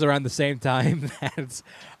 and this is around the same time that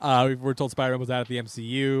we were told Spider-Man was out at the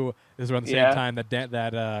MCU. This is around the same time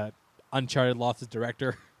that Uncharted lost its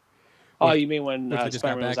director. Oh, you mean when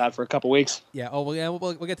Spider-Man was out for a couple weeks? Yeah. Oh, well, yeah.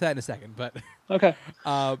 We'll get to that in a second, but okay.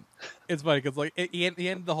 It's funny because like he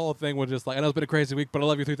ended the whole thing with just like, I know it's been a crazy week, but I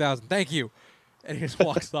love you 3000. Thank you. and he just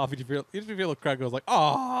walks off. You just feel the crowd goes like,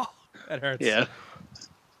 "Oh, that hurts." Yeah.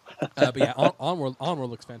 But yeah, Onward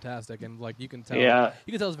looks fantastic, and like you can tell, Yeah.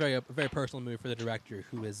 it's a very personal movie for the director,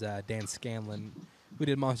 who is Dan Scanlon, who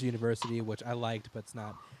did Monster University, which I liked, but it's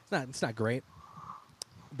not great.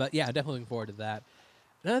 But yeah, definitely looking forward to that.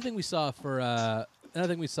 Another thing we saw footage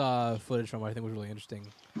from, what I think was really interesting,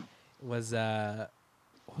 was what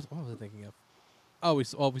was I thinking of? Oh, we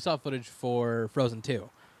saw footage for Frozen 2.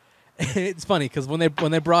 It's funny because when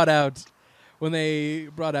they brought out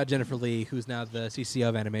Jennifer Lee, who's now the CCO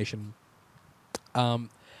of animation,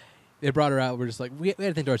 they brought her out. We're just like, we had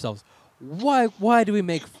to think to ourselves, why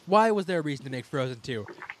was there a reason to make Frozen 2?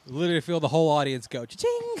 Literally feel the whole audience go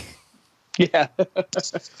cha-ching. Yeah.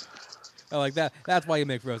 I like that. That's why you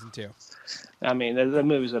make Frozen 2. I mean, the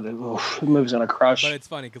movie's gonna crush. But it's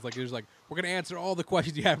funny because like there's like, we're gonna answer all the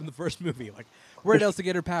questions you have in the first movie. Like, where did Elsa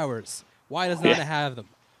get her powers? Why does Nana have them?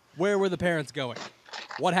 Where were the parents going?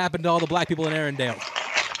 What happened to all the black people in Arendelle?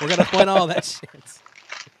 We're gonna find all that shit.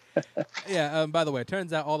 Yeah. By the way, it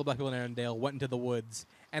turns out all the black people in Arendelle went into the woods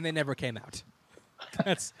and they never came out.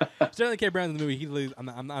 That's Sterling K. Brown in the movie.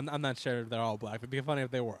 I'm not sure they're all black. It'd be funny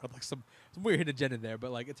if they were. Like some weird hidden agenda there.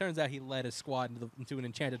 But like, it turns out he led his squad into an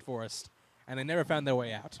enchanted forest, and they never found their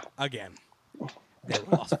way out again. They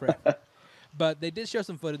were lost forever. But they did show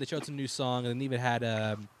some footage. They showed some new song, and even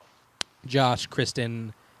had Josh,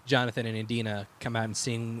 Kristen, Jonathan, and Indina come out and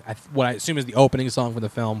sing what I assume is the opening song for the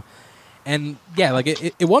film. And yeah, like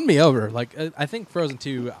it won me over. Like I think Frozen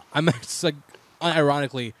 2. I'm just, like,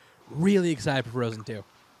 unironically really excited for Frozen 2.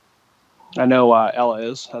 I know Ella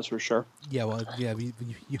is. That's for sure. Yeah, well, yeah,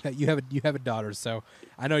 you have a daughter, so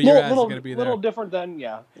I know your ass is going to be there. A little different than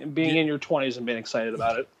being in your 20s and being excited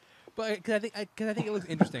about it. But because I think it looks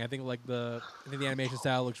interesting. I think the animation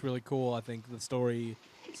style looks really cool. I think the story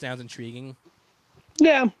sounds intriguing.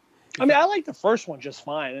 Yeah, I mean, I like the first one just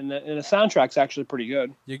fine, and the soundtrack's actually pretty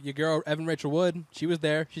good. Your girl Evan Rachel Wood, she was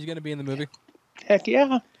there. She's going to be in the movie. Heck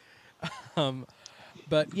yeah.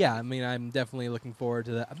 But yeah, I mean, I'm definitely looking forward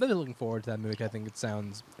to that. I'm definitely looking forward to that movie. I think it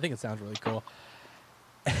sounds really cool.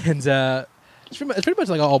 And it's pretty much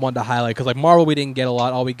like all I wanted to highlight, because like Marvel, we didn't get a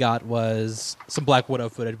lot. All we got was some Black Widow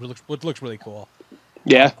footage, which looks really cool.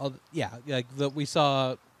 Yeah. Like we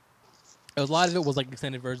saw. A lot of it was like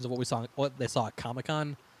extended versions of what they saw at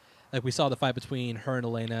Comic-Con. Like we saw the fight between her and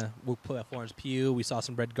Elena, who played by Florence Pugh. We saw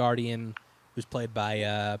some Red Guardian, who's played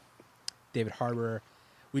by David Harbour.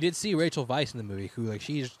 We did see Rachel Weisz in the movie, who like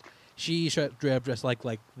she's dressed like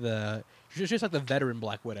the veteran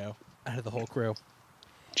Black Widow out of the whole crew.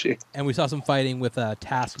 Gee. And we saw some fighting with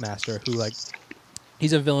Taskmaster, who like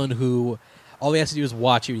he's a villain who all he has to do is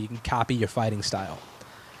watch you. You can copy your fighting style.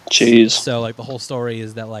 Jeez. So like the whole story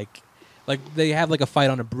is that like they have like a fight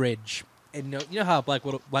on a bridge, and you know how Black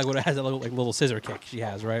Widow has that little scissor kick she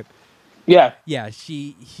has, right? Yeah. Yeah.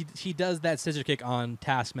 She does that scissor kick on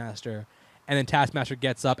Taskmaster. And then Taskmaster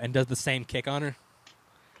gets up and does the same kick on her.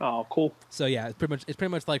 Oh, cool. So yeah, it's pretty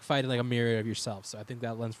much like fighting like a mirror of yourself. So I think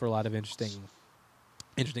that lends for a lot of interesting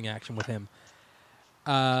action with him.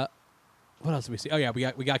 What else did we see? Oh yeah,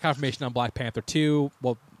 we got confirmation on Black Panther 2.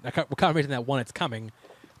 Well, confirmation that 1, it's coming.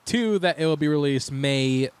 2, that it will be released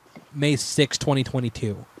May 6,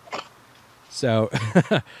 2022. So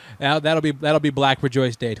now that'll be Black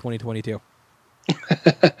Rejoice Day 2022.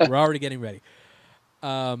 We're already getting ready.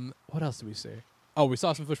 What else did we see? Oh, we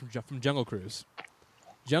saw some footage from Jungle Cruise.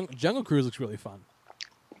 Jungle Cruise looks really fun.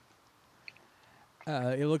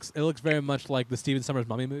 It looks very much like the Stephen Sommers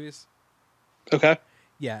Mummy movies. Okay.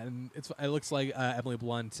 Yeah, and it looks like Emily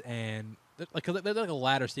Blunt, and there's like a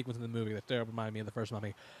ladder sequence in the movie that reminded me of the first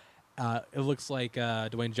Mummy. It looks like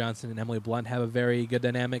Dwayne Johnson and Emily Blunt have a very good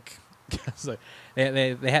dynamic. So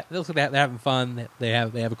it looks like they're having fun. They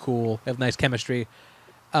have nice chemistry.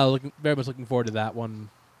 Very much looking forward to that one.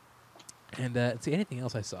 And see, anything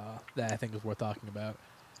else I saw that I think is worth talking about?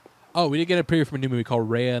 Oh, we did get a preview from a new movie called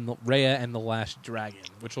Raya and the Last Dragon,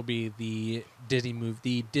 which will be the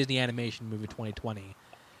Disney animation movie 2020.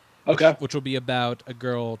 Okay. Which will be about a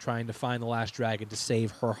girl trying to find the last dragon to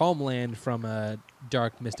save her homeland from a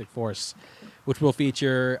dark mystic force, which will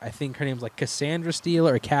feature, I think her name's like Cassandra Steele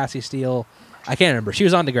or Cassie Steele. I can't remember. She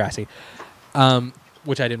was on Degrassi,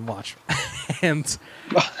 which I didn't watch. And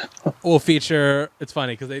will feature, it's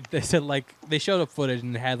funny because they said like they showed up footage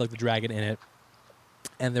and it had like the dragon in it,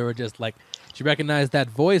 and they were just like, she recognized that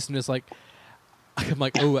voice, and just like, I'm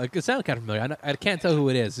like, oh, it sounded kind of familiar. I can't tell who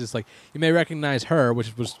it is. It's just like, you may recognize her,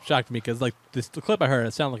 which was shocking me because like the clip I heard,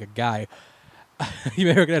 it sounded like a guy. You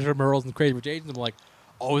may recognize her from her roles in Crazy Rich Asians. I'm like,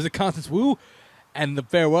 oh, is it Constance Wu? And the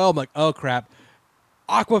farewell, I'm like, oh crap,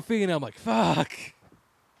 Aquafina. I'm like, fuck.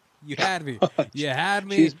 You had me. You had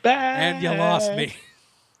me. She's back. And you lost me.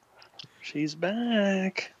 She's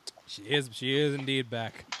back. She is indeed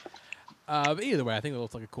back. But either way, I think it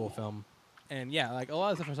looks like a cool film. And yeah, like a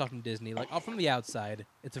lot of stuff I saw from Disney, like from the outside,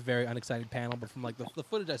 it's a very unexciting panel, but from like the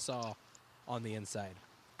footage I saw on the inside,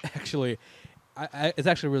 actually, it's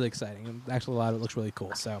actually really exciting. And actually, a lot of it looks really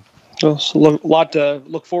cool. So, Well, a lot to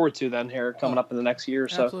look forward to then here coming up in the next year or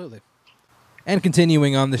so. absolutely. And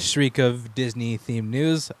continuing on the streak of Disney-themed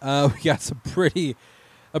news, we got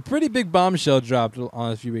a pretty big bombshell dropped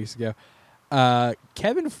on us a few weeks ago.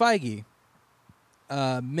 Kevin Feige,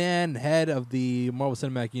 head of the Marvel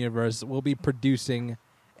Cinematic Universe, will be producing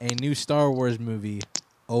a new Star Wars movie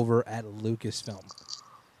over at Lucasfilm.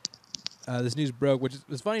 This news broke, which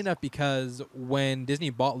was funny enough because when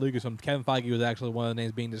Disney bought Lucasfilm, Kevin Feige was actually one of the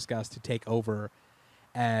names being discussed to take over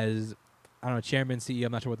as, I don't know, chairman, CEO.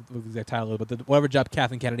 I'm not sure what the exact title is, but whatever job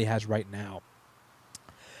Kathleen Kennedy has right now.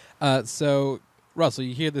 So, Russell,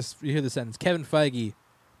 you hear the sentence, Kevin Feige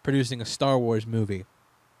producing a Star Wars movie.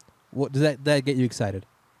 What does that get you excited?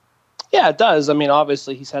 Yeah, it does. I mean,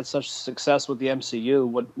 obviously, he's had such success with the MCU.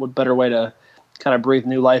 What better way to kind of breathe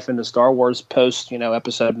new life into Star Wars post,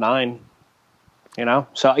 Episode 9?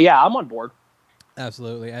 So yeah, I'm on board.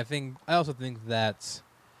 Absolutely. I also think that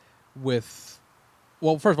first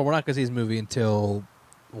of all, we're not going to see this movie until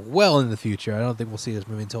well in the future. I don't think we'll see this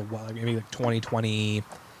movie until maybe like 2020,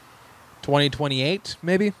 2028,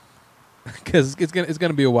 maybe, because it's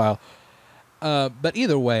gonna be a while. But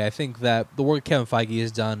either way, I think that the work Kevin Feige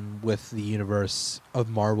has done with the universe of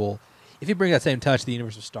Marvel, if you bring that same touch to the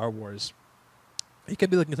universe of Star Wars, you could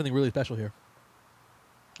be looking at something really special here.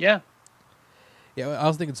 Yeah. Yeah, I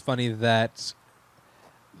also think it's funny that,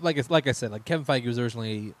 like I said, like Kevin Feige was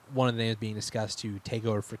originally one of the names being discussed to take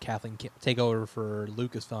over for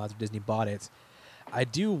Lucasfilm after Disney bought it. I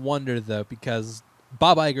do wonder though, because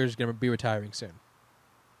Bob Iger is going to be retiring soon,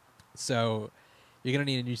 so you're going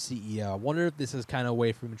to need a new CEO. I wonder if this is kind of a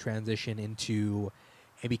way for him to transition into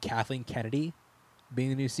maybe Kathleen Kennedy being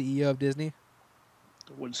the new CEO of Disney.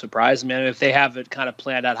 Wouldn't surprise me. If they have it kind of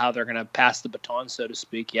planned out how they're going to pass the baton, so to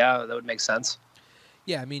speak, yeah, that would make sense.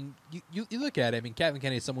 Yeah, I mean, you look at it. I mean, Kathleen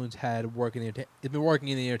Kennedy is someone who's been working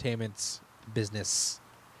in the entertainment business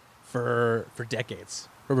for decades,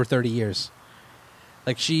 for over 30 years.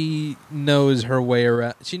 Like, she knows her way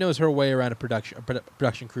around. She knows her way around a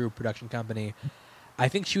production crew, production company. I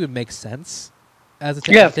think she would make sense as a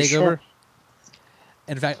takeover. Sure.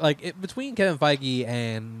 In fact, like between Kevin Feige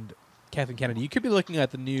and Kathleen Kennedy, you could be looking at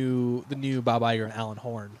the new Bob Iger and Alan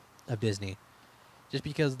Horn of Disney. Just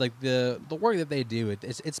because, like, the work that they do,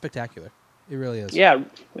 it's spectacular. It really is. Yeah,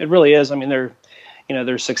 it really is. I mean,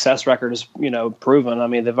 their success record is, proven. I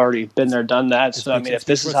mean, they've already been there, done that. So, I mean, if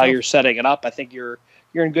this is how you're setting it up, I think you're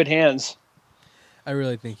in good hands. I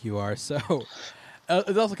really think you are. So,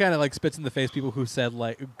 it also kind of, like, spits in the face people who said,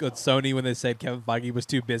 like, good Sony when they said Kevin Feige was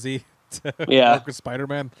too busy to work with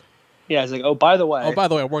Spider-Man. Yeah, it's like, by the way, I'm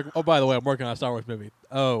working on a Star Wars movie.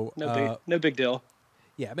 No big deal.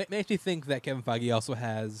 Yeah, it makes me think that Kevin Feige also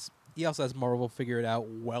has Marvel figured out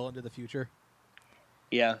well into the future.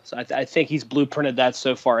 Yeah, so I think he's blueprinted that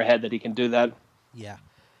so far ahead that he can do that. Yeah,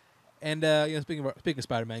 and speaking of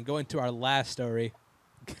Spider-Man, going to our last story,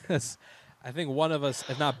 because I think one of us,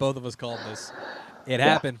 if not both of us, called this. It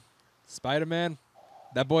happened. Spider-Man,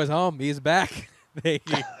 that boy's home. He's back.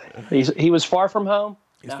 He was far from home.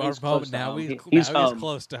 He's far from home. Now he's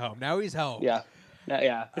close to home. Now he's home. Yeah.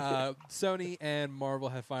 Sony and Marvel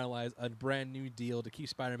have finalized a brand new deal to keep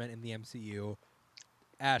Spider-Man in the MCU.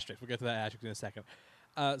 Asterisk. We'll get to that asterisk in a second.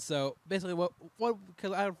 So basically, what?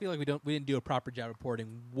 Because I feel like we didn't do a proper job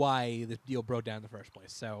reporting why this deal broke down in the first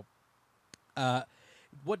place. So,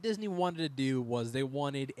 what Disney wanted to do was they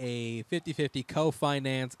wanted a 50-50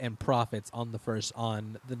 co-finance and profits on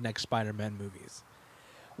the next Spider-Man movies.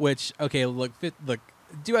 Which, okay, look.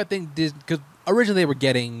 Do I think Disney? Because originally they were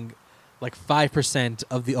getting like 5%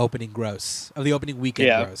 of the opening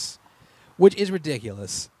weekend gross, which is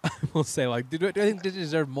ridiculous. I will say, like, do I think Disney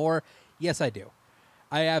deserve more? Yes, I do.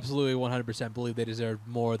 I absolutely 100% believe they deserved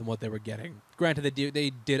more than what they were getting. Granted, they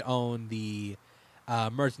did own the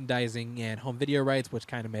merchandising and home video rights, which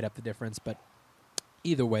kind of made up the difference. But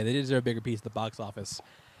either way, they did deserve a bigger piece of the box office.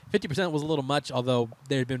 50% was a little much, although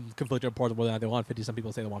there had been conflicting reports of whether or not they want 50. Some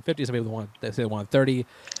people say they want 50. Some people say they want 30.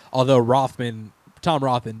 Although Tom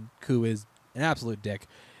Rothman, who is an absolute dick,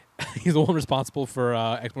 he's the one responsible for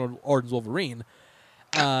X-Men Origins Wolverine.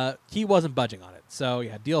 He wasn't budging on it. So,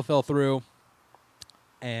 yeah, deal fell through.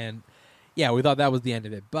 And, yeah, we thought that was the end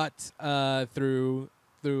of it. But through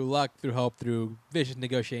luck, through hope, through vicious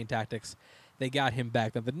negotiating tactics, they got him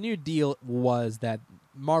back. Now, the new deal was that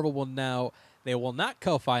Marvel will now, they will not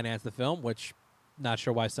co-finance the film, which not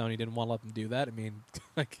sure why Sony didn't want to let them do that. I mean,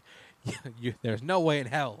 like, there's no way in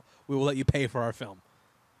hell we will let you pay for our film.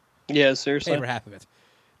 Yeah, seriously. Pay for half of it.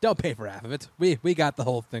 Don't pay for half of it. We got the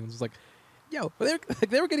whole thing. It's like, yo,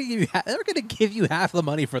 they were gonna give you half the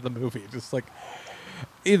money for the movie. Just like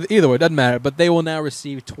either way, it doesn't matter. But they will now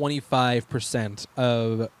receive 25%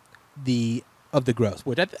 of the gross,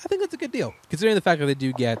 which I think that's a good deal, considering the fact that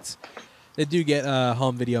they do get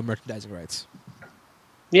home video merchandising rights.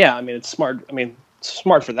 Yeah, I mean it's smart. I mean it's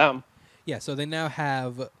smart for them. Yeah, so they now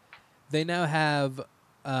have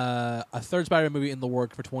a third Spider-Man movie in the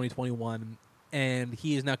work for 2021, and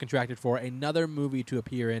he is now contracted for another movie to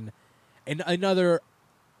appear in, and another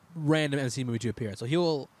random MCU movie to appear in. So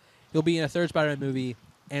he'll be in a third Spider-Man movie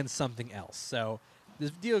and something else. So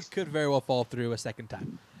this deal could very well fall through a second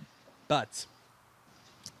time, but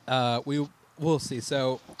we'll see.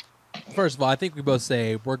 So first of all, I think we both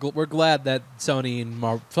say we're glad that Sony and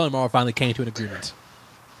Marvel finally came to an agreement.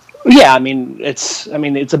 Yeah, I mean it's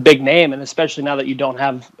a big name, and especially now that you don't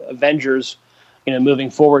have Avengers, moving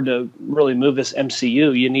forward to really move this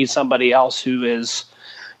MCU, you need somebody else who is,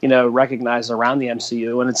 recognized around the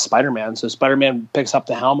MCU, and it's Spider-Man. So Spider-Man picks up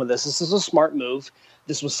the helm of this. This is a smart move.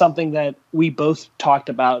 This was something that we both talked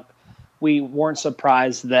about. We weren't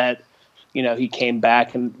surprised that, he came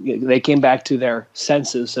back, and they came back to their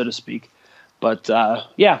senses, so to speak. But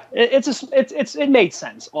it made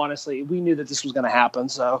sense. Honestly, we knew that this was going to happen,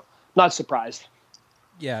 so not surprised.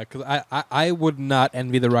 Yeah, because I would not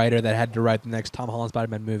envy the writer that had to write the next Tom Holland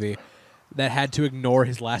Spider-Man movie, that had to ignore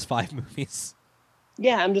his last 5 movies.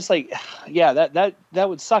 Yeah, I'm just like, yeah, that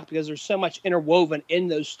would suck, because there's so much interwoven in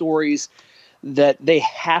those stories that they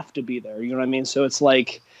have to be there. You know what I mean? So it's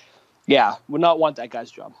like, yeah, would not want that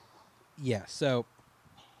guy's job. Yeah. So,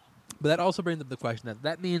 but that also brings up the question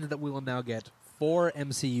that means that we will now get 4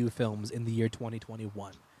 MCU films in the year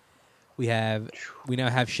 2021. We now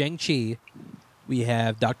have Shang-Chi, we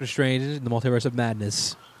have Doctor Strange in the Multiverse of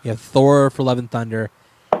Madness, we have Thor for Love and Thunder,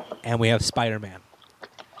 and we have Spider-Man.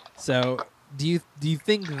 So, do you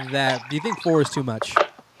think 4 is too much?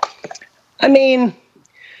 I mean,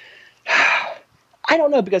 I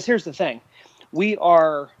don't know, because here's the thing. We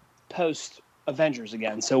are post Avengers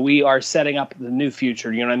again, so we are setting up the new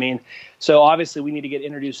future, you know what I mean? So obviously we need to get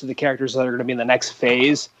introduced to the characters that are going to be in the next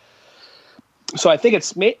phase. So I think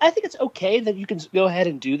it's okay that you can go ahead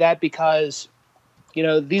and do that, because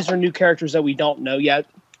these are new characters that we don't know yet.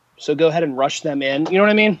 So go ahead and rush them in. You know what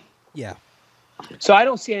I mean? Yeah. So I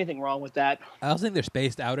don't see anything wrong with that. I also think they're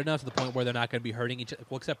spaced out enough to the point where they're not going to be hurting each other.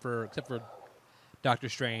 Well, except for Doctor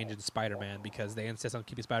Strange and Spider-Man, because they insist on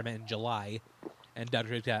keeping Spider-Man in July, and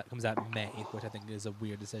Doctor Strange comes out in May, which I think is a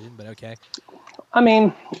weird decision, but okay. I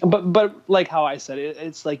mean, but like how I said it,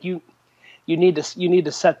 it's like you need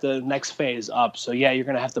to set the next phase up. So yeah, you're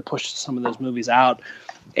going to have to push some of those movies out,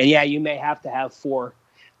 and yeah, you may have to have 4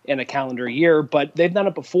 in a calendar year, but they've done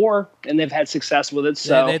it before and they've had success with it.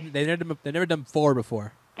 So they've never done 4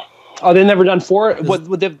 before. Oh, they've never done 4.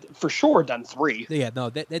 They've for sure done 3. Yeah, no,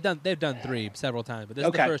 they've done 3 several times, but this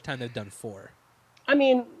is the first time they've done 4. I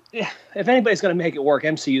mean, if anybody's going to make it work,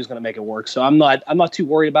 MCU is going to make it work. So I'm not too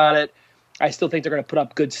worried about it. I still think they're going to put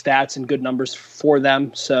up good stats and good numbers for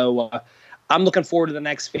them. So I'm looking forward to the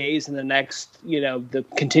next phase and the next, the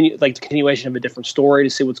continuation of a different story to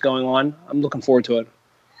see what's going on. I'm looking forward to it.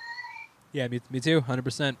 Yeah, me too,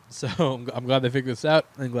 100%. So I'm glad they figured this out.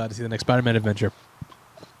 I'm glad to see the next Spider-Man adventure.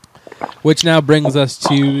 Which now brings us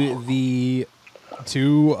to the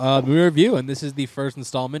movie review, and this is the first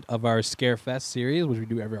installment of our Scarefest series, which we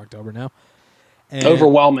do every October now. And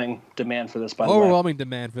overwhelming demand for this, by the way. Overwhelming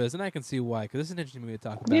demand for this, and I can see why, because this is an interesting movie to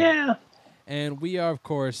talk about. Yeah. And we are, of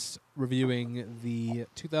course, reviewing the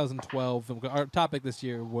 2012 film. Our topic this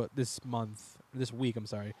week,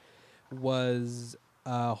 was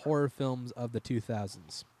horror films of the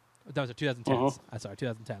 2000s. That was 2010s. Uh-huh.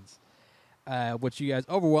 2010s. Which you guys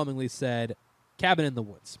overwhelmingly said Cabin in the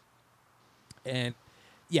Woods. And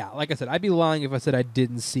yeah, like I said, I'd be lying if I said I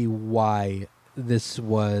didn't see why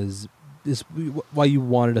why you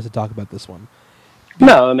wanted us to talk about this one.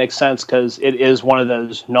 No, it makes sense, because it is one of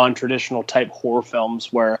those non-traditional type horror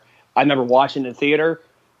films where I remember watching it in theater.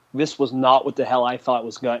 This was not what the hell I thought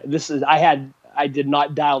was going. I did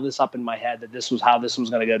not dial this up in my head that this was how this was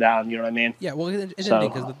going to go down. You know what I mean? Yeah. Well, it's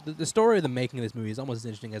interesting because the story of the making of this movie is almost as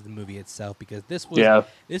interesting as the movie itself, because this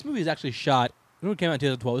movie is actually shot. When it came out in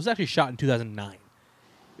 2012, it was actually shot in 2009.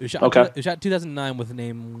 It was shot. Okay. It was shot in 2009 with a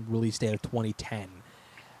name release date of 2010.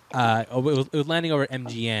 It was landing over at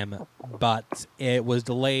MGM, but it was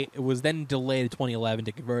delayed. It was then delayed to 2011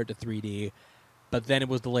 to convert it to 3D. but then it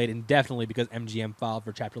was delayed indefinitely because MGM filed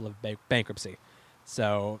for Chapter 11 bankruptcy.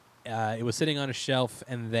 So it was sitting on a shelf,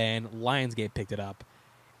 and then Lionsgate picked it up.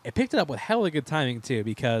 It picked it up with hella good timing too,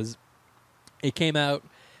 because it came out.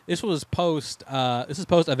 This was post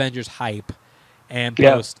Avengers hype and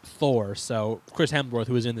post Thor. So Chris Hemsworth,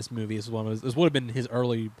 who was in this movie, this would have been his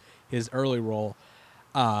early role.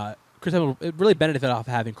 Chris Hemsworth, it really benefited off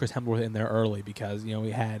having Chris Hemsworth in there early, because it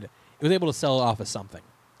was able to sell it off as something.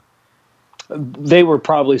 They were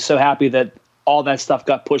probably so happy that all that stuff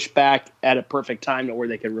got pushed back at a perfect time to where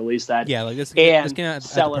they could release that. Yeah, like this came out at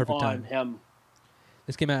sell the perfect it on time. him.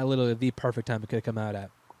 This came out literally the perfect time it could have come out at.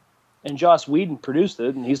 And Joss Whedon produced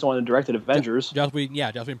it, and he's the one that directed Avengers. Joss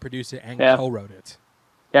Whedon produced it and co-wrote it.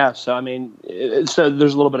 Yeah, so I mean, so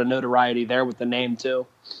there's a little bit of notoriety there with the name too.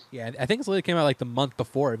 Yeah, I think this literally came out like the month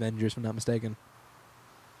before Avengers, if I'm not mistaken.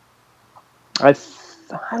 I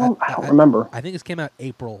don't remember. I think this came out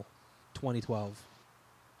April 2012.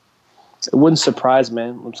 It wouldn't surprise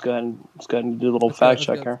me. Let's go ahead and do a little fact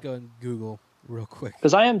check here. Let's go and Google real quick.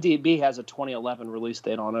 Because IMDb has a 2011 release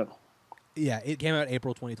date on it. Yeah, it came out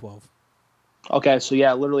April 2012. Okay, so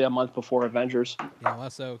yeah, literally a month before Avengers. Yeah, well,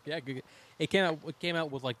 so yeah, it came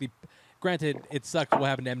out with like the. Granted, it sucks what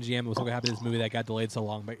happened to MGM. It was what happened to this movie that got delayed so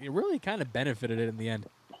long, but it really kind of benefited it in the end.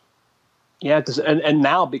 Yeah, because and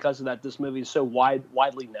now because of that, this movie is so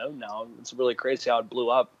widely known now. It's really crazy how it blew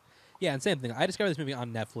up. Yeah, and same thing. I discovered this movie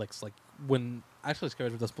on Netflix. Like when I actually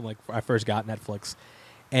discovered this when I first got Netflix,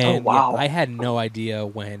 and wow. I had no idea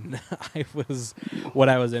when what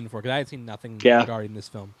I was in for, because I had seen nothing regarding this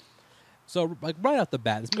film. So like right off the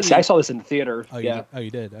bat, this movie, see, I saw this in the theater. Oh, yeah. You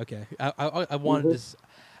did? Okay. I wanted this.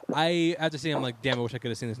 I after seeing, I'm like, damn, I wish I could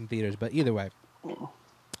have seen this in theaters. But either way,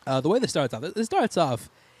 the way this starts off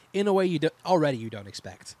in a way you don't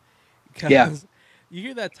expect. Because you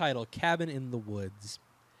hear that title, Cabin in the Woods,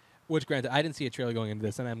 which granted I didn't see a trailer going into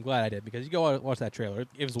this, and I'm glad I did, because you go watch that trailer,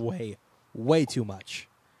 it gives way too much.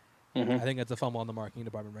 I think that's a fumble on the marketing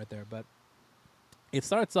department right there. But it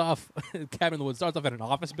starts off, Cabin in the Woods starts off at an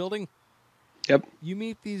office building. Yep. You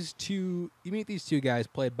meet these two guys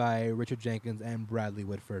played by Richard Jenkins and Bradley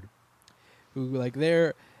Whitford, who like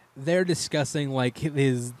they're discussing like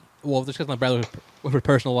discussing like Bradley Whitford's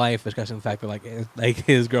personal life, discussing the fact that like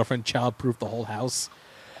his girlfriend child-proofed the whole house.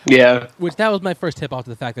 Yeah. Which that was my first tip off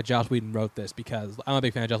to the fact that Joss Whedon wrote this, because I'm a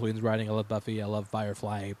big fan of Joss Whedon's writing. I love Buffy. I love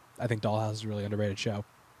Firefly. I think Dollhouse is a really underrated show.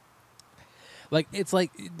 Like it's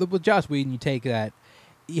like with Joss Whedon, you take that.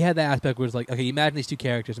 You had that aspect where it's like, okay, imagine these two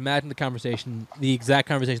characters, imagine the exact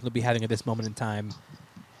conversation they'll be having at this moment in time.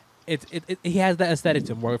 He has that aesthetic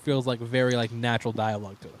to him where it feels like very like natural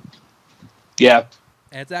dialogue to him. Yeah.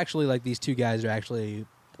 And it's actually like these two guys are actually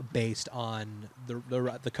based on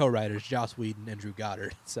the co-writers, Joss Whedon and Drew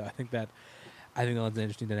Goddard. So I think that's an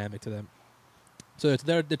interesting dynamic to them. So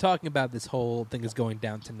they're talking about this whole thing is going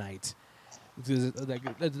down tonight. There's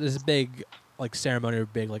this big like ceremony or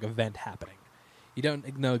big like event happening. You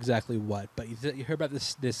don't know exactly what, but you hear about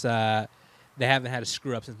this. They haven't had a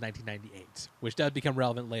screw up since 1998, which does become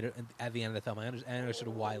relevant later at the end of the film. I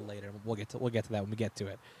understand why later. We'll get to that when we get to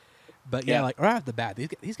it. But yeah, like right off the bat,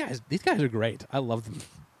 these guys are great. I love them.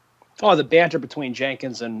 Oh, the banter between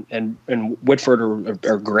Jenkins and Whitford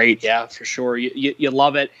are great. Yeah, for sure. You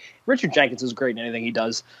love it. Richard Jenkins is great in anything he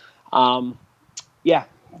does. Yeah.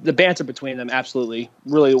 The banter between them, absolutely,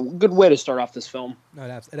 really a good way to start off this film. No,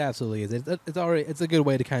 it absolutely is. It's a good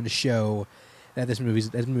way to kind of show that this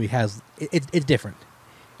movie has it's different.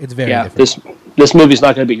 It's very different. This movie's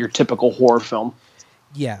not going to be your typical horror film.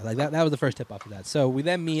 Yeah, like that was the first tip off of that. So we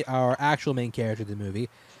then meet our actual main character of the movie.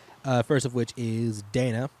 First of which is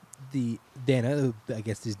Dana. I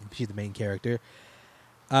guess she's the main character.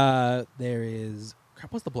 There is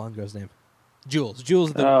what's the blonde girl's name? Jules.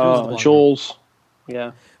 Jules. Jules.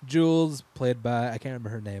 Yeah. Jules, played by I can't remember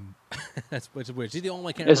her name. That's which is weird. She's the only one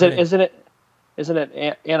I can't remember. Isn't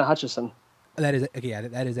it Anna Hutchinson? That is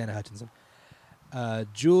that is Anna Hutchinson.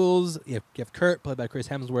 Jules, you have Kurt, played by Chris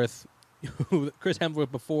Hemsworth. Chris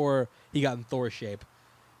Hemsworth before he got in Thor shape,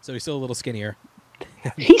 so he's still a little skinnier.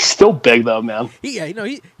 He's still big though, man.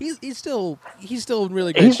 He's still in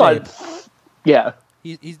really good shape.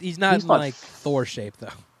 He's not like Thor shape though.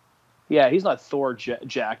 Yeah, he's not Thor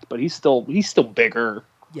jacked, but he's still bigger.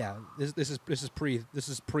 Yeah, this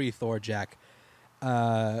is pre Thor Jack.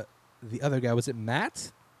 The other guy, was it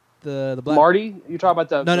Matt? The black Marty? You talking about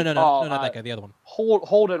the no, not that guy. The other one.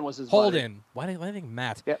 Holden was his Holden. Why did I think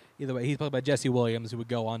Matt? Yep. Either way, he's played by Jesse Williams, who would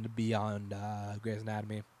go on to be on Grey's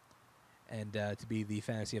Anatomy, and to be the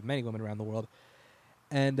fantasy of many women around the world.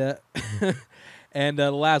 And and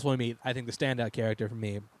the last one we meet, I think the standout character for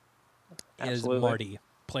me is Marty,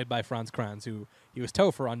 played by Franz Kranz, who he was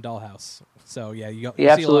Topher on Dollhouse. So yeah, you He see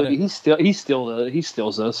absolutely. a lot of, He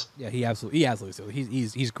steals this. yeah, he absolutely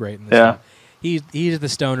steals. He's great in this. Yeah. Film. He's the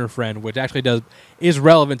stoner friend, which actually is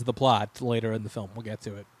relevant to the plot later in the film. We'll get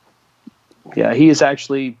to it. Yeah, he is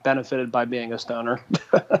actually benefited by being a stoner.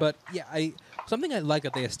 But yeah, something I like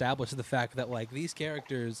that they established is the fact that like these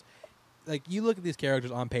characters, like you look at these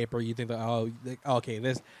characters on paper, you think that okay,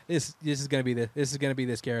 this is gonna be this is gonna be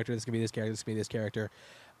this character, this is gonna be this character, this is gonna be this character,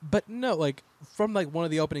 but no, like from like one of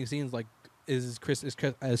the opening scenes, like is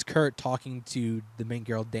Kurt talking to the main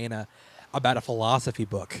girl Dana about a philosophy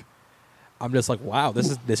book. I'm just like, wow,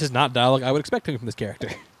 this is not dialogue I would expect from this character.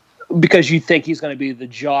 Because you think he's going to be the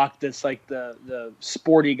jock that's like the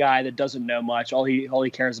sporty guy that doesn't know much. All he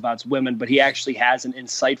cares about is women, but he actually has an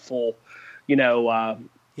insightful, He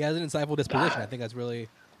has an insightful disposition. I think that's really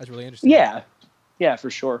interesting. Yeah, for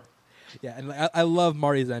sure. Yeah, and I love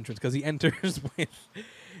Marty's entrance because he enters with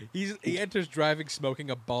he enters driving, smoking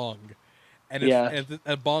a bong, and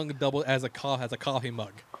a bong double has a coffee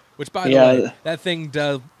mug, which by the way, that thing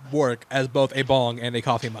does work as both a bong and a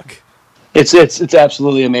coffee mug. It's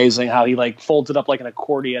absolutely amazing how he like folds it up like an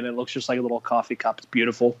accordion and it looks just like a little coffee cup. It's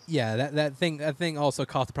beautiful. Yeah, that thing also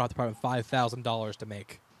cost the prop department $5,000 to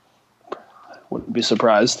make. Wouldn't be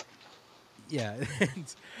surprised. Yeah,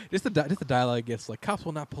 and just the dialogue gets like cops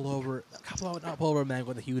will not pull over a man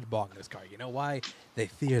with a huge bong in his car. You know why? They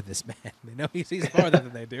fear this man. They know he sees farther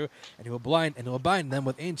than they do, and he will bind them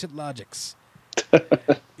with ancient logics.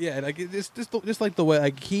 Yeah, like it's just like the way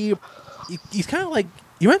like he's kind of like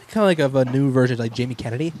you might be kind of like of a new version of like Jamie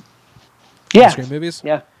Kennedy. Yeah, Scream movies.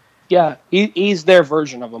 Yeah. He's their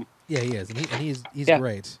version of him. Yeah, he is, and he's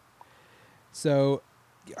great. So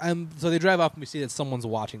they drive off and we see that someone's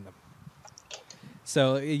watching them.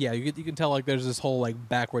 So yeah, you can tell like there's this whole like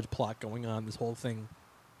backwards plot going on. This whole thing.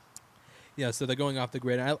 Yeah, so they're going off the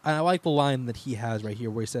grid. And I like the line that he has right here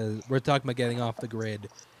where he says, "We're talking about getting off the grid,"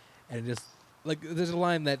 and it just like there's a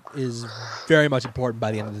line that is very much important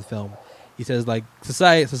by the end of the film. He says like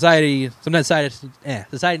society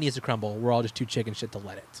needs to crumble. We're all just too chicken shit to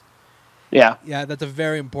let it. Yeah. Yeah, that's a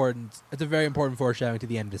very important foreshadowing to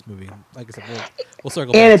the end of this movie. Like I said, we'll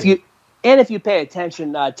circle back. And if you pay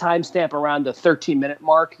attention, timestamp around the 13-minute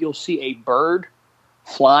mark, you'll see a bird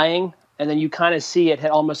flying, and then you kind of see it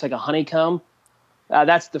hit almost like a honeycomb.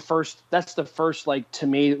 That's the first, like to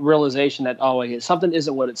me, realization that something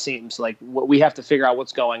isn't what it seems. Like we have to figure out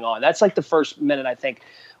what's going on. That's like the first minute I think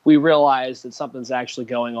we realize that something's actually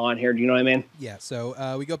going on here. Do you know what I mean? Yeah.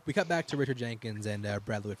 So we cut back to Richard Jenkins and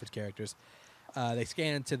Bradley Whitford's characters. They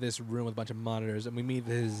scan into this room with a bunch of monitors, and we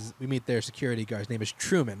meet their security guard. His name is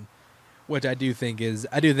Truman, which I do think it's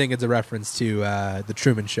a reference to the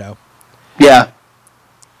Truman Show. Yeah.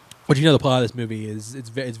 Which the plot of this movie is it's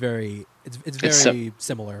very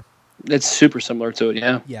similar. It's super similar to it.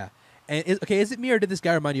 Yeah. Yeah. And is it me or did this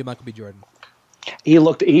guy remind you of Michael B. Jordan?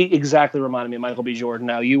 He exactly reminded me of Michael B. Jordan.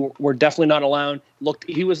 Now you were definitely not alone.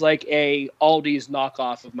 He was like a Aldi's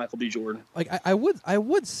knockoff of Michael B. Jordan. Like I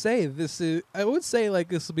would say this will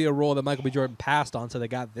be a role that Michael B. Jordan passed on, so they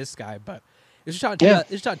got this guy, but it's shot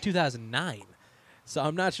in 2009, so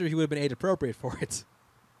I'm not sure he would have been age appropriate for it.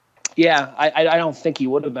 Yeah, I don't think he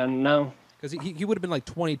would have been, no. Because he would have been like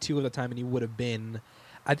 22 at the time, and he would have been,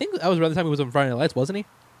 I think that was around the time he was on Friday Night Lights, wasn't he?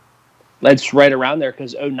 That's right around there,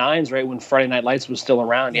 because 09's right when Friday Night Lights was still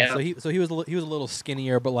around. Yeah. So he was a little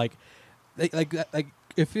skinnier, but like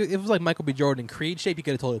if it was like Michael B. Jordan in Creed shape, he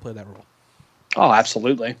could have totally played that role. Oh,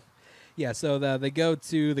 absolutely. Yeah. So they go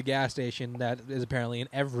to the gas station that is apparently in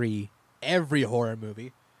every horror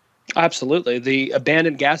movie. Absolutely, the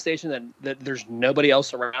abandoned gas station that there's nobody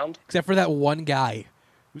else around except for that one guy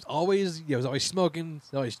who's always smoking,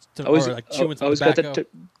 always chewing some tobacco.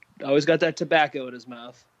 Always got that tobacco in his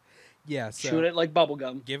mouth. Yeah, so chewing it like bubble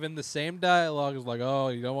gum. Given the same dialogue, it's like, oh,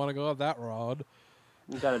 you don't want to go up that road.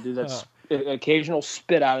 You got to do that occasional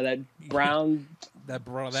spit out of that brown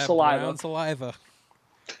saliva. Brown saliva.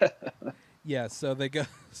 Yeah, so they go.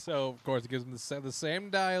 So of course, it gives them the same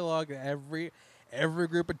dialogue that every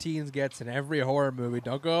group of teens gets in every horror movie.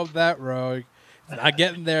 Don't go up that road. It's not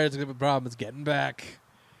getting there. It's gonna be a problem. It's getting back.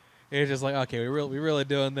 It's just like, okay, we really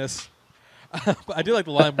doing this. But I do like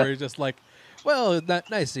the line where he's just like, well,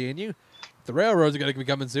 nice seeing you. The railroads are going to be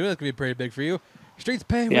coming soon. That's going to be pretty big for you. Streets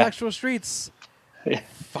paying for actual streets. Yeah.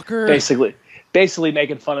 Fucker. Basically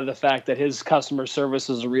making fun of the fact that his customer service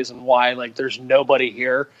is the reason why, like, there's nobody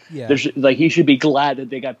here. Yeah. He should be glad that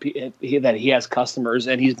that he has customers,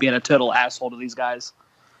 and he's being a total asshole to these guys.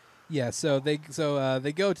 Yeah, so they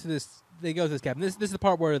go to this cabin. This is the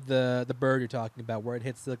part where the bird you're talking about, where it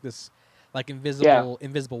hits like this like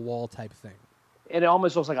invisible wall type thing. and it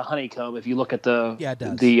almost looks like a honeycomb if you look at the Yeah, it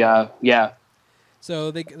does. Yeah.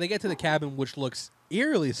 So they get to the cabin, which looks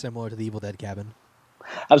eerily similar to the Evil Dead cabin.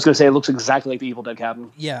 I was going to say it looks exactly like the Evil Dead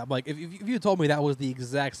cabin. Yeah, like if you told me that was the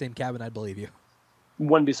exact same cabin, I'd believe you.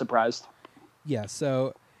 Wouldn't be surprised. Yeah,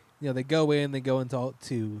 so they go in, they go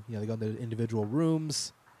into they go into individual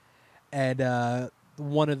rooms, and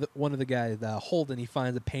one of the guys, Holden, he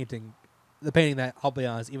finds a painting. The painting that, I'll be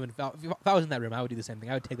honest, even if I was in that room, I would do the same thing.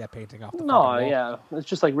 I would take that painting off the fucking wall. Yeah. It's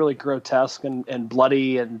just like really grotesque and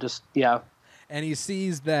bloody and just, yeah. And he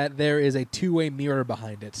sees that there is a two-way mirror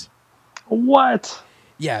behind it. What?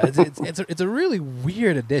 Yeah, it's a really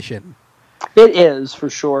weird addition. It is, for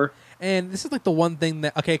sure. And this is like the one thing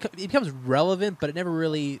that, it becomes relevant, but it never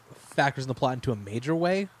really factors in the plot into a major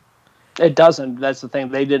way. It doesn't. That's the thing.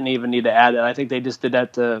 They didn't even need to add it. I think they just did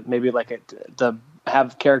that to maybe to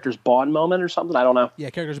have characters bond moment or something. I don't know.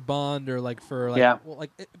 Yeah, characters bond or like for like Yeah. well,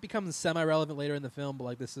 like it becomes semi-relevant later in the film, but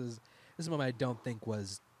like this is a moment I don't think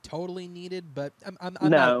was totally needed. But I'm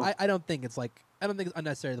No. not, I don't think it's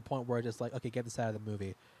unnecessary to the point where it's just like, okay, get this out of the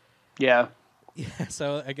movie. Yeah. Yeah.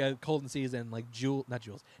 So I got Colton sees and like not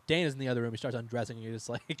Jules. Dane is in the other room. He starts undressing, and you're just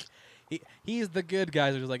like, he's the good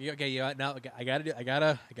guy. Who's like, okay, yeah, now I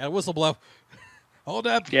gotta whistle blow. Hold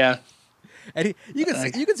up. Yeah. And you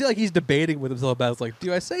can see like he's debating with himself about it. It's like,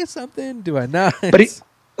 do I say something? Do I not?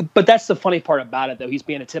 But that's the funny part about it, though. He's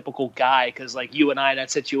being a typical guy because, like, you and I in that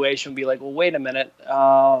situation would be like, well, wait a minute.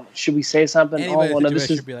 Should we say something? Anybody in that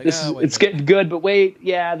situation would be like, it's getting good, but wait.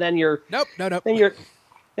 Yeah, then you're... Nope.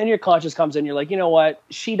 Then your conscience comes in. You're like, you know what?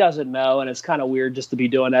 She doesn't know, and it's kind of weird just to be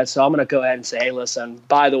doing that. So I'm going to go ahead and say, hey, listen,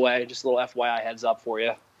 by the way, just a little FYI heads up for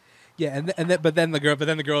you. Yeah, but then the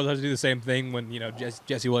girl has to do the same thing when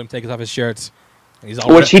Jesse Williams takes off his shirts, and he's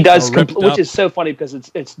all which he does, which is so funny because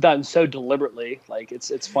it's done so deliberately. Like it's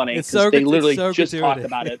funny because they literally just talked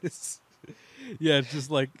about it. Yeah, it's just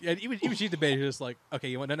like, and even she's debating, just like, okay,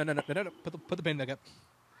 you want no, put the pen back up.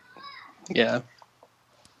 Yeah.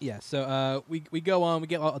 Yeah. So we go on, we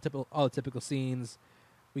get all the typical scenes.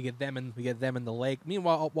 We get them in the lake.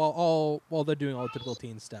 Meanwhile, while they're doing all the typical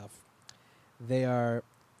teen stuff, they are.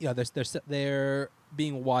 They're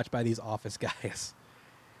being watched by these office guys.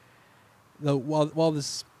 While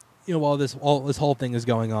this whole thing is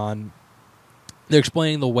going on, they're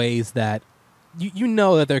explaining the ways that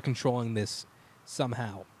that they're controlling this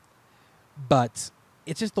somehow, but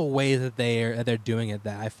it's just the way that they're doing it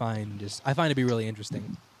that I find to be really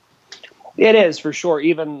interesting. It is for sure.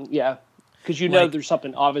 Even because there's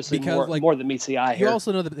something obviously more than meets the eye here. You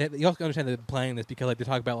also know that you also understand that they're playing this because they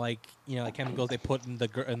talk about like chemicals they put in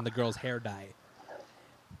the girl's hair dye,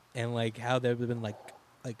 and like how they've been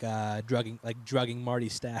drugging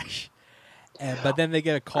Marty's stash, but then they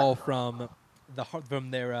get a call from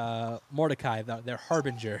their Mordecai, their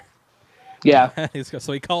harbinger. Yeah.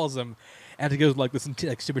 So he calls him, and he goes like this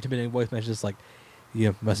super intimidating voice message, just like,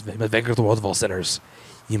 "You must vanquish the world of all sinners.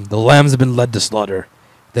 The lambs have been led to slaughter.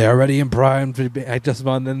 They are ready and primed to be." I just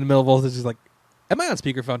in the middle of all this, just like, am I on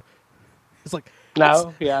speakerphone? It's like,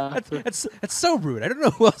 no, yeah. It's so rude. I don't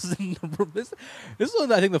know who else is in the room. This is one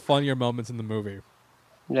of, I think, the funnier moments in the movie.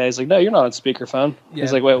 Yeah, he's like, no, you're not on speakerphone. Yeah.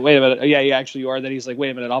 He's like, wait a minute. Yeah, actually you are. Then he's like,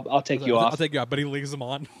 wait a minute, I'll take you off. I'll take you off, but he leaves him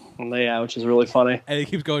on. Yeah, which is really funny. And he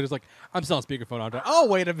keeps going, just like, I'm still on speakerphone. I'm like, oh,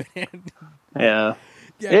 wait a minute. Yeah.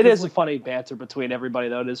 It is a funny banter between everybody,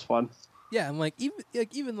 though. It is fun. Yeah, and like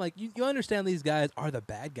even you understand these guys are the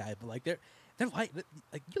bad guy, but like they're like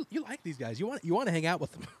you like these guys. You want to hang out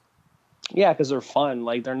with them. Yeah, because they're fun.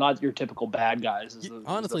 Like they're not your typical bad guys.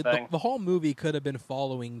 Honestly, the whole movie could have been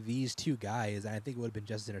following these two guys, and I think it would have been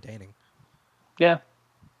just as entertaining. Yeah.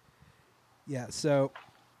 Yeah. So.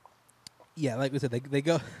 Yeah, like we said, they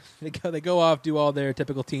go off, do all their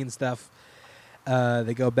typical teen stuff.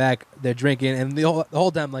 They go back, they're drinking, and the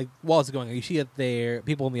whole time, like, while it's going on, you see that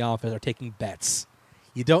people in the office are taking bets.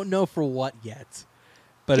 You don't know for what yet,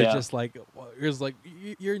 but it's just like,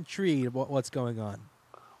 you're intrigued about what's going on.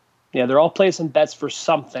 Yeah, they're all placing bets for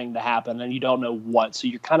something to happen, and you don't know what. So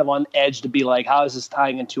you're kind of on edge to be like, how is this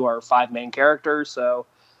tying into our 5 main characters? So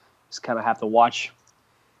just kind of have to watch.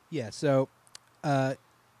 Yeah, so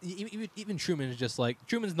even Truman is just like,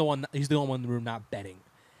 Truman's the one, he's the only one in the room not betting.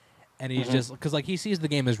 And he's just, because like he sees the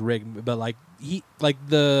game as rigged, but like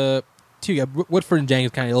Woodford and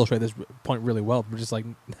Jenkins kind of illustrate this point really well. We're just like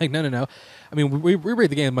no. I mean, we rig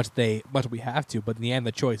the game as much as we have to, but in the end,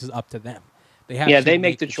 the choice is up to them. They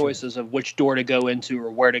make the choices of which door to go into or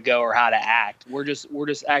where to go or how to act. We're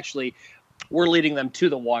leading them to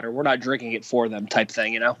the water. We're not drinking it for them, type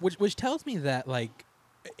thing, Which tells me that like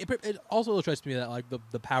it also illustrates to me that like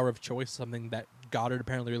the power of choice is something that Goddard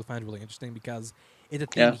apparently really finds really interesting because it's a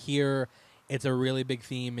thing here It's a really big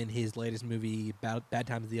theme in his latest movie, Bad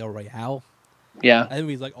Times at the El Royale. Yeah. I think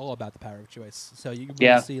he's like all about the power of choice. So you can really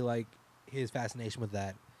Yeah. see like his fascination with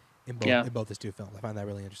that in Yeah. both his two films. I find that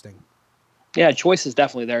really interesting. Yeah, choice is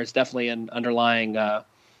definitely there. It's definitely an underlying,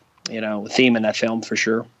 theme in that film for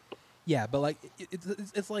sure. Yeah, but like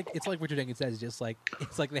it's like Richard Jenkins says, just like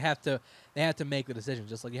it's like they have to make the decision.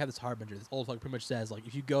 Just like you have this harbinger, this old fuck pretty much says like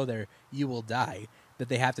if you go there, you will die. That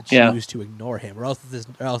they have to choose to ignore him, or else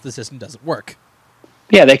the system doesn't work.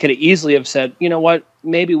 Yeah, they could easily have said, you know what,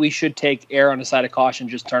 maybe we should take air on the side of caution,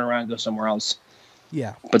 just turn around and go somewhere else.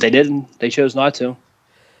 Yeah, but they didn't. They chose not to.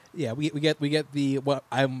 Yeah, we get the what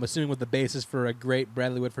I'm assuming was the basis for a great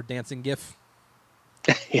Bradley Whitford dancing gif.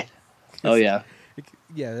 Yeah. Oh yeah.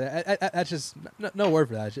 Yeah, that's just no word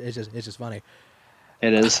for that. It's just funny.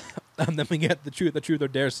 It is. And then we get the truth or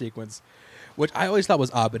dare sequence, which I always thought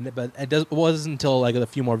was odd, but it wasn't until like a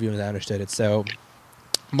few more viewings I understood it. So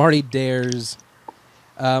Marty dares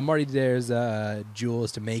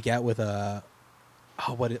Jules to make out with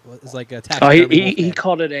it's like a taxidermy. He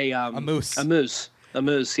called it a moose. A moose. A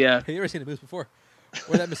moose. Yeah. Have you ever seen a moose before?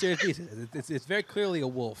 Or that mysterious beast? It's very clearly a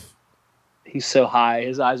wolf. He's so high.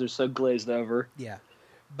 His eyes are so glazed over. Yeah,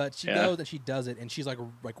 but she goes and she does it, and she's like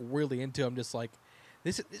really into him. Just like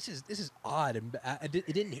this is odd, and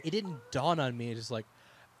it didn't dawn on me. It's just like,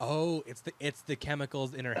 oh, it's the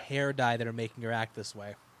chemicals in her hair dye that are making her act this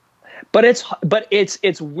way. But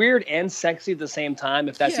it's weird and sexy at the same time,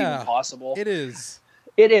 if that's even possible. It is.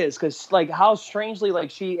 It is, because like how strangely like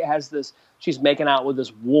she's making out with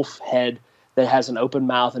this wolf head that has an open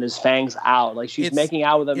mouth and his fangs out. Like she's making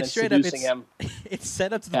out with him and seducing him. It's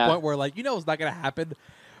set up to the point where like it's not gonna happen,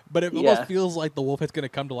 but it almost feels like the wolf head's gonna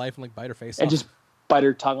come to life and like bite her face and off. Just bite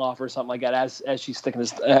her tongue off or something like that as she's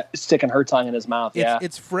sticking her tongue in his mouth.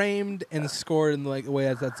 It's framed and scored in like the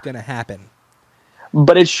way that's gonna happen.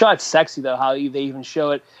 But it's shot sexy though. How they even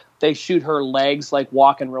show it. They shoot her legs like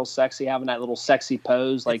walking real sexy, having that little sexy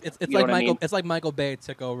pose. Like it's like Michael. It's like Michael Bay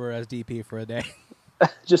took over as DP for a day.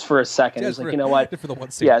 Just for a second. He's like, you know what? For the one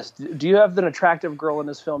scene. Yes. Do you have an attractive girl in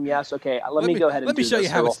this film? Yes. Okay. Let me go ahead and let me show you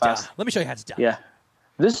how it's done. fast. Let me show you how it's done. Yeah.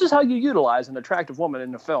 This is how you utilize an attractive woman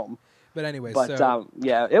in a film. But anyway,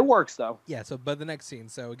 yeah, it works though. Yeah. But the next scene.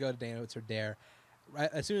 So we go to Dana. It's her dare. Right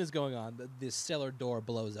as soon as it's going on, this cellar door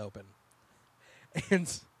blows open,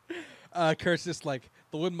 and Kurt's just like,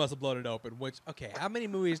 the wind must have blown it open. Which how many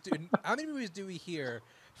movies do we hear?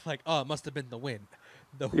 Like, oh, it must have been the wind.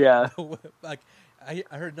 Like I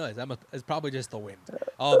heard noise. It's probably just the wind.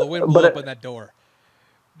 Oh, the wind blew open that door.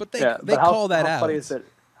 But they call that out.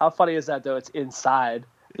 How funny is that though? It's inside.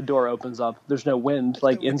 The door opens up. There's no wind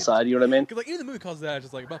like inside. You know what I mean? Because like even the movie calls that out,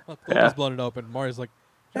 just like the wind's blown it open. Mario's like,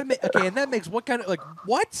 and that makes what kind of like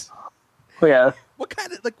what? Yeah. What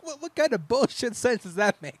kind of bullshit sense does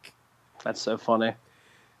that make? That's so funny.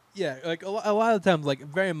 Yeah, like a lot of times, like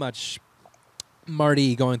very much.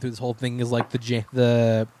 Marty going through this whole thing is like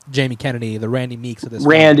the Jamie Kennedy, the Randy Meeks of this.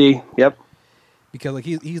 Randy, yep. Because like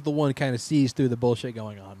he's the one who kind of sees through the bullshit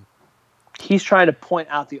going on. He's trying to point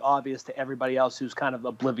out the obvious to everybody else who's kind of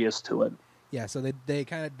oblivious to it. Yeah, so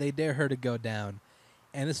they dare her to go down,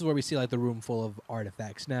 and this is where we see like the room full of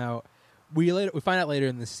artifacts. Now we find out later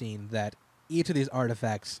in the scene that each of these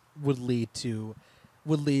artifacts would lead to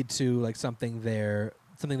like something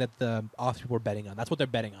that the officers were betting on. That's what they're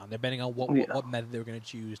betting on. They're betting on what method they were going to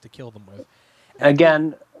choose to kill them with. And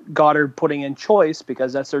again, Goddard putting in choice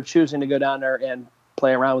because that's their choosing to go down there and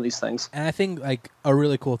play around with these things. And I think like a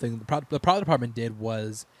really cool thing the product department did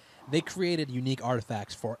was they created unique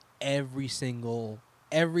artifacts for every single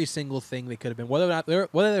thing they could have been, whether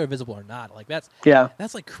they're visible or not. Like that's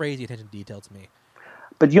like crazy attention to detail to me.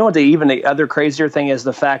 But you know what? The other crazier thing is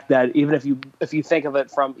the fact that even if you think of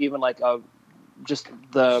it from even like just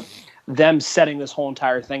them setting this whole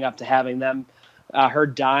entire thing up to having them, her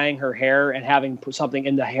dyeing her hair and having put something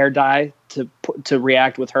in the hair dye to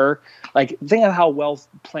react with her. Like think of how well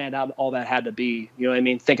planned out all that had to be. You know what I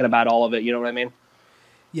mean? Thinking about all of it. You know what I mean?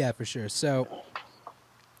 Yeah, for sure. So,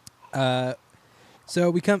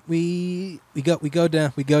 we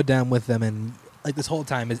go down with them, and like this whole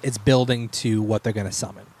time it's building to what they're gonna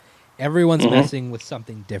summon. Everyone's messing with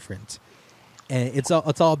something different. And it's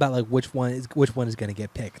all about like which one is going to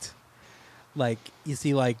get picked. Like you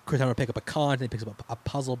see, like Chris Hunter pick up a con, and he picks up a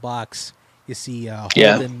puzzle box. You see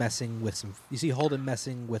Holden messing with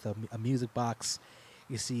a music box.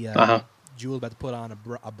 You see Jules about to put on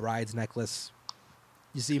a bride's necklace.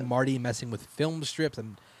 You see Marty messing with film strips.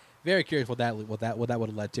 I'm very curious what that would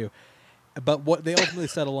have led to. But what they ultimately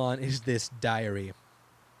settle on is this diary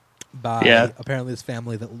by apparently this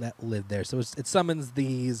family that lived there. So it summons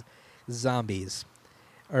these zombies,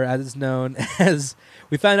 or as it's known as.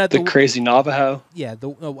 We found out The crazy Navajo. Yeah,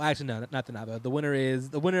 actually no, not the Navajo. The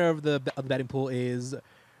winner of the betting pool is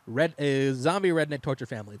zombie redneck torture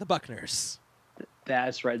family, the Buckners.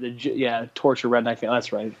 That's right. Torture redneck family.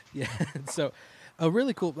 That's right. Yeah, so a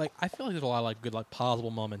really cool. Like I feel like there's a lot of like good like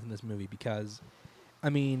plausible moments in this movie because, I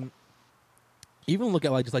mean, even look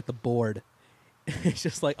at like just like the board, it's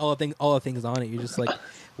just like all the things on it. You're just like,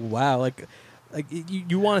 wow, like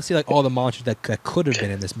you want to see like all the monsters that could have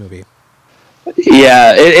been in this movie.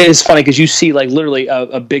 Yeah, it is funny because you see like literally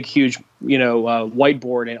a big, huge,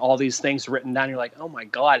 whiteboard and all these things written down. You're like, oh my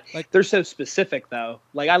god, like they're so specific though.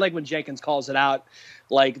 Like I like when Jenkins calls it out.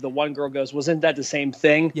 Like the one girl goes, "Wasn't that the same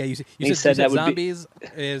thing?" Yeah, you said said that zombies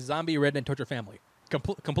is zombie redneck torture family,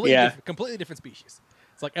 completely completely different species.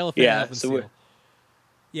 It's like elephant, and elephant seal.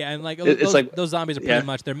 Yeah, and like those zombies are pretty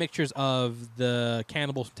much they're mixtures of the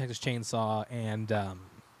cannibals from Texas Chainsaw and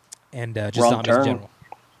just Wrong zombies turn. in general.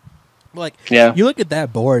 Like, you look at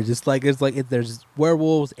that board, just like there's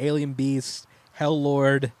werewolves, alien beasts, Hell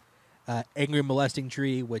Lord, angry molesting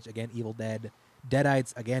tree, which again Evil Dead,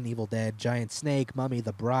 Deadites again Evil Dead, giant snake, mummy,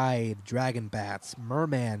 the bride, dragon bats,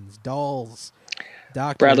 mermans, dolls,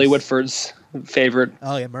 doctors. Bradley Whitford's favorite.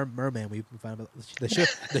 Oh yeah, merman. We found out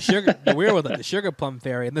the sugar the weird one, the sugar plum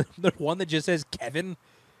fairy, and the one that just says Kevin.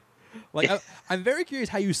 Like I'm very curious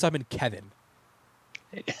how you summon Kevin.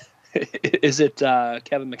 Is it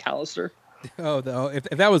Kevin McAllister? Oh, if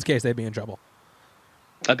that was the case, they'd be in trouble.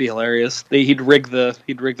 That'd be hilarious. He'd rig the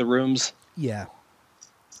rooms. Yeah.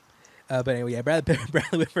 But anyway, yeah, Bradley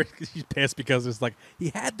Whitford, he's pissed because it's like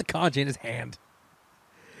he had the conch in his hand.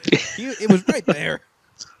 It was right there.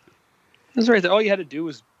 It was right there. All you had to do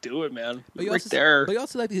was do it, man. Right there. But you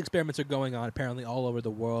also like these experiments are going on apparently all over the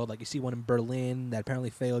world. Like you see one in Berlin that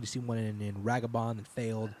apparently failed. You see one in Ragabond that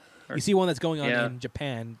failed. You see one that's going on in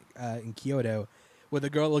Japan, in Kyoto, where the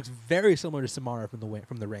girl looks very similar to Samara from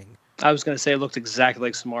the Ring. I was going to say it looked exactly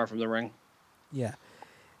like Samara from the Ring. Yeah.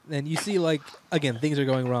 Then you see, like, again, things are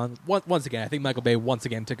going wrong. Once again, I think Michael Bay once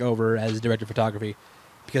again took over as director of photography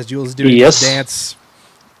because Jules is doing this dance.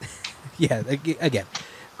 Yeah, again,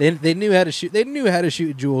 they knew how to shoot. They knew how to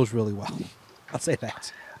shoot Jules really well. I'll say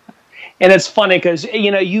that. And it's funny because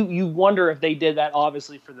you wonder if they did that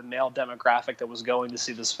obviously for the male demographic that was going to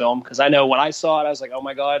see this film. Because I know when I saw it, I was like, oh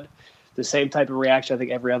my god, the same type of reaction I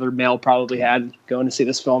think every other male probably had going to see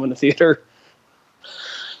this film in the theater.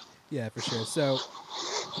 Yeah, for sure. So,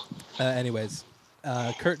 anyways,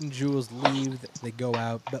 Kurt and Jules leave. They go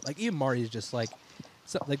out, but like even Marty's just like,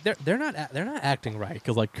 they're not acting right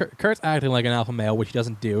because like Kurt's acting like an alpha male, which he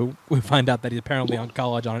doesn't do. We find out that he's apparently on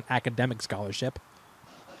college on an academic scholarship.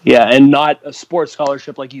 Yeah, and not a sports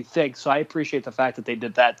scholarship like you think. So I appreciate the fact that they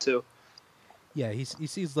did that too. Yeah, he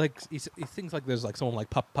sees like he thinks like there's like someone like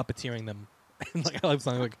puppeteering them. Like I like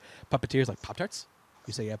something like puppeteers like Pop-Tarts.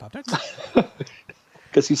 You say Pop-Tarts?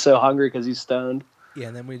 Because he's so hungry because he's stoned. Yeah,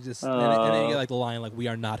 and then we just and then you get like the line like "We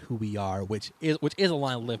are not who we are," which is a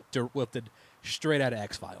line lifted straight out of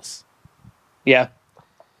X-Files. Yeah.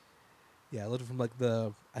 Yeah, lifted from like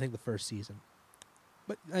the first season.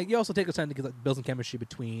 But you also take the time to get, like, build some chemistry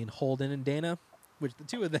between Holden and Dana, which the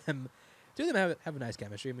two of them have a nice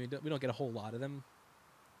chemistry. I mean, we don't get a whole lot of them.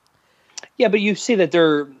 Yeah, but you see that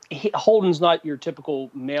Holden's not your typical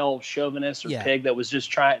male chauvinist or pig that was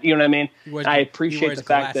just trying. You know what I mean? I appreciate the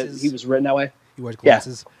fact that he was written that way. He wears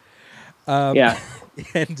glasses. Yeah.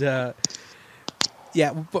 And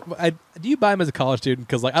but do you buy him as a college student?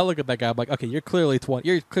 Because like I look at that guy, I'm like, okay, you're clearly 20.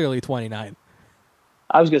 You're clearly 29.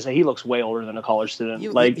 I was gonna say he looks way older than a college student.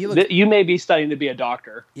 You may be studying to be a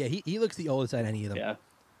doctor. Yeah, he looks the oldest out of any of them. Yeah,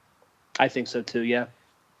 I think so too. Yeah.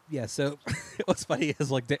 Yeah. So what's funny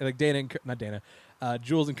is like Dana and not Dana,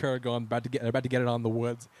 Jules and Kurt are about to get it on the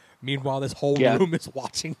woods. Meanwhile, this whole room is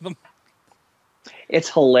watching them. It's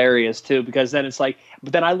hilarious too because then it's like,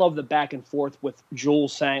 but then I love the back and forth with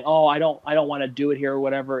Jules saying, "Oh, I don't want to do it here or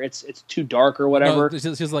whatever. It's too dark or whatever." No,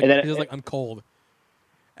 she's like, "I'm cold."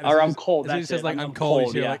 Or I'm cold. That's it. Like I'm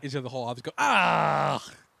cold. You hear the whole office go ah.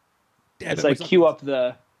 It's like cue up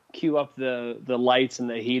the lights and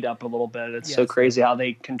the heat up a little bit. It's so crazy how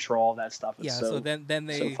they control that stuff. It's so then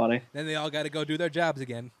they so funny. Then they all got to go do their jobs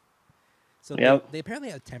again. So they apparently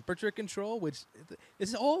have temperature control, which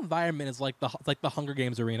this whole environment is like the Hunger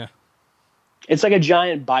Games arena. It's like a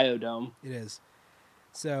giant biodome. It is.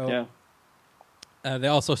 So they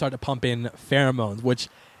also start to pump in pheromones, which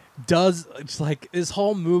it's like this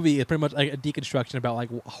whole movie is pretty much like a deconstruction about like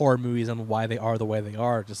horror movies and why they are the way they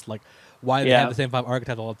are. Just like why they have the same 5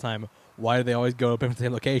 archetypes all the time. Why do they always go to the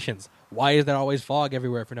same locations? Why is there always fog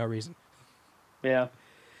everywhere for no reason? Yeah.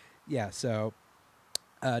 Yeah. So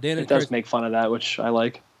Dana It and does Kirk, make fun of that, which I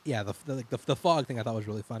like. yeah, the fog thing I thought was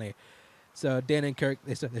really funny. So Dana and Kirk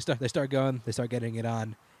they start going, they start getting it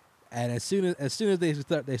on, and as soon as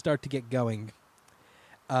they start to get going,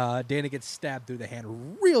 Dana gets stabbed through the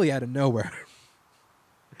hand really out of nowhere.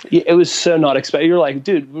 It was so not expected. You're like,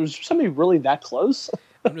 dude, was somebody really that close?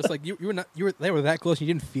 I'm just like, they were that close and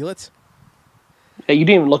you didn't feel it. Yeah, you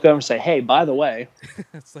didn't even look over and say, "Hey, by the way."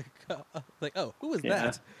 It's like oh, who was Yeah.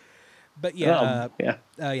 that? But yeah,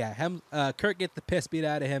 Yeah. Kurt get the piss beat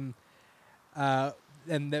out of him,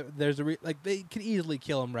 and there's they could easily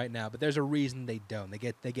kill him right now, but there's a reason they don't. They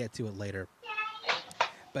get to it later.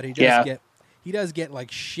 But he does get like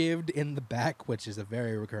shivved in the back, which is a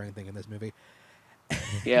very recurring thing in this movie.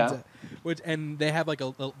 Yeah. And they have like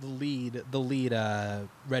the lead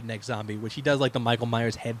redneck zombie, which he does like the Michael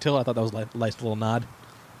Myers head tilt. I thought that was a nice little nod.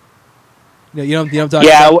 You know what I'm talking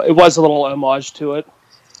about? It was a little homage to it.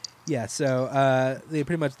 Yeah, so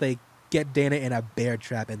they get Dana in a bear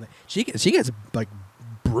trap, and she gets like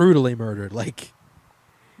brutally murdered. Like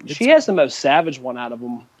She has the most savage one out of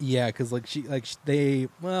them. yeah, because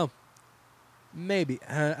maybe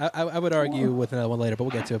I would argue with another one later, but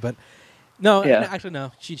we'll get to it. But no, Yeah. actually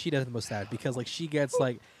no, she does the most savage because like he gets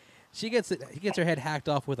her head hacked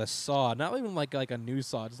off with a saw, not even like a new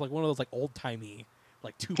saw, just like one of those like old timey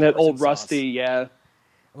like That old saws. rusty, yeah.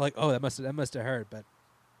 I'm like, oh, that must have hurt, but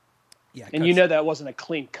yeah, And you know that wasn't a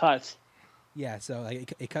clean cut. yeah, so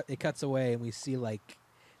like it cuts away, and we see like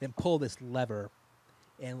them pull this lever,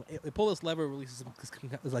 and it pull this lever, releases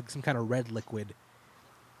some kind of red liquid,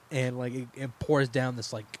 and like it pours down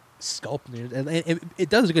this like sculpture, and it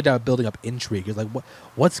does a good job of building up intrigue. It's like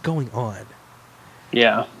what's going on?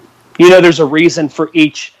 Yeah. You know, there's a reason for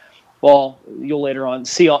each. Well, you'll later on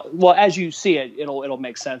see. Well, as you see it, it'll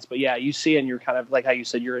make sense. But yeah, you see, it and you're kind of like how you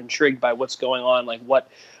said, you're intrigued by what's going on. Like, what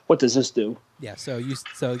does this do? Yeah, so you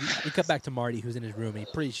cut back to Marty, who's in his room. And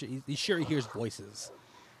he's sure he hears voices.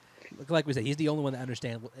 Like we said, he's the only one that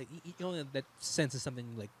understands. He the only one that senses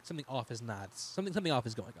something off is not something off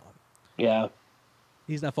is going on. Yeah.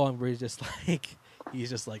 He's not following where he's just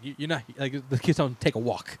like you're not like the kid's telling him to take a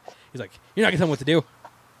walk. He's like, you're not gonna tell me what to do.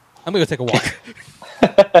 I'm gonna go take a walk.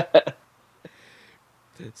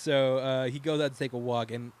 So he goes out to take a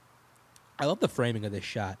walk, and I love the framing of this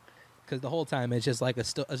shot because the whole time it's just like a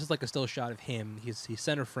still shot of him. He's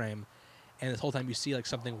center frame, and this whole time you see like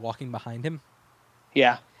something walking behind him,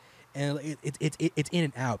 Yeah. and it's in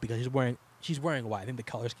and out because she's wearing white. I think the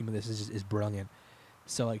color scheme of this is brilliant.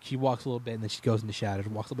 So like she walks a little bit and then she goes into shadow. She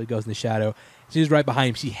walks a little bit, goes into shadow. She's right behind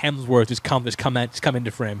him. See Hemsworth just come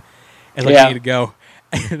into frame, and like, Yeah. you need to go.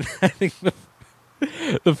 And I think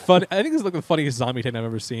I think this is like the funniest zombie thing I've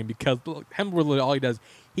ever seen because Hemsworth, all he does,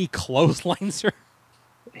 he clotheslines her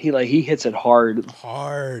He hits it hard.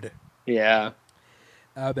 hard. Yeah.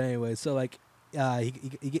 But anyway, so like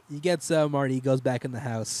he gets Marty. He goes back in the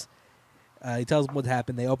house. He tells him what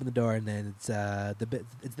happened. They open the door, and then it's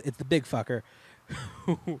the big fucker.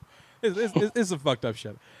 This is some fucked up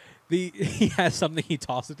shit. He has something he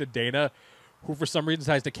tosses to Dana, who for some reason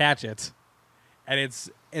decides to catch it, and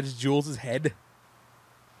it's Jules' head.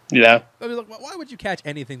 Yeah. I mean, like, why would you catch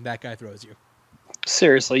anything that guy throws you?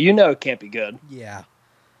 Seriously, you know it can't be good. Yeah.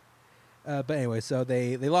 But anyway, so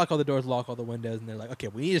they lock all the doors, lock all the windows, and they're like, okay,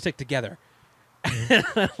 we need to stick together.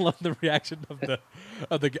 I love the reaction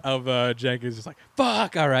of Jenkins, just like,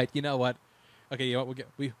 fuck, all right, you know what? Okay, you know what?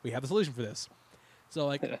 We have a solution for this. So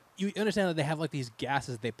like, you understand that they have like these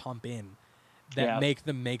gases they pump in that make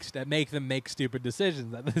them make stupid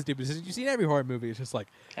decisions. That the stupid decisions you see in every horror movie. It's just like,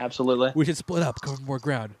 Absolutely. we should split up, cover more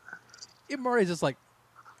ground. And Marty's just like,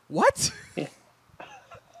 what?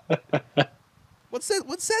 What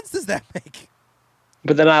sense does that make?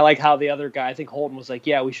 But then I like how the other guy, I think Holden was like,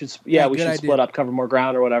 we should split up, cover more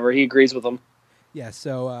ground or whatever. He agrees with him. Yeah,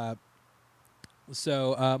 so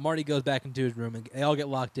Marty goes back into his room and they all get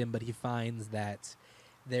locked in, but he finds that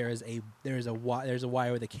there is a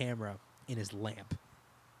wire with a camera in his lamp.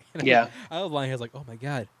 And Yeah. I love lying. I was like, oh my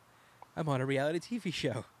god, I'm on a reality TV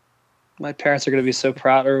show. My parents are going to be so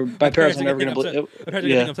proud, or my parents are never going to believe My parents are going to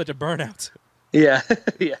think I'm such a burnout. Yeah.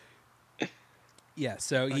 Yeah. Yeah,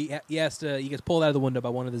 so he gets pulled out of the window by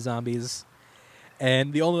one of the zombies,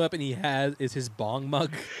 and the only weapon he has is his bong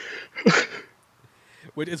mug.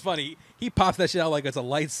 Which is funny. He pops that shit out like it's a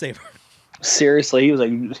lightsaber. Seriously, he was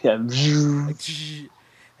like, yeah. Like,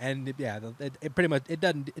 and yeah, it pretty much it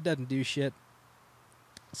doesn't do shit.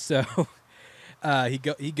 So he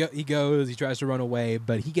goes, he tries to run away,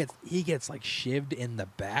 but he gets like shivved in the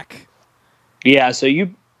back. Yeah, so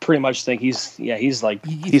you pretty much think he's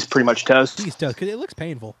pretty much toast. He's toast because it looks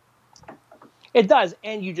painful. It does,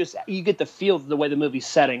 and you get the feel of the way the movie's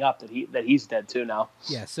setting up that he's dead too now.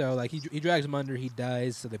 Yeah, so like he drags him under, he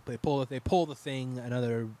dies. So they pull the thing.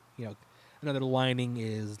 Another lining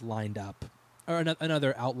is lined up, or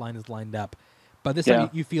another outline is lined up. But this time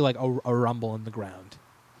you feel like a rumble in the ground.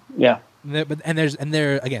 Yeah. There's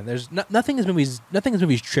nothing in this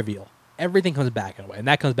movie's trivial. Everything comes back in a way, and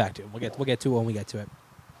that comes back to it. We'll get to it when we get to it.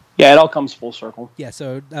 Yeah, it all comes full circle. Yeah,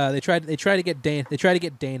 so they try to get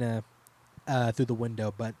Dana through the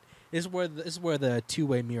window, but this is where the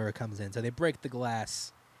two-way mirror comes in. So they break the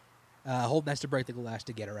glass. Holden has to break the glass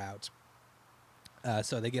to get her out.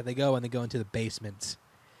 So they go into the basement,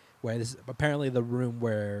 where this is apparently the room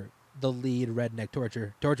where the lead redneck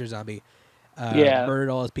torture zombie murdered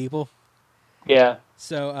all his people. Yeah.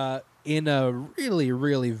 So in a really,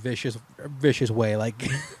 really vicious way, like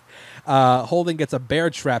Holden gets a bear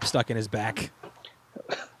trap stuck in his back.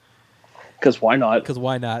 Because why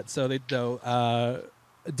not? So Dana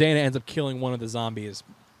ends up killing one of the zombies.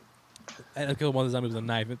 And killing one of the zombies with a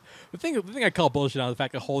knife. The thing I call bullshit on the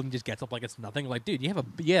fact that Holden just gets up like it's nothing. Like, dude, you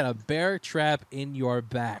had a bear trap in your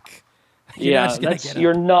back.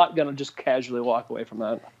 You're not gonna just casually walk away from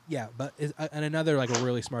that. Yeah, but and another like a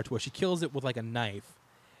really smart twist. She kills it with like a knife,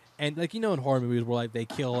 and like in horror movies where like they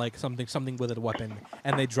kill like something with a weapon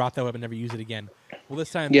and they drop that weapon, never use it again. Well, this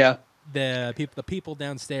time, the people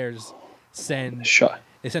downstairs send a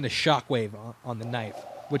shockwave on the knife,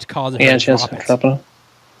 which causes her to drop it.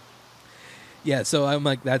 Yeah, so I'm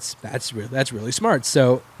like, that's really smart.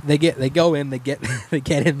 So they go in, they get in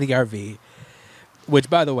the RV.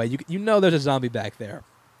 Which, by the way, there's a zombie back there,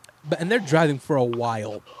 and they're driving for a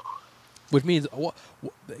while, which means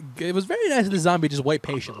it was very nice of the zombie just wait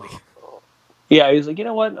patiently. Yeah, he's like, you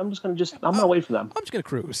know what? I'm gonna wait for them. I'm just gonna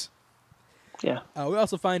cruise. Yeah. We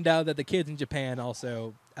also find out that the kids in Japan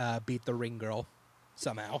also beat the ring girl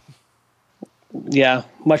somehow. Yeah,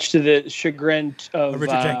 much to the chagrin of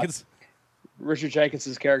Richard Jenkins. Richard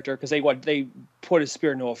Jenkins' character, because they put his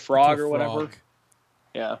spear into a frog or whatever.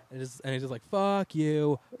 Yeah, and he's just like, "Fuck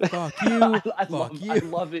you, fuck you, fuck you." I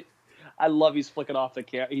love it. I love he's flicking off the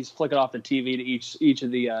TV to each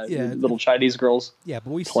of the little Chinese girls. Yeah,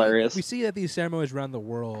 but we see that these ceremonies around the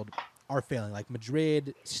world are failing, like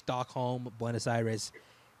Madrid, Stockholm, Buenos Aires.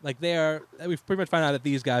 Like we've pretty much found out that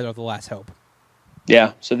these guys are the last hope.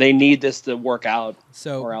 Yeah, so they need this to work out.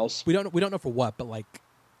 So or else we don't know for what, but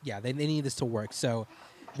they need this to work. So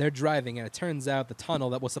they're driving, and it turns out the tunnel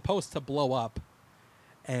that was supposed to blow up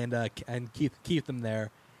and keep them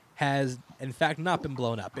there has in fact not been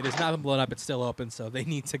blown up. It has not been blown up. It's still open, so they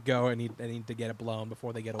need to go and need to get it blown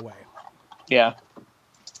before they get away. Yeah.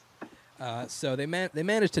 So they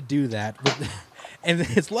managed to do that, and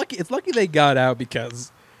it's lucky they got out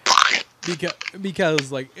because like if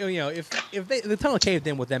the tunnel caved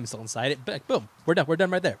in with them still inside it, but boom, we're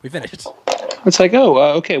done right there. We finished. It's like,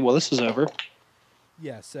 okay, well this is over.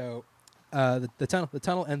 Yeah. So. The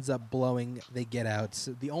tunnel ends up blowing. They get out.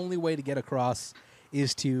 So the only way to get across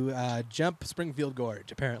is to jump Springfield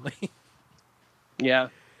Gorge, apparently. Yeah.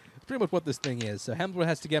 It's pretty much what this thing is. So Hemsworth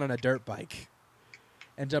has to get on a dirt bike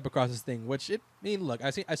and jump across this thing. Look,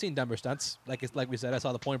 I've seen dumber stunts. Like we said, I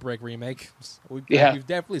saw the Point Break remake. We've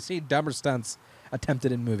definitely seen dumber stunts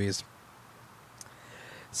attempted in movies.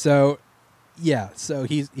 So, yeah. So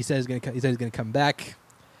he says he's gonna come back.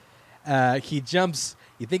 He jumps.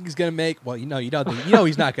 You think he's gonna make? Well, you know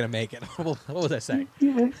he's not gonna make it. What was I saying?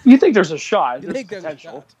 You think there's a shot? There's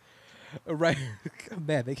potential, right?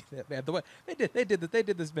 Man, they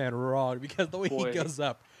did this man wrong because the way he goes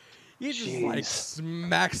up, he just like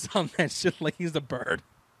smacks on that shit like he's a bird.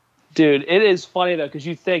 Dude, it is funny though because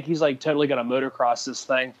you think he's like totally gonna motocross this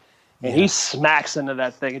thing, and he smacks into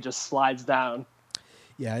that thing and just slides down.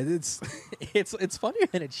 Yeah, it's funnier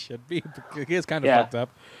than it should be. It's kind of fucked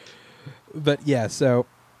up. But yeah, so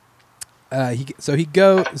we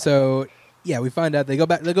find out they go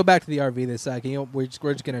back to the RV. They say, we're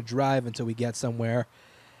just gonna drive until we get somewhere.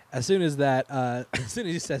 As soon as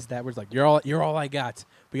he says that, we're just like, you're all I got.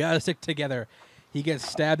 We gotta stick together. He gets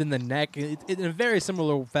stabbed in the neck in a very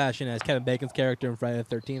similar fashion as Kevin Bacon's character in Friday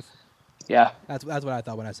the 13th. Yeah, that's what I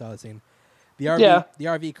thought when I saw the scene. The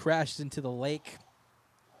RV crashes into the lake,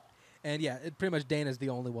 and pretty much Dana's the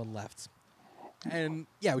only one left. And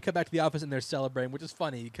we come back to the office and they're celebrating, which is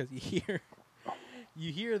funny because you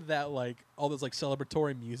hear that like all this like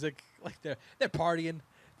celebratory music, like they're partying,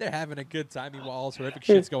 they're having a good time. Meanwhile, all this horrific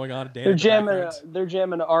shit's going on. They're jamming REO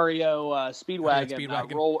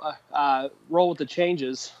Speedwagon. Roll with the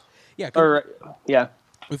changes. Yeah.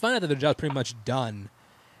 We find out that their job's pretty much done,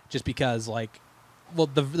 just because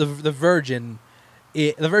the virgin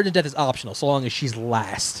death is optional so long as she's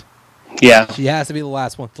last. Yeah. She has to be the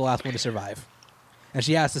last one to survive, and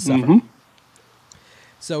she has to suffer. Mm-hmm.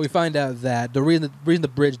 So we find out that the reason the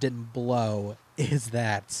bridge didn't blow is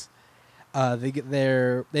that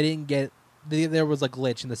there was a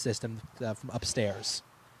glitch in the system from upstairs,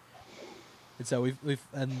 and so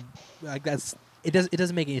and like it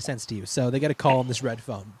doesn't make any sense to you. So they got to call on this red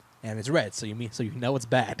phone, and it's red, so you know it's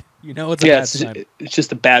bad. You know it's a bad sign. It's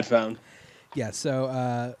just a bad phone. Yeah.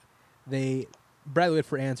 So Bradley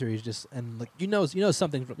Whitford answer is just and like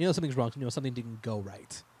something's wrong. You know something didn't go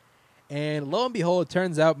right. And lo and behold, it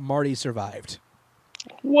turns out Marty survived.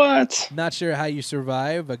 What? Not sure how you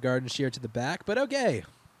survive a garden shear to the back, but okay.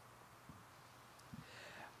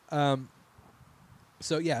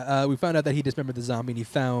 So yeah, we found out that he dismembered the zombie, and he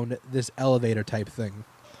found this elevator type thing.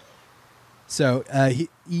 So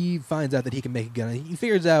he finds out that he can make a gun. He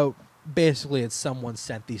figures out basically that someone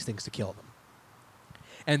sent these things to kill them.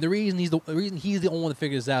 And the reason he's the only one that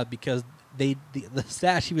figures out because the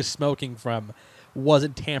stash he was smoking from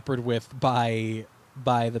wasn't tampered with by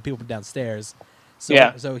the people from downstairs. So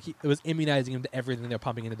it was immunizing him to everything they're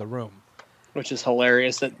pumping into the room. Which is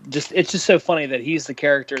hilarious. It's just so funny that he's the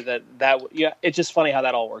character it's just funny how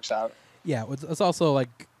that all works out. Yeah, it's also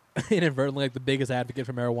like inadvertently like the biggest advocate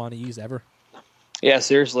for marijuana use ever. Yeah,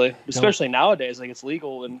 seriously. Especially nowadays, like it's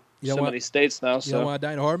legal in so many states now. You don't want to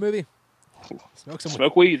die in a horror movie?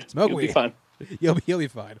 Smoke weed. You'll be fine. You'll be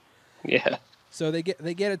fine. Yeah. So they get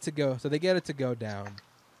it to go. So they get it to go down,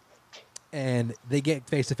 and they get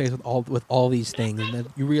face to face with all these things, and then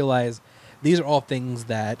you realize these are all things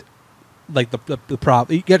that, like the prop.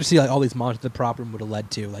 You get to see like all these monsters the prop room would have led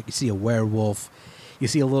to. Like you see a werewolf, you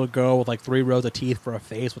see a little girl with like 3 rows of teeth for a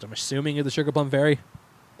face, which I'm assuming is the Sugar Plum Fairy.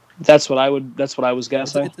 That's what I was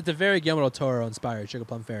guessing. It's a very Guillermo del Toro inspired Sugar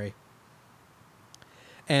Plum Fairy.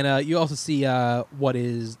 And you also see what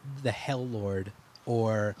is the Hell Lord,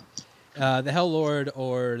 or I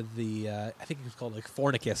think he's called like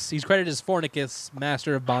Fornicus. He's credited as Fornicus,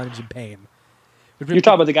 Master of Bondage and Pain. You're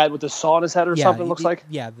talking about the guy with the saw in his head or something. Looks like.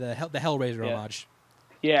 Yeah, the Hellraiser homage.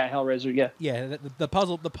 Yeah, Hellraiser. Yeah. Yeah, the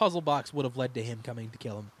puzzle box would have led to him coming to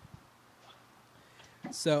kill him.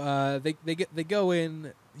 So they go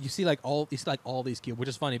in. You see all these cubes, which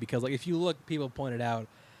is funny because like if you look, people pointed out.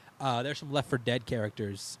 There's some Left 4 Dead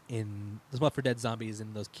characters there's Left 4 Dead zombies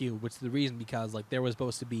in those cubes, which is the reason because like there was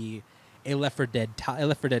supposed to be a Left 4 Dead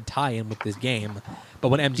tie-in with this game, but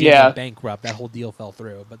when MGM went bankrupt, that whole deal fell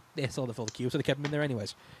through. But they still had to fill the cube, so they kept them in there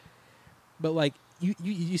anyways. But like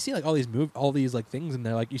you see like all these like things in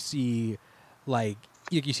there, like you see like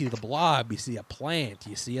you see the blob, you see a plant,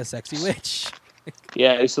 you see a sexy witch.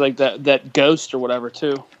 Yeah, it's like that ghost or whatever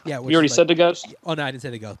too. Yeah, you already said the ghost. Oh no, I didn't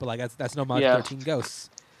say the ghost, but like that's no Mod 13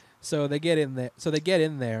 ghosts. So they get in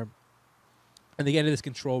there. And they get into this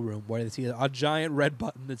control room where they see a giant red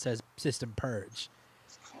button that says "System Purge."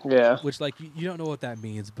 Yeah. Which, like, you don't know what that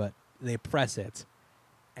means, but they press it,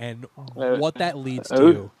 and what that leads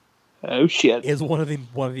to. Oh shit! Is one of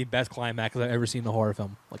the best climaxes I've ever seen in a horror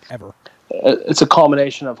film, like ever. It's a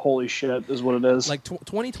culmination of holy shit, is what it is. Like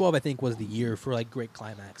 2012, I think was the year for like great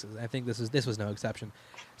climaxes. I think this was no exception.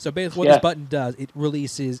 So basically, what this button does, it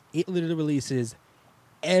literally releases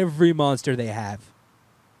every monster they have,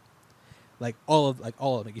 like all of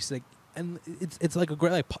them. You see, and it's like a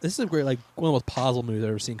great this is a great one of the most puzzle movies I've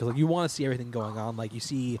ever seen because like you want to see everything going on. Like you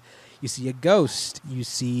see a ghost, you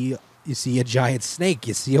see a giant snake,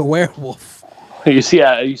 you see a werewolf, you see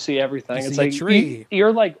everything. It's like a tree.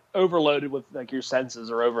 You're like overloaded with like your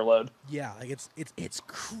senses are overload. Yeah, like it's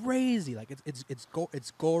crazy. Like it's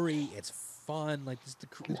gory, it's fun. Like just the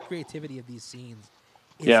creativity of these scenes.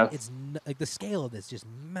 It's like the scale of this just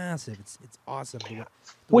massive. It's awesome.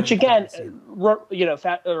 Which again,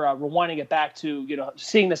 rewinding it back to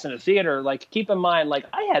seeing this in a theater. Like keep in mind, like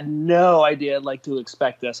I had no idea like to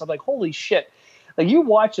expect this. I'm like, holy shit! Like you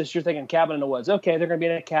watch this, you're thinking cabin in the woods. Okay, they're gonna be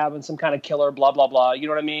in a cabin, some kind of killer, blah blah blah. You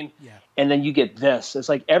know what I mean? Yeah. And then you get this. It's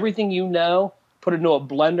like everything put it into a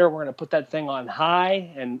blender. We're gonna put that thing on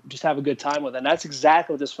high and just have a good time with it. And that's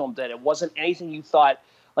exactly what this film did. It wasn't anything you thought.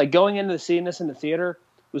 Like going into seeing this in the theater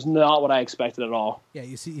was not what I expected at all. Yeah,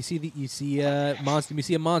 you see a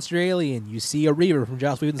monster alien, you see a Reaver from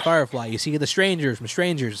Joss Whedon's Firefly, you see the Strangers from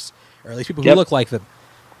Strangers, or at least people who look like them,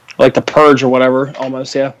 like the Purge or whatever,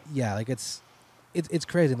 almost. Yeah, like it's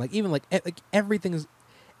crazy. Like even like everything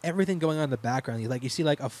going on in the background. You see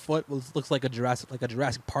like a foot looks like a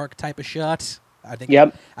Jurassic Park type of shot. I think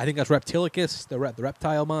that's Reptilicus, the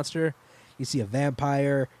reptile monster. You see a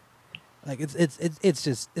vampire. Like it's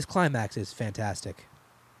just this climax is fantastic.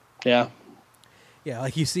 Yeah. Yeah,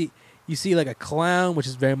 like you see You see like a clown, which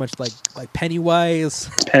is very much like Pennywise.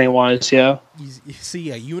 Pennywise, yeah. You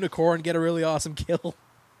see a unicorn get a really awesome kill.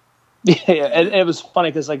 Yeah, yeah. And it was funny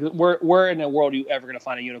because like we're in a world you ever gonna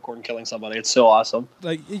find a unicorn killing somebody. It's so awesome.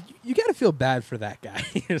 Like you got to feel bad for that guy.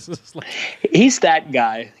 It's just like, he's that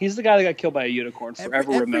guy. He's the guy that got killed by a unicorn.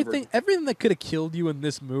 Forever remembered. Everything that could have killed you in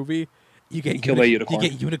this movie, you get killed by a unicorn. You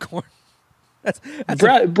get unicorn. That's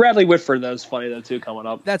Bradley Whitford. That was funny though too. Coming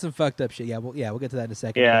up, that's some fucked up shit. Yeah, we'll get to that in a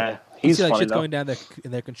second. Yeah, he's funny, like shit's though. going down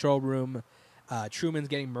in their control room. Truman's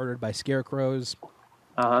getting murdered by scarecrows.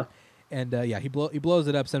 And he blows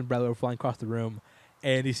it up, sending Bradley flying across the room,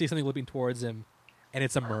 and he sees something leaping towards him, and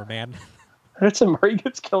it's a merman. It's a merman. He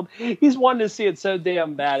gets killed. He's wanting to see it so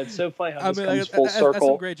damn bad. It's so funny how this comes full circle. That's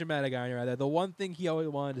some great dramatic irony right there. The one thing he always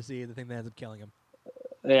wanted to see is the thing that ends up killing him.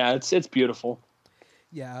 Yeah, it's beautiful.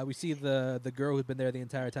 Yeah, we see the girl who's been there the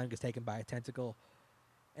entire time gets taken by a tentacle,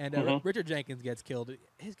 and Richard Jenkins gets killed.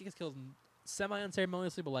 He gets killed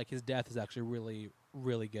semi-unceremoniously, but like his death is actually really,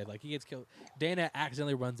 really good. Like he gets killed. Dana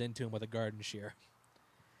accidentally runs into him with a garden shear.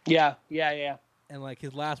 Yeah. And like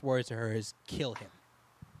his last words to her is "kill him,"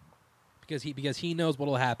 because he knows what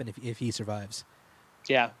will happen if he survives.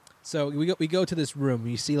 Yeah. So we go to this room.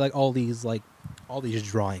 And you see like all these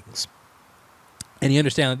drawings, and you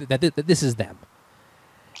understand that this is them.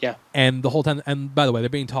 Yeah. And the whole time, and by the way, they're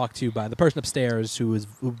being talked to by the person upstairs who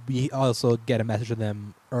we also get a message from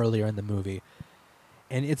them earlier in the movie.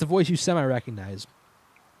 And it's a voice you semi-recognize.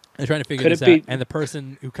 I'm trying to figure this out. And the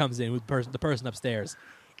person who comes in, the person upstairs,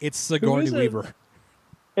 it's Sigourney Weaver.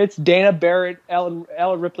 It's Dana Barrett, Ellen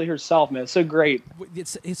Ripley herself, man. It's so great.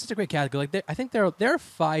 It's such a great category. Like I think there are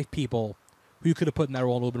 5 people who you could have put in that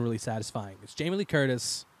role and it would have been really satisfying. It's Jamie Lee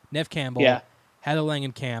Curtis, Nev Campbell, Heather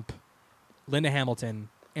Langenkamp, Linda Hamilton,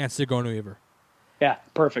 and Sigourney Weaver. Yeah,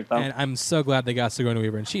 perfect. Though. And I'm so glad they got Sigourney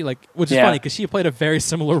Weaver. And she which is funny because she played a very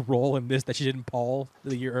similar role in this that she did in Paul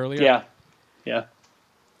the year earlier.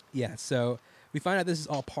 Yeah. So we find out this is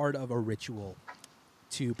all part of a ritual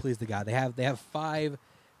to please the god. They have 5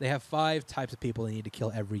 types of people they need to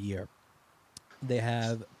kill every year. They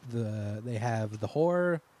have the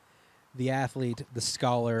whore, the athlete, the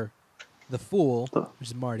scholar, the fool, which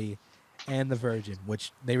is Marty, and the virgin,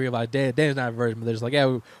 which they realize Dana's not a virgin, but they're just like,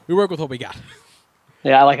 yeah, we work with what we got.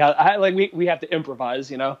 Yeah, we have to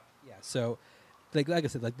improvise, you know. Yeah, so like I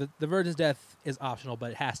said, like the virgin's death is optional,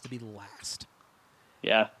 but it has to be last.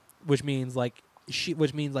 Yeah, which means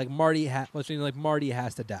Marty has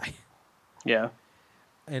to die. Yeah,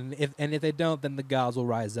 and if they don't, then the gods will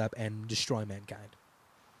rise up and destroy mankind.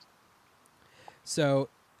 So,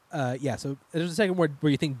 so there's a second word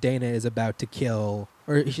where you think Dana is about to kill,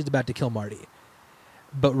 or she's about to kill Marty.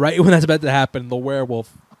 But right when that's about to happen, the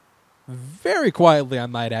werewolf, very quietly, I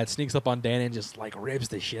might add, sneaks up on Dana and just like rips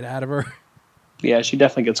the shit out of her. Yeah, she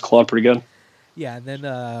definitely gets clawed pretty good. Yeah, and then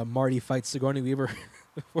Marty fights Sigourney Weaver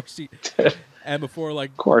before like,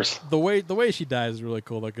 of course, the way she dies is really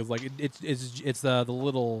cool. Because like it's the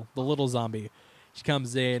little zombie. She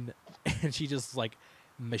comes in and she just like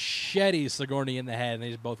machetes Sigourney in the head, and they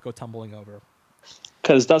just both go tumbling over.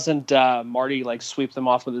 Because doesn't Marty like sweep them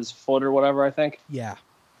off with his foot or whatever? I think. Yeah.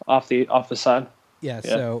 Off the side. Yeah.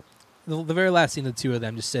 So the very last scene, the two of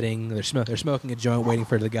them just sitting, they're smoking a joint, waiting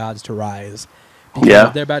for the gods to rise.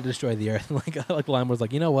 They're about to destroy the earth. like Lime was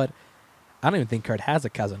like, you know what? I don't even think Kurt has a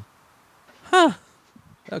cousin. Huh.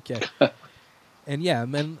 Okay. And yeah,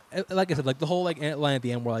 man, like I said, like the whole like line at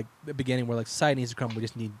the end, where like the beginning, where like society needs to crumble, we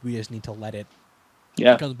just need to let it.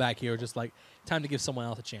 Yeah. It comes back here, just like time to give someone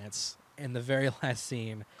else a chance. And the very last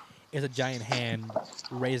scene is a giant hand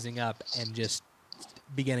raising up and just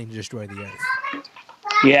beginning to destroy the earth.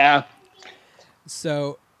 Yeah.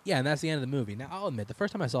 So yeah, and that's the end of the movie. Now I'll admit, the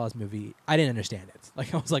first time I saw this movie, I didn't understand it.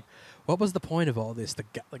 Like I was like, what was the point of all this? The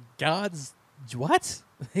gods, what?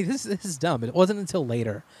 This is dumb. It wasn't until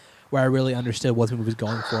later where I really understood what the movie was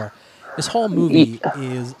going for. This whole movie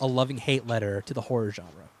is a loving hate letter to the horror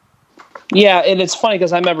genre. Yeah, and it's funny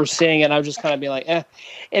because I remember seeing it and I was just kind of being like, eh.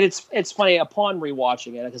 And it's funny upon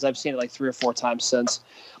rewatching it, because I've seen it like 3 or 4 times since.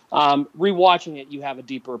 Rewatching it, you have a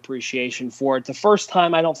deeper appreciation for it. The first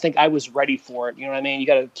time, I don't think I was ready for it. You know what I mean? You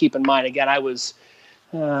got to keep in mind, again, I was,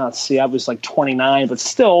 I was like 29, but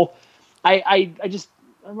still, I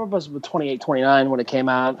remember I was 28, 29 when it came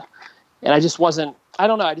out, and I just wasn't. I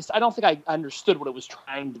don't know. I don't think I understood what it was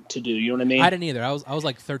trying to do. You know what I mean? I didn't either. I was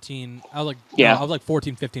like 13. I was like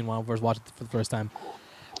 14, 15 when I first watched it for the first time.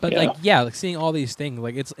 But like seeing all these things,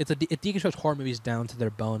 like it deconstructs horror movies down to their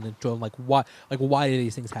bone and showing why do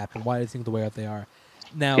these things happen? Why do these things the way that they are?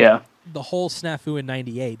 Now, the whole snafu in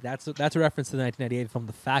 '98, that's a reference to the 1998 film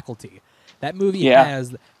The Faculty, That movie Yeah.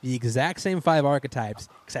 has the exact same 5 archetypes,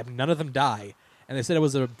 except none of them die. And they said it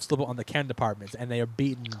was a slip up on the chem departments, and they are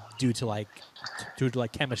beaten due to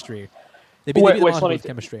chemistry. They beat them on with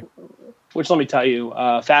chemistry. Which, let me tell you,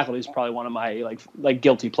 Faculty is probably one of my like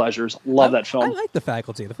guilty pleasures. Love that film. I like The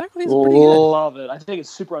Faculty. The Faculty is pretty good. Love it. I think it's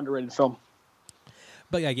a super underrated film.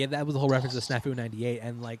 But yeah, that was the whole reference to Snafu '98,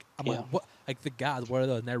 and like I'm Yeah. like, what? Like the gods, what are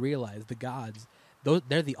those? And I realized the gods,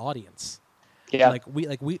 they're the audience. Yeah.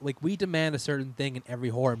 We demand a certain thing in every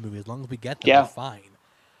horror movie. As long as we get them, Yeah. we're fine.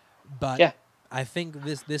 But Yeah. I think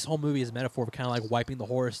this whole movie is a metaphor for kind of like wiping the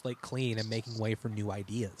horror slate clean and making way for new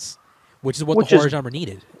ideas, which is what the horror genre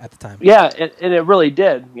needed at the time. Yeah, and it really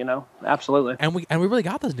did. Absolutely. And we really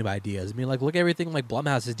got those new ideas. I mean, like look at everything like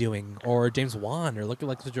Blumhouse is doing, or James Wan, or look at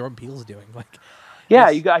like what Jordan Peele's doing. Like, Yeah,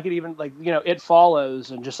 I could even It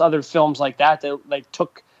Follows and just other films like that. They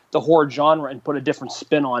took the horror genre and put a different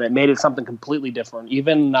spin on it, made it something completely different.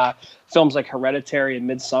 Even films like Hereditary and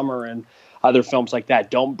Midsummer and other films like that.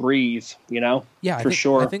 Don't Breathe, Yeah,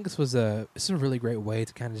 sure. I think this is a really great way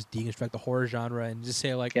to kind of just deconstruct the horror genre and just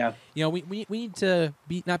say like, we need to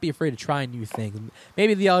not be afraid to try new things.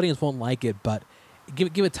 Maybe the audience won't like it, but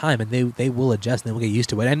give it time and they will adjust and they will get used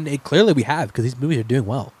to it. And clearly we have, because these movies are doing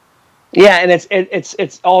well. Yeah, and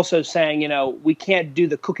it's also saying, we can't do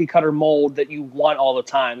the cookie cutter mold that you want all the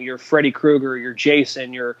time. You're Freddy Krueger, you're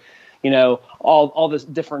Jason, you're, all this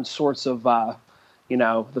different sorts of,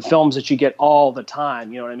 the films that you get all the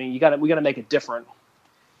time. You know what I mean? We got to make it different.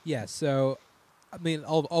 Yeah. So, I mean,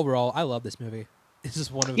 overall, I love this movie. This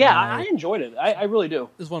is one of I enjoyed it. I really do.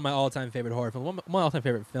 This is one of my all-time favorite horror films. One of my all-time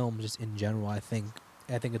favorite films, just in general. I think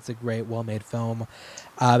it's a great, well-made film.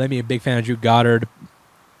 Made me a big fan of Drew Goddard.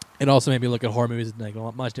 It also made me look at horror movies in like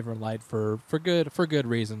a much different light for good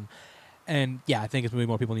reason. And yeah, I think it's a movie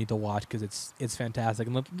more people need to watch because it's fantastic.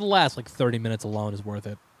 And the last 30 minutes alone is worth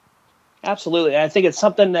it. Absolutely. I think it's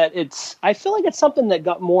something that I feel like it's something that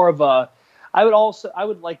got more of a, I would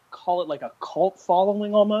call it like a cult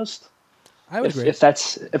following almost. I would agree. If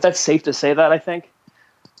that's safe to say that, I think.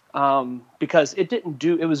 Because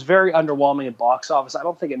it was very underwhelming at box office. I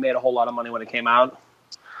don't think it made a whole lot of money when it came out.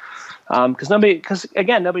 Because nobody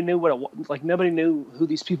knew who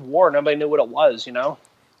these people were. Nobody knew what it was,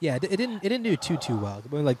 Yeah, it didn't do too well.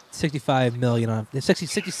 It went like $66 million off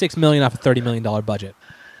a $30 million budget.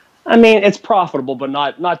 I mean, it's profitable, but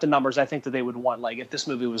not the numbers I think that they would want. Like if this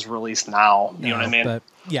movie was released now, you know what I mean? But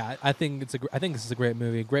yeah, I think this is a great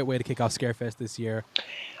movie, a great way to kick off Scarefest this year.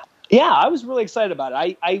 Yeah, I was really excited about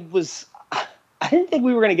it. I didn't think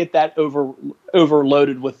we were going to get that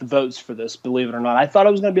overloaded with the votes for this, believe it or not. I thought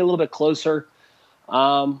it was going to be a little bit closer.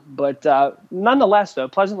 But nonetheless, though,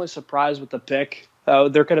 pleasantly surprised with the pick.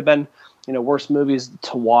 There could have been, worse movies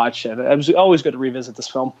to watch. And it was always good to revisit this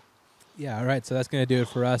film. Yeah, all right. So that's going to do it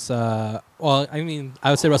for us. Well, I mean, I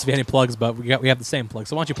would say, Russ, if you had any plugs, but we have the same plug.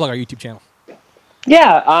 So why don't you plug our YouTube channel?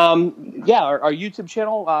 Yeah, our YouTube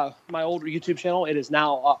channel, my older YouTube channel, it is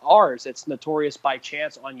now ours. It's Notorious by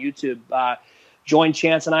Chance on YouTube. Join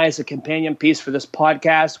Chance and I as a companion piece for this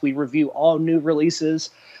podcast. We review all new releases.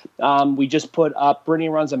 We just put up Brittany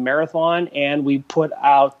Runs a Marathon, and we put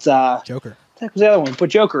out Joker. What was the other one?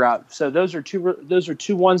 Put Joker out. So those are two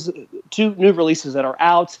new releases that are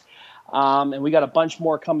out. And we got a bunch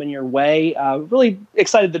more coming your way. Really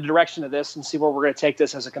excited the direction of this and see where we're going to take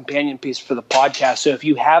this as a companion piece for the podcast. So if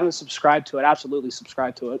you haven't subscribed to it, absolutely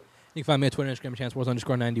subscribe to it. You can find me at Twitter, Instagram,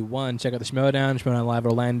 ChanceWars_91. Check out the Schmodown Live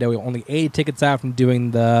Orlando. We have only 8 tickets out from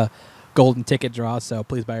doing the golden ticket draw, so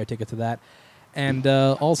please buy your ticket to that. And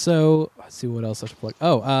also, let's see what else I should plug.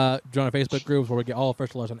 Join our Facebook groups where we get all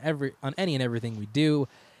first alerts on any and everything we do.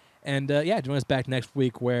 And join us back next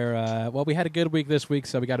week where, we had a good week this week,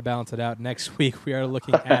 so we got to balance it out. Next week we are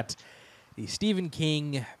looking at the Stephen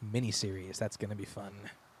King miniseries. That's going to be fun.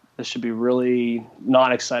 This should be really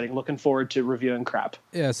non-exciting. Looking forward to reviewing crap.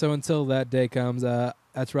 Yeah, so until that day comes,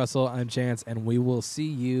 that's Russell, I'm Chance, and we will see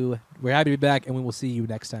you. We're happy to be back, and we will see you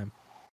next time.